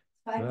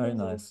very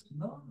nice.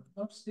 No,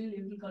 not still.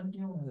 It will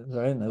continue.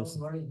 Very nice.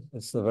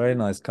 It's a very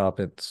nice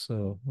carpet.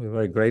 So we're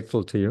very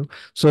grateful to you.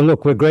 So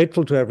look, we're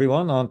grateful to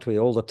everyone, aren't we,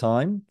 all the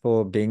time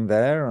for being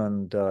there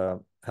and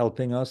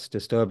helping us,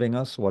 disturbing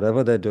us,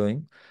 whatever they're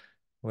doing,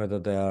 whether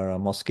they are a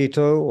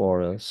mosquito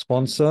or a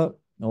sponsor,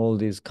 all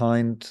these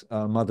kind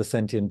mother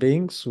sentient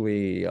beings.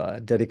 We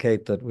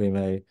dedicate that we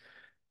may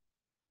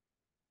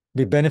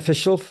be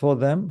beneficial for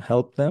them,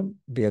 help them,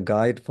 be a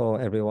guide for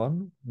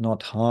everyone,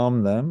 not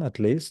harm them at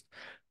least.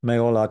 May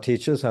all our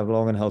teachers have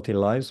long and healthy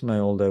lives. May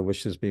all their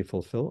wishes be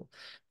fulfilled.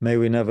 May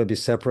we never be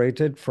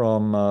separated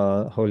from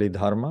holy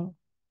dharma,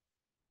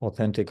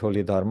 authentic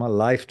holy dharma,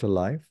 life to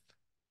life.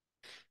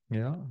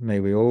 Yeah, may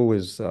we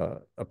always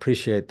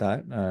appreciate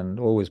that and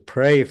always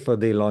pray for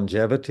the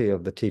longevity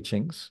of the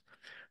teachings,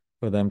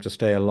 for them to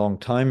stay a long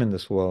time in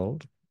this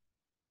world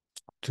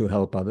to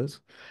help others.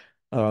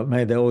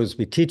 May there always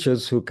be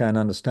teachers who can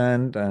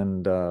understand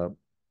and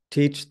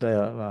teach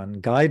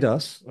and guide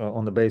us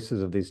on the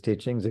basis of these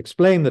teachings,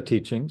 explain the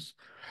teachings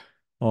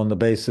on the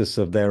basis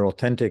of their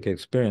authentic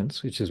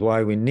experience, which is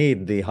why we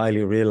need the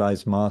highly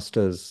realized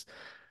masters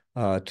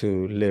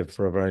to live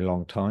for a very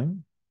long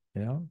time.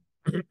 Yeah.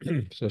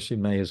 So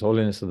may His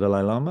Holiness the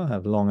Dalai Lama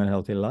have long and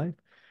healthy life,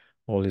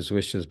 all his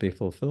wishes be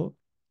fulfilled.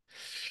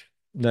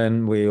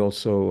 Then we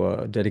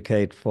also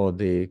dedicate for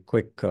the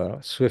quick,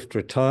 swift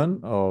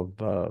return of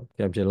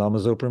Gyabje Lama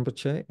Zopa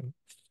Rinpoche,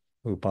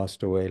 who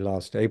passed away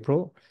last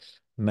April.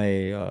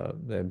 May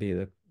there be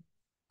the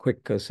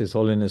quick, as His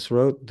Holiness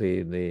wrote,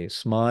 the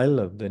smile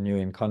of the new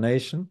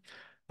incarnation.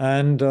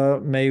 And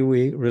may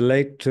we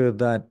relate to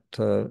that,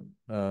 to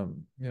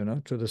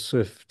the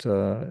swift,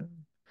 to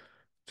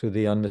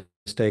the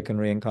unmistaken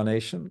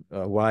reincarnation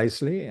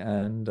wisely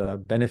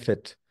and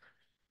benefit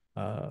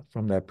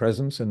from their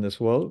presence in this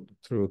world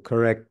through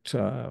correct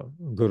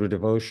Guru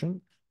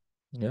devotion.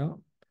 Yeah.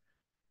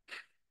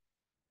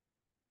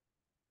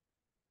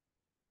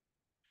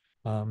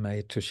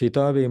 May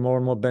Tushita be more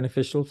and more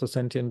beneficial for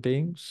sentient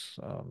beings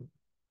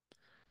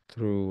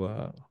through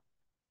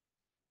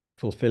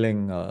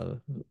fulfilling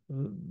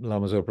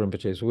Lama Zopa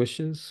Rinpoche's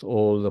wishes.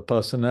 All the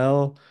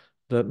personnel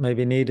that may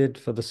be needed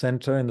for the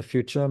center in the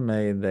future,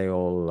 may they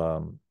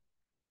all,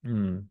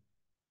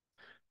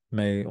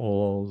 may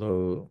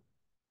all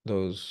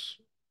those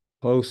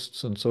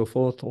posts and so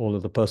forth, all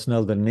of the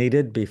personnel that are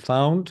needed be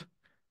found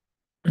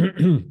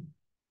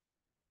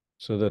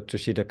so that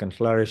Tushita can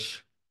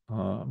flourish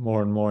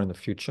more and more in the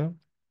future.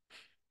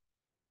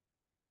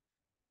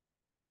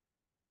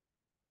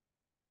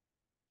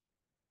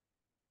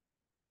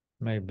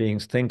 May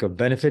beings think of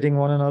benefiting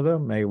one another.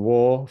 May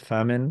war,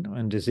 famine,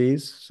 and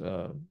disease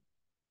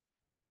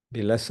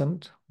be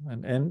lessened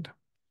and end.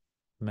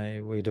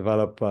 May we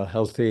develop a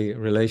healthy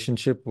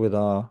relationship with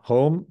our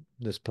home,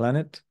 this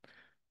planet,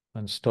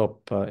 and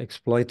stop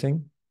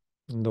exploiting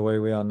in the way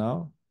we are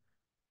now,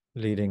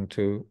 leading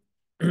to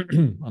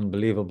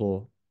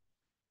unbelievable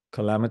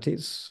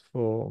calamities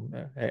for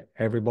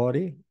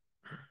everybody.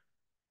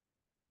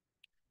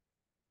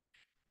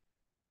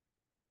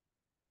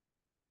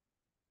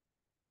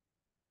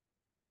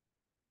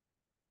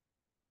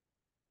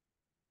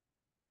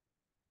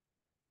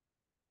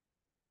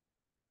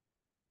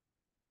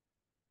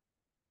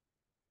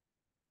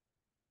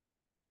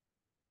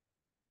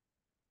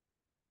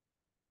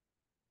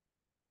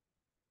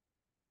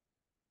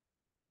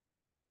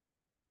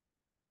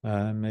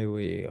 May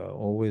we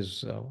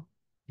always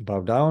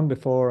bow down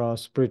before our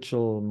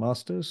spiritual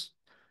masters,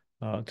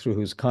 through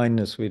whose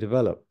kindness we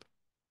develop.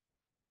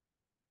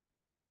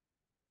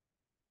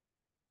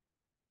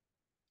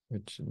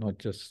 Which not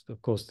just,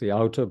 of course, the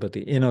outer, but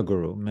the inner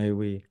Guru. May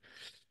we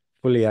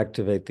fully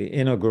activate the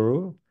inner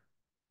Guru,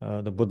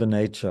 the Buddha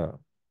nature.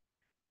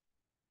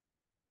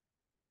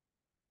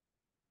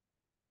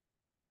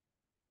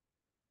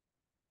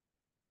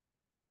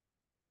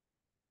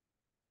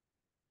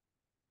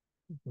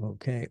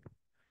 Okay.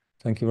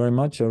 Thank you very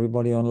much,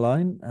 everybody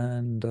online,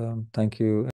 and thank you.